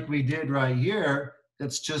like we did right here,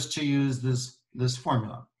 it's just to use this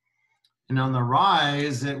formula. And on the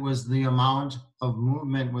rise, it was the amount of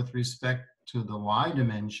movement with respect to the y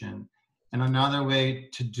dimension. And another way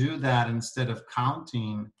to do that instead of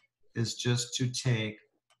counting is just to take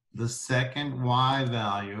the second y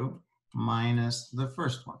value minus the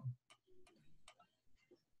first one.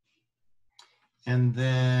 And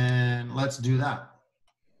then let's do that.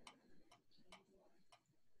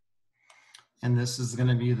 And this is going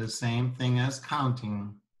to be the same thing as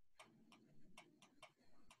counting.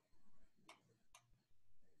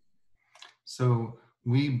 So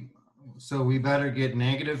we better get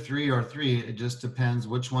 -3 or 3. It just depends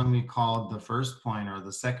which one we called the first point or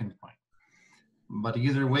the second point. But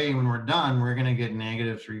either way, when we're done, we're going to get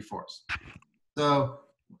 -3/4. So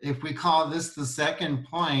if we call this the second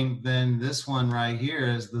point, then this one right here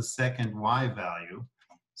is the second y value.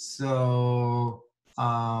 So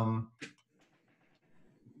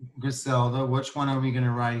Griselda, which one are we going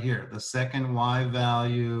to write here? The second y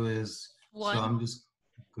value is 1. So I'm just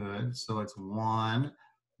good. So it's 1.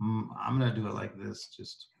 I'm going to do it like this,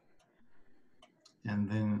 just. And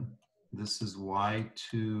then this is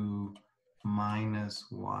y2 minus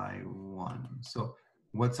y1. So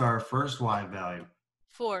what's our first y value?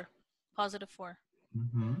 4. Positive 4.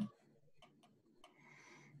 Mm-hmm.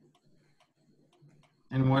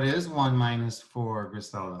 And what is 1 minus 4,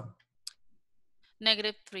 Griselda?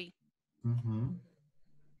 -3. Mm-hmm.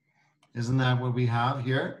 Isn't that what we have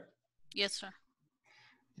here? Yes, sir.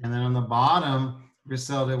 And then on the bottom,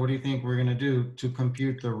 Griselda, what do you think we're going to do to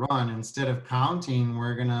compute the run? Instead of counting,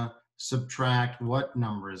 we're going to subtract what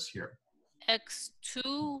numbers here?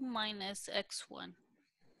 x2 minus x1.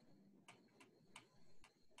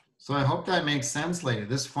 So I hope that makes sense, lady.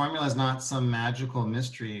 This formula is not some magical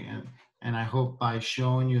mystery. And I hope by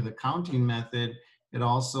showing you the counting method, it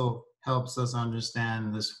also helps us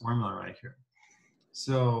understand this formula right here.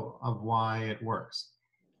 So of why it works.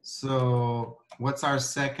 So what's our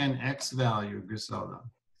second x value, Griselda?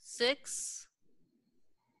 6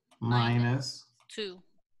 Minus 2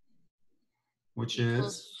 which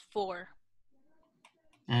equals is? 4.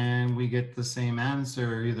 And we get the same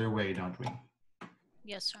answer either way, don't we?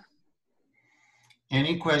 Yes, sir.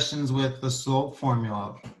 Any questions with the slope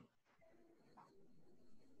formula?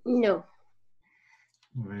 No.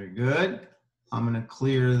 Very good. I'm going to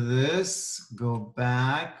clear this, go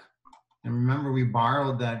back. And remember, we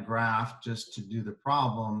borrowed that graph just to do the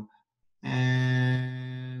problem.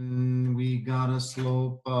 And we got a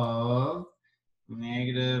slope of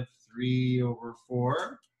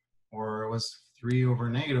 -3/4, or it was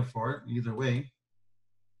 3/-4, either way.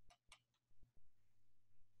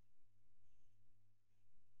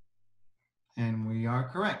 And we are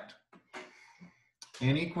correct.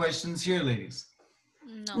 Any questions here, ladies?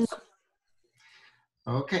 No, sir.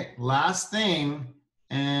 Okay, last thing,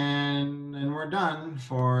 and we're done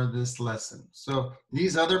for this lesson. So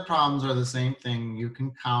these other problems are the same thing. You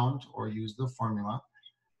can count or use the formula.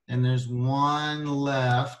 And there's one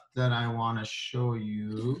left that I want to show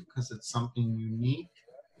you because it's something unique,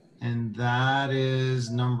 and that is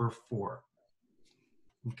number 4.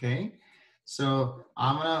 Okay, so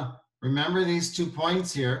I'm going to remember these 2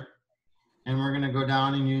 points here, and we're going to go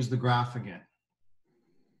down and use the graph again.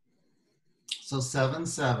 So 7,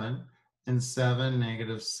 7, and 7,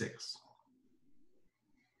 -6.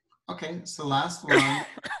 Okay, so last one.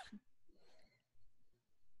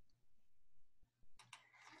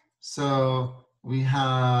 So we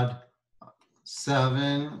had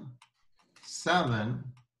 7,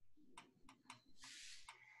 7.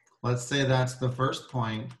 Let's say that's the first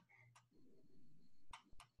point.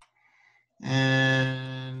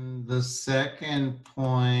 And the second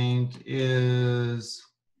point is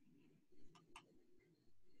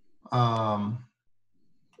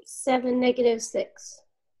 7, -6.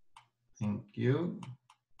 Thank you.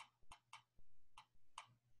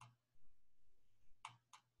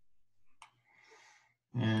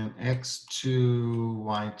 and x2,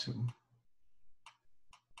 y2.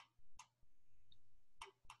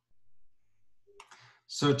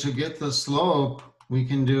 So to get the slope, we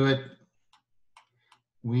can do it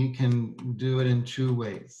in two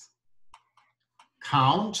ways.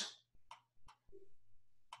 Count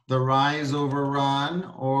the rise over run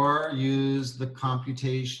or use the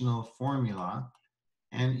computational formula,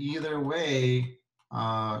 and either way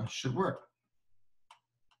should work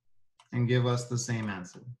and give us the same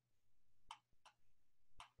answer.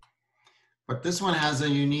 But this one has a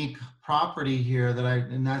unique property here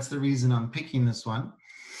and that's the reason I'm picking this one.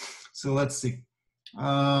 So let's see.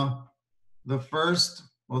 The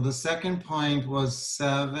second point was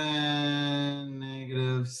 7,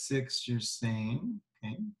 -6, you're saying,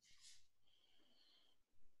 okay.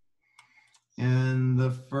 And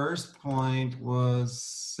the first point was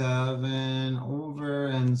 7 over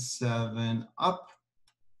and 7 up.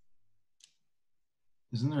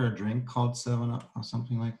 Isn't there a drink called 7 Up or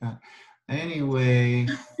something like that? Anyway,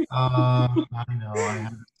 I know I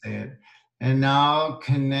have to say it. And now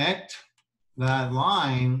connect that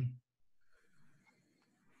line,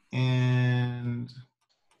 and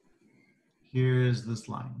here is this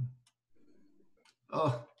line.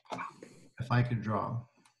 Oh, if I could draw.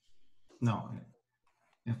 No,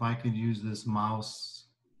 if I could use this mouse.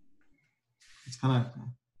 It's kind of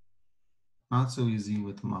not so easy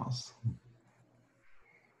with the mouse.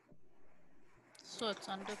 So it's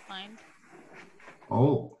undefined.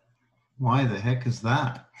 Oh, why the heck is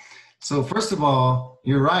that? So first of all,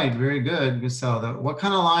 you're right. Very good, Griselda. What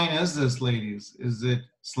kind of line is this, ladies? Is it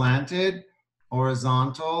slanted,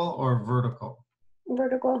 horizontal, or vertical?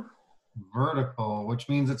 Vertical. Vertical, which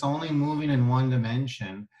means it's only moving in one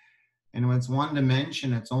dimension. And when it's one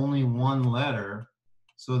dimension, it's only one letter.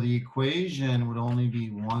 So the equation would only be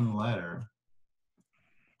one letter.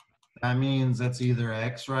 That means that's either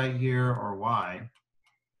x right here or y.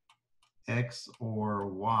 X or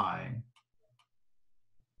y.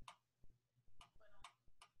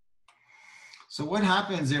 So what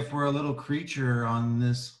happens if we're a little creature on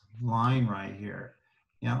this line right here?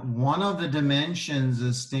 Yeah, one of the dimensions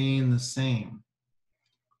is staying the same.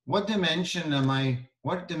 What dimension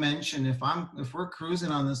if we're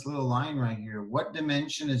cruising on this little line right here, what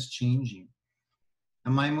dimension is changing?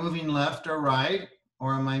 Am I moving left or right,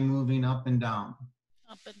 or am I moving up and down?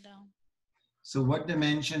 Up and down. So what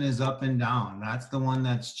dimension is up and down? That's the one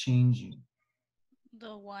that's changing.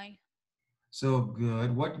 The y. So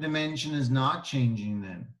good. What dimension is not changing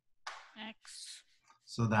then? X.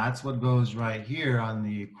 So that's what goes right here on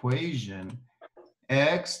the equation.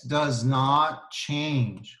 X does not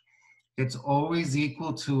change. It's always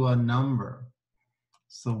equal to a number.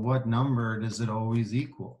 So what number does it always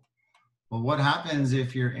equal? Well, what happens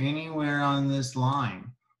if you're anywhere on this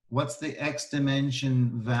line? What's the X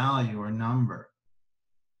dimension value or number?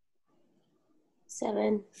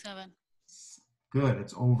 7. 7. Good,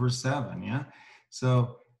 it's over 7, yeah?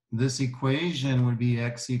 So this equation would be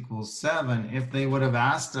x equals 7 if they would have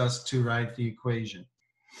asked us to write the equation.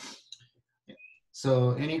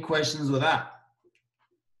 So any questions with that?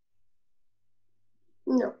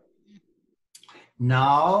 No.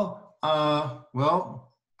 Now,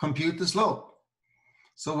 well, compute the slope.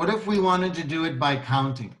 So what if we wanted to do it by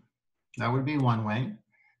counting? That would be one way.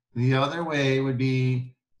 The other way would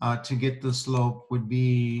be to get the slope would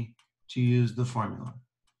be to use the formula.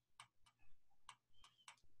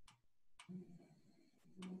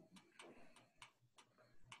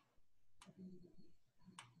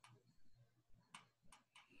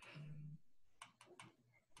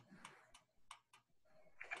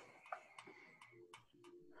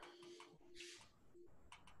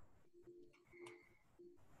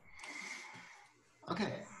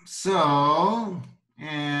 Okay, so,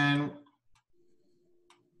 and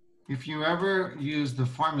if you ever use the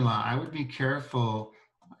formula, I would be careful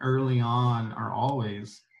early on or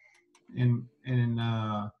always.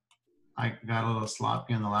 I got a little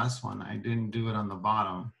sloppy on the last one. I didn't do it on the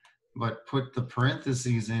bottom, but put the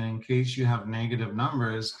parentheses in case you have negative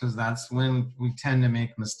numbers, because that's when we tend to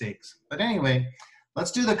make mistakes. But anyway,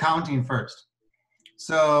 let's do the counting first.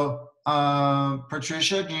 So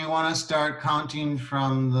Patricia, do you want to start counting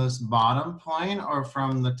from this bottom point or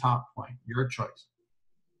from the top point? Your choice.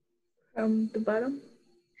 From the bottom.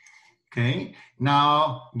 Okay,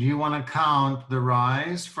 now do you want to count the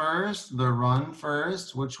rise first, the run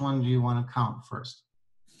first? Which one do you want to count first?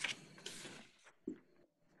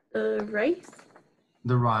 The rise.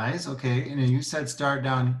 The rise, okay. And you said start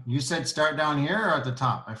down. You said start down here or at the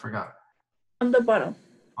top? I forgot. On the bottom.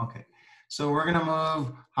 Okay, so we're gonna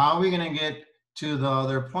move. How are we gonna get to the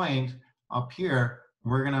other point up here?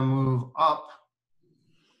 We're gonna move up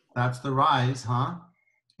That's the rise, huh?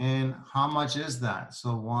 And how much is that?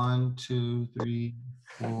 So 1, 2, 3,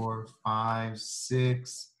 4, 5,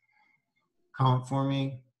 6. Count for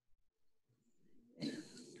me.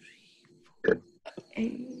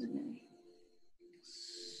 8, 9.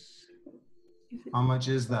 How much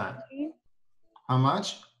is that? How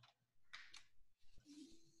much?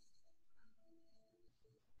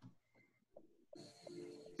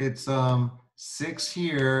 It's 6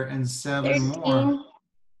 here and 7 more.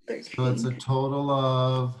 13. So it's a 13. total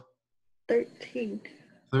of 13.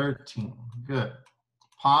 13. Good.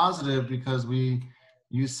 Positive because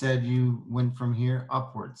you said you went from here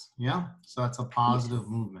upwards. Yeah? So that's a positive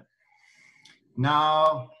movement.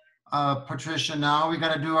 Now, Patricia, now we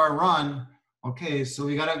got to do our run. Okay, so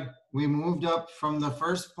we moved up from the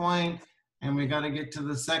first point and we got to get to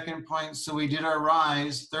the second point. So we did our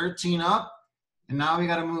rise, 13 up, and now we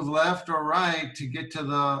got to move left or right to get to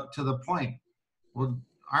the point. Well,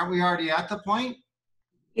 aren't we already at the point?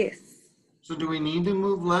 Yes. So do we need to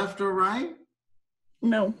move left or right?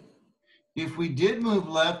 No. If we did move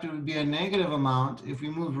left, it would be a negative amount. If we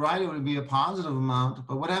moved right, it would be a positive amount.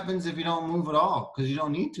 But what happens if you don't move at all? Because you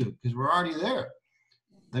don't need to, because we're already there.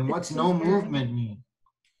 Then what's It's a no 0. movement mean?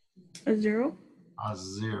 A 0. A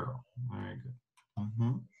 0. Very good.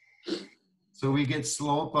 So we get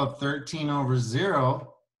slope of 13 over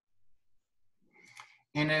 0.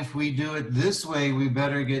 And if we do it this way, we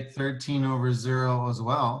better get 13 over 0 as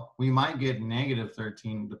well. We might get negative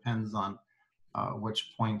 13, depends on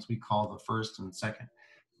which points we call the first and second.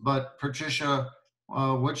 But Patricia,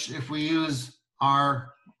 if we use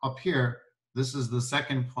our up here, this is the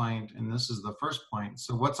second point and this is the first point.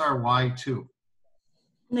 So what's our y2?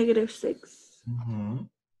 Negative 6.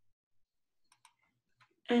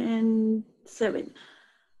 And 7.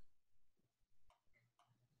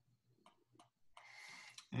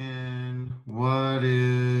 And what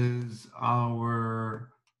is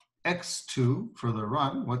our x2 for the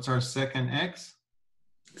run? What's our second x?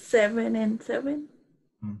 7 and 7.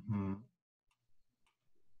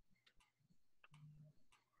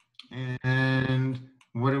 And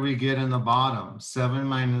what do we get in the bottom? 7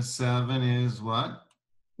 minus 7 is what?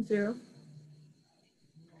 0.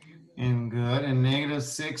 And good. And negative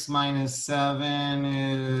 6 minus 7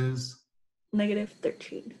 is? Negative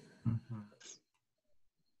 13.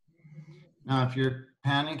 Now, if you're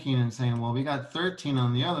panicking and saying, well, we got 13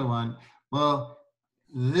 on the other one, well,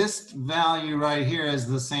 this value right here is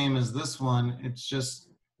the same as this one. It's just,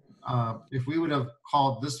 if we would have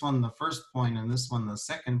called this one the first point and this one the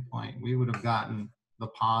second point, we would have gotten the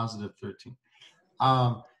positive 13.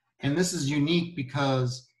 And this is unique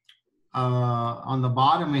because on the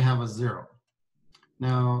bottom we have a 0.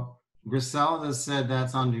 Now, Griselda said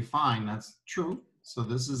that's undefined. That's true. So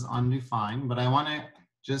this is undefined, but I want to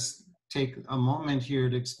just take a moment here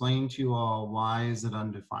to explain to you all why is it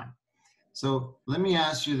undefined. So let me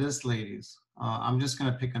ask you this, ladies. I'm just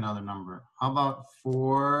going to pick another number. How about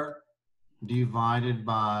 4 divided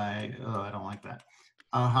by, I don't like that.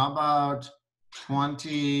 How about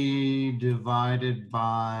 20 divided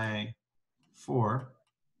by 4?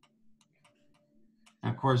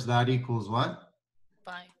 And of course, that equals what?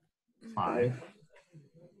 5. 5.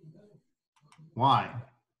 Why?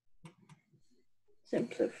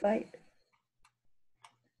 Simplified.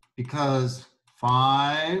 Because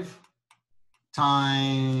 5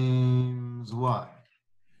 times what?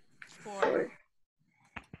 4.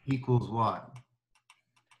 Equals what?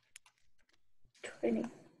 20.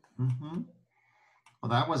 Well,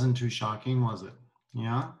 that wasn't too shocking, was it?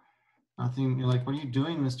 Yeah? Nothing, you're like, what are you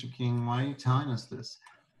doing, Mr. King? Why are you telling us this?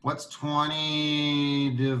 What's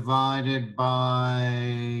 20 divided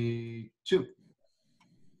by 2?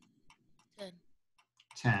 10.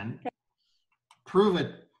 10. Prove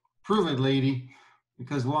it. Prove it, lady.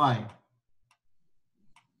 Because why?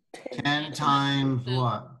 10 times Two.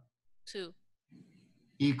 what? 2.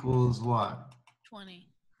 Equals what? 20.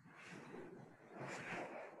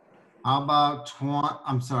 How about 20?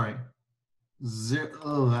 I'm sorry. 0.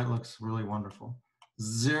 Oh, that looks really wonderful.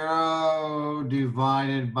 0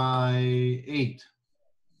 divided by 8.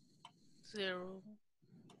 0.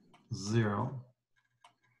 0.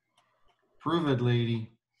 Prove it,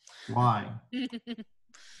 lady. Why?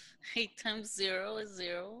 8 times 0 is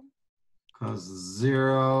 0. Because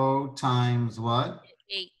 0 times what?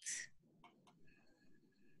 8.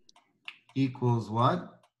 Equals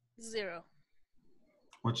what? 0.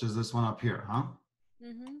 Which is this one up here, huh?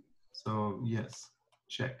 Mhm. So yes,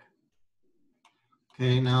 check.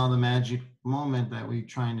 Okay, now the magic moment that we're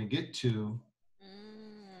trying to get to.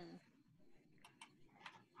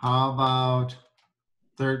 How about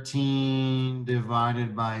 13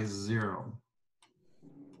 divided by 0?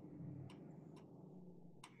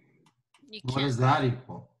 You What can't. does that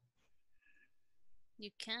equal?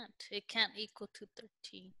 You can't. It can't equal to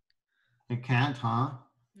 13. It can't, huh?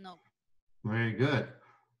 No. Very good.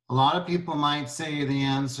 A lot of people might say the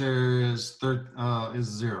answer is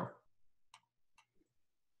 0.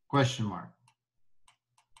 Question mark.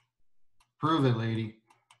 Prove it, lady.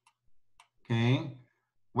 Okay.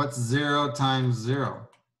 What's 0 times 0?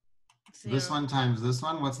 This Zero. one times this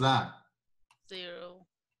one, what's that? 0.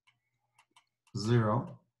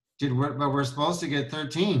 0. But we're supposed to get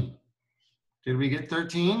 13. Did we get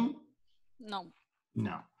 13? No.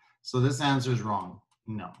 No. So this answer is wrong.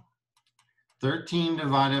 No. 13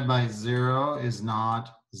 divided by 0 is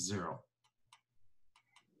not 0.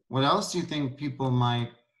 What else do you think people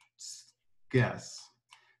might guess?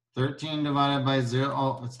 13 divided by 0,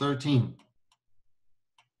 oh, it's 13.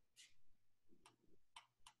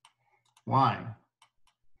 Why?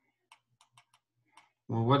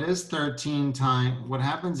 Well, what is 13 times? What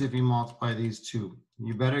happens if you multiply these two?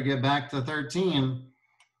 You better get back to 13.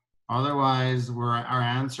 Otherwise, our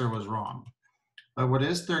answer was wrong. But what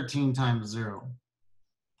is 13 times 0?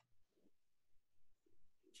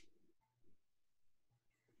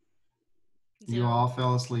 You 0. all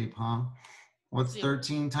fell asleep, huh? What's 0.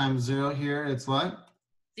 13 times 0 here? It's what?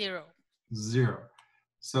 0. 0.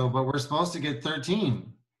 So, but we're supposed to get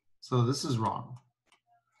 13. So this is wrong.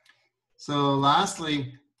 So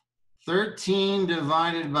lastly, 13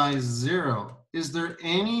 divided by 0. Is there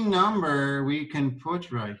any number we can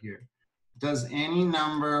put right here? Does any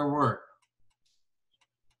number work?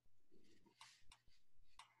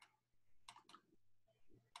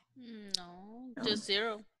 No. Just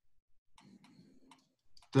 0.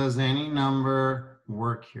 Does any number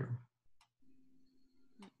work here?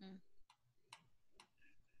 Mm-mm.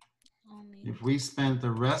 Only If we spent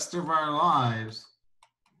the rest of our lives,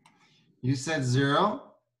 you said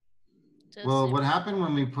 0? just Well, 0. what happened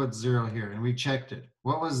when we put 0 here and we checked it?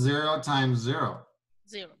 What was 0 times 0?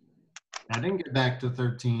 0. I didn't get back to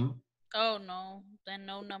 13. Oh, no. Then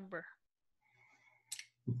no number.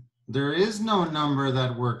 There is no number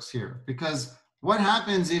that works here, because what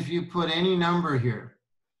happens if you put any number here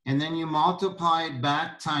and then you multiply it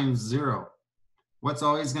back times 0? What's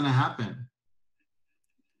always going to happen?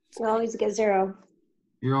 You always get 0.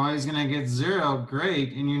 You're always going to get 0.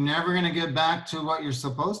 Great. And you're never going to get back to what you're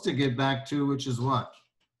supposed to get back to, which is what?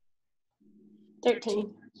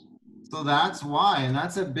 13. So that's why, and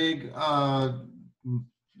that's a big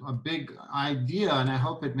idea, and I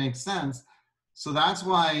hope it makes sense. So that's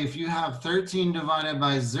why if you have 13 divided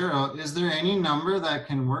by 0, is there any number that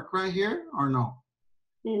can work right here or no?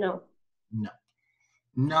 No. No.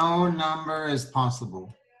 No number is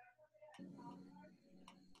possible.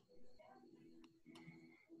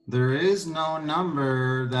 There is no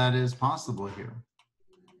number that is possible here.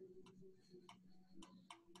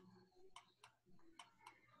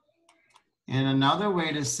 And another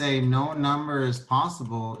way to say no number is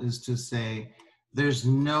possible is to say there's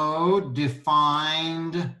no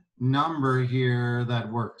defined number here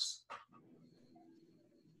that works.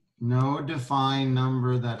 No defined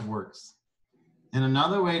number that works. And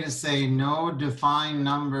another way to say no defined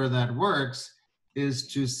number that works is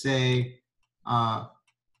to say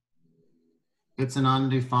it's an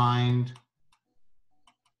undefined.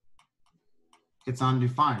 It's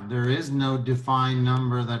undefined. There is no defined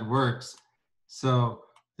number that works. So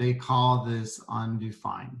they call this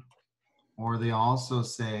undefined. Or they also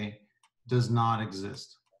say does not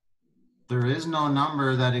exist. There is no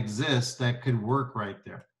number that exists that could work right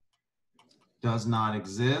there. Does not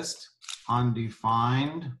exist,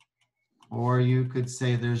 undefined, or you could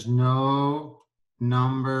say there's no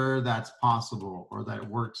number that's possible or that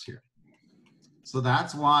works here. So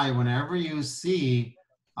that's why whenever you see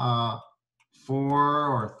 4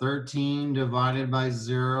 or 13 divided by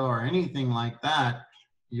 0 or anything like that,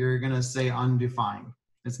 you're going to say undefined.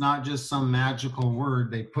 It's not just some magical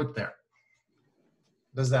word they put there.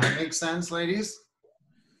 Does that make sense, ladies?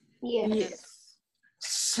 Yes.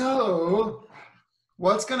 So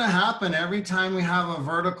what's going to happen every time we have a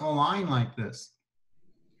vertical line like this?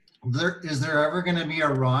 Is there ever going to be a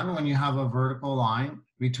run when you have a vertical line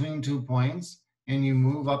between 2 points and you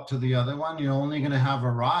move up to the other one? You're only going to have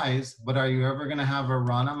a rise, but are you ever going to have a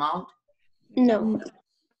run amount? No.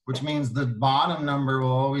 Which means the bottom number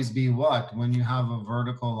will always be what when you have a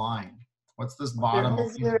vertical line? What's this bottom?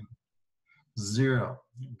 0. 0.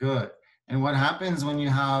 Good. And what happens when you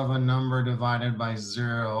have a number divided by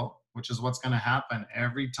 0, which is what's going to happen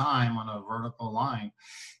every time on a vertical line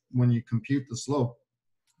when you compute the slope?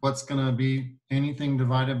 What's going to be anything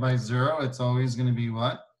divided by 0? It's always going to be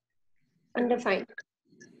what? Undefined.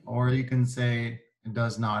 Or you can say it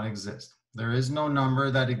does not exist. There is no number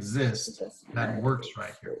that exists that works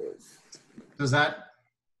right here. Does that,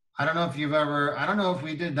 I don't know if you've ever, I don't know if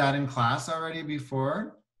we did that in class already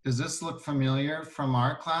before. Does this look familiar from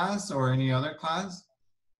our class or any other class?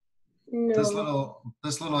 No.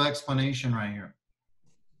 This little explanation right here.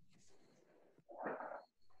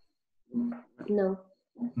 No.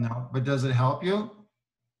 No, but does it help you?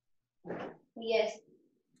 Yes.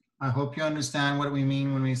 I hope you understand what we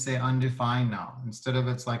mean when we say undefined now, instead of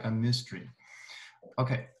it's like a mystery.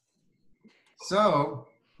 Okay, so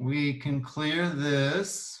we can clear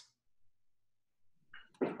this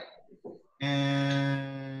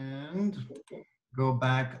and go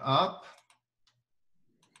back up.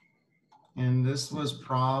 And this was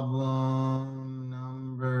problem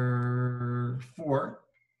number 4.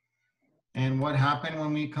 And what happened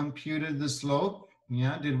when we computed the slope?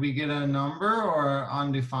 Yeah, did we get a number or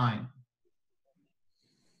undefined?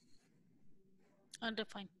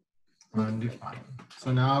 Undefined. Undefined.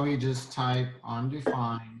 So now we just type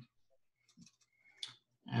undefined.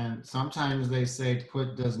 And sometimes they say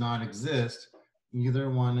put does not exist. Either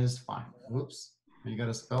one is fine. Whoops, you got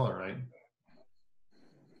to spell it right.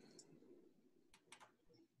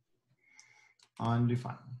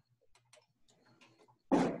 Undefined.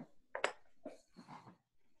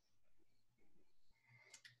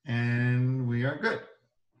 And we are good.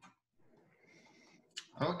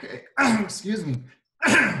 Okay, excuse me.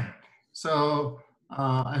 So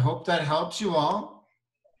I hope that helps you all.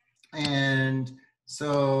 And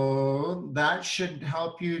so that should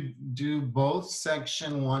help you do both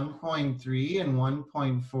section 1.3 and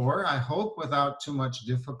 1.4, I hope without too much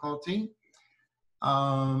difficulty.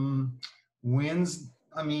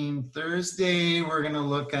 Thursday, we're gonna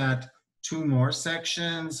look at 2 more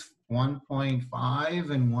sections,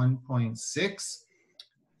 1.5 and 1.6.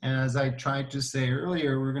 And as I tried to say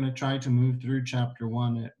earlier, we're going to try to move through chapter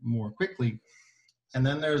 1 more quickly. And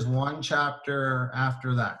then there's 1 chapter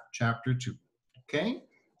after that, chapter 2. Okay?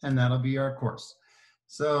 And that'll be our course.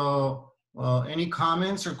 So, well, any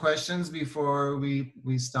comments or questions before we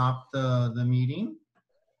stop the meeting?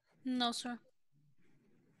 No, sir.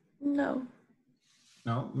 No.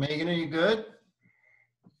 No? Megan, are you good?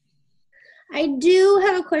 I do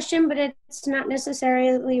have a question, but it's not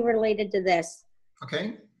necessarily related to this.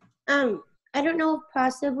 Okay. I don't know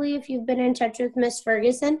possibly if you've been in touch with Miss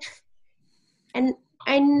Ferguson. And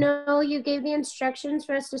I know you gave the instructions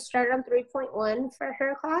for us to start on 3.1 for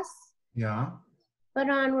her class. Yeah. But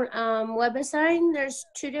on WebAssign, there's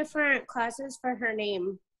 2 different classes for her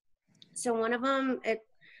name. So one of them,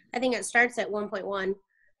 I think it starts at 1.1.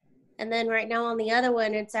 And then right now on the other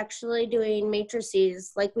one, it's actually doing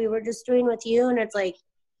matrices like we were just doing with you, and it's like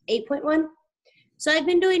 8.1. So I've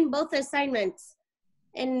been doing both assignments,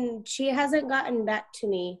 and she hasn't gotten back to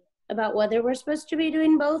me about whether we're supposed to be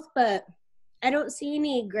doing both, but I don't see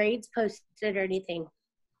any grades posted or anything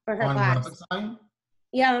for her class. WebAssign?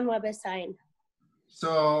 Yeah, on WebAssign.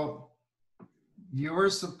 So you were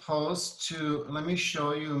supposed to, let me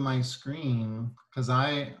show you my screen, because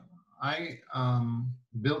I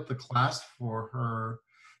built the class for her.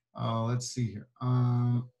 Let's see here.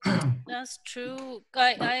 That's true.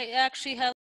 I actually have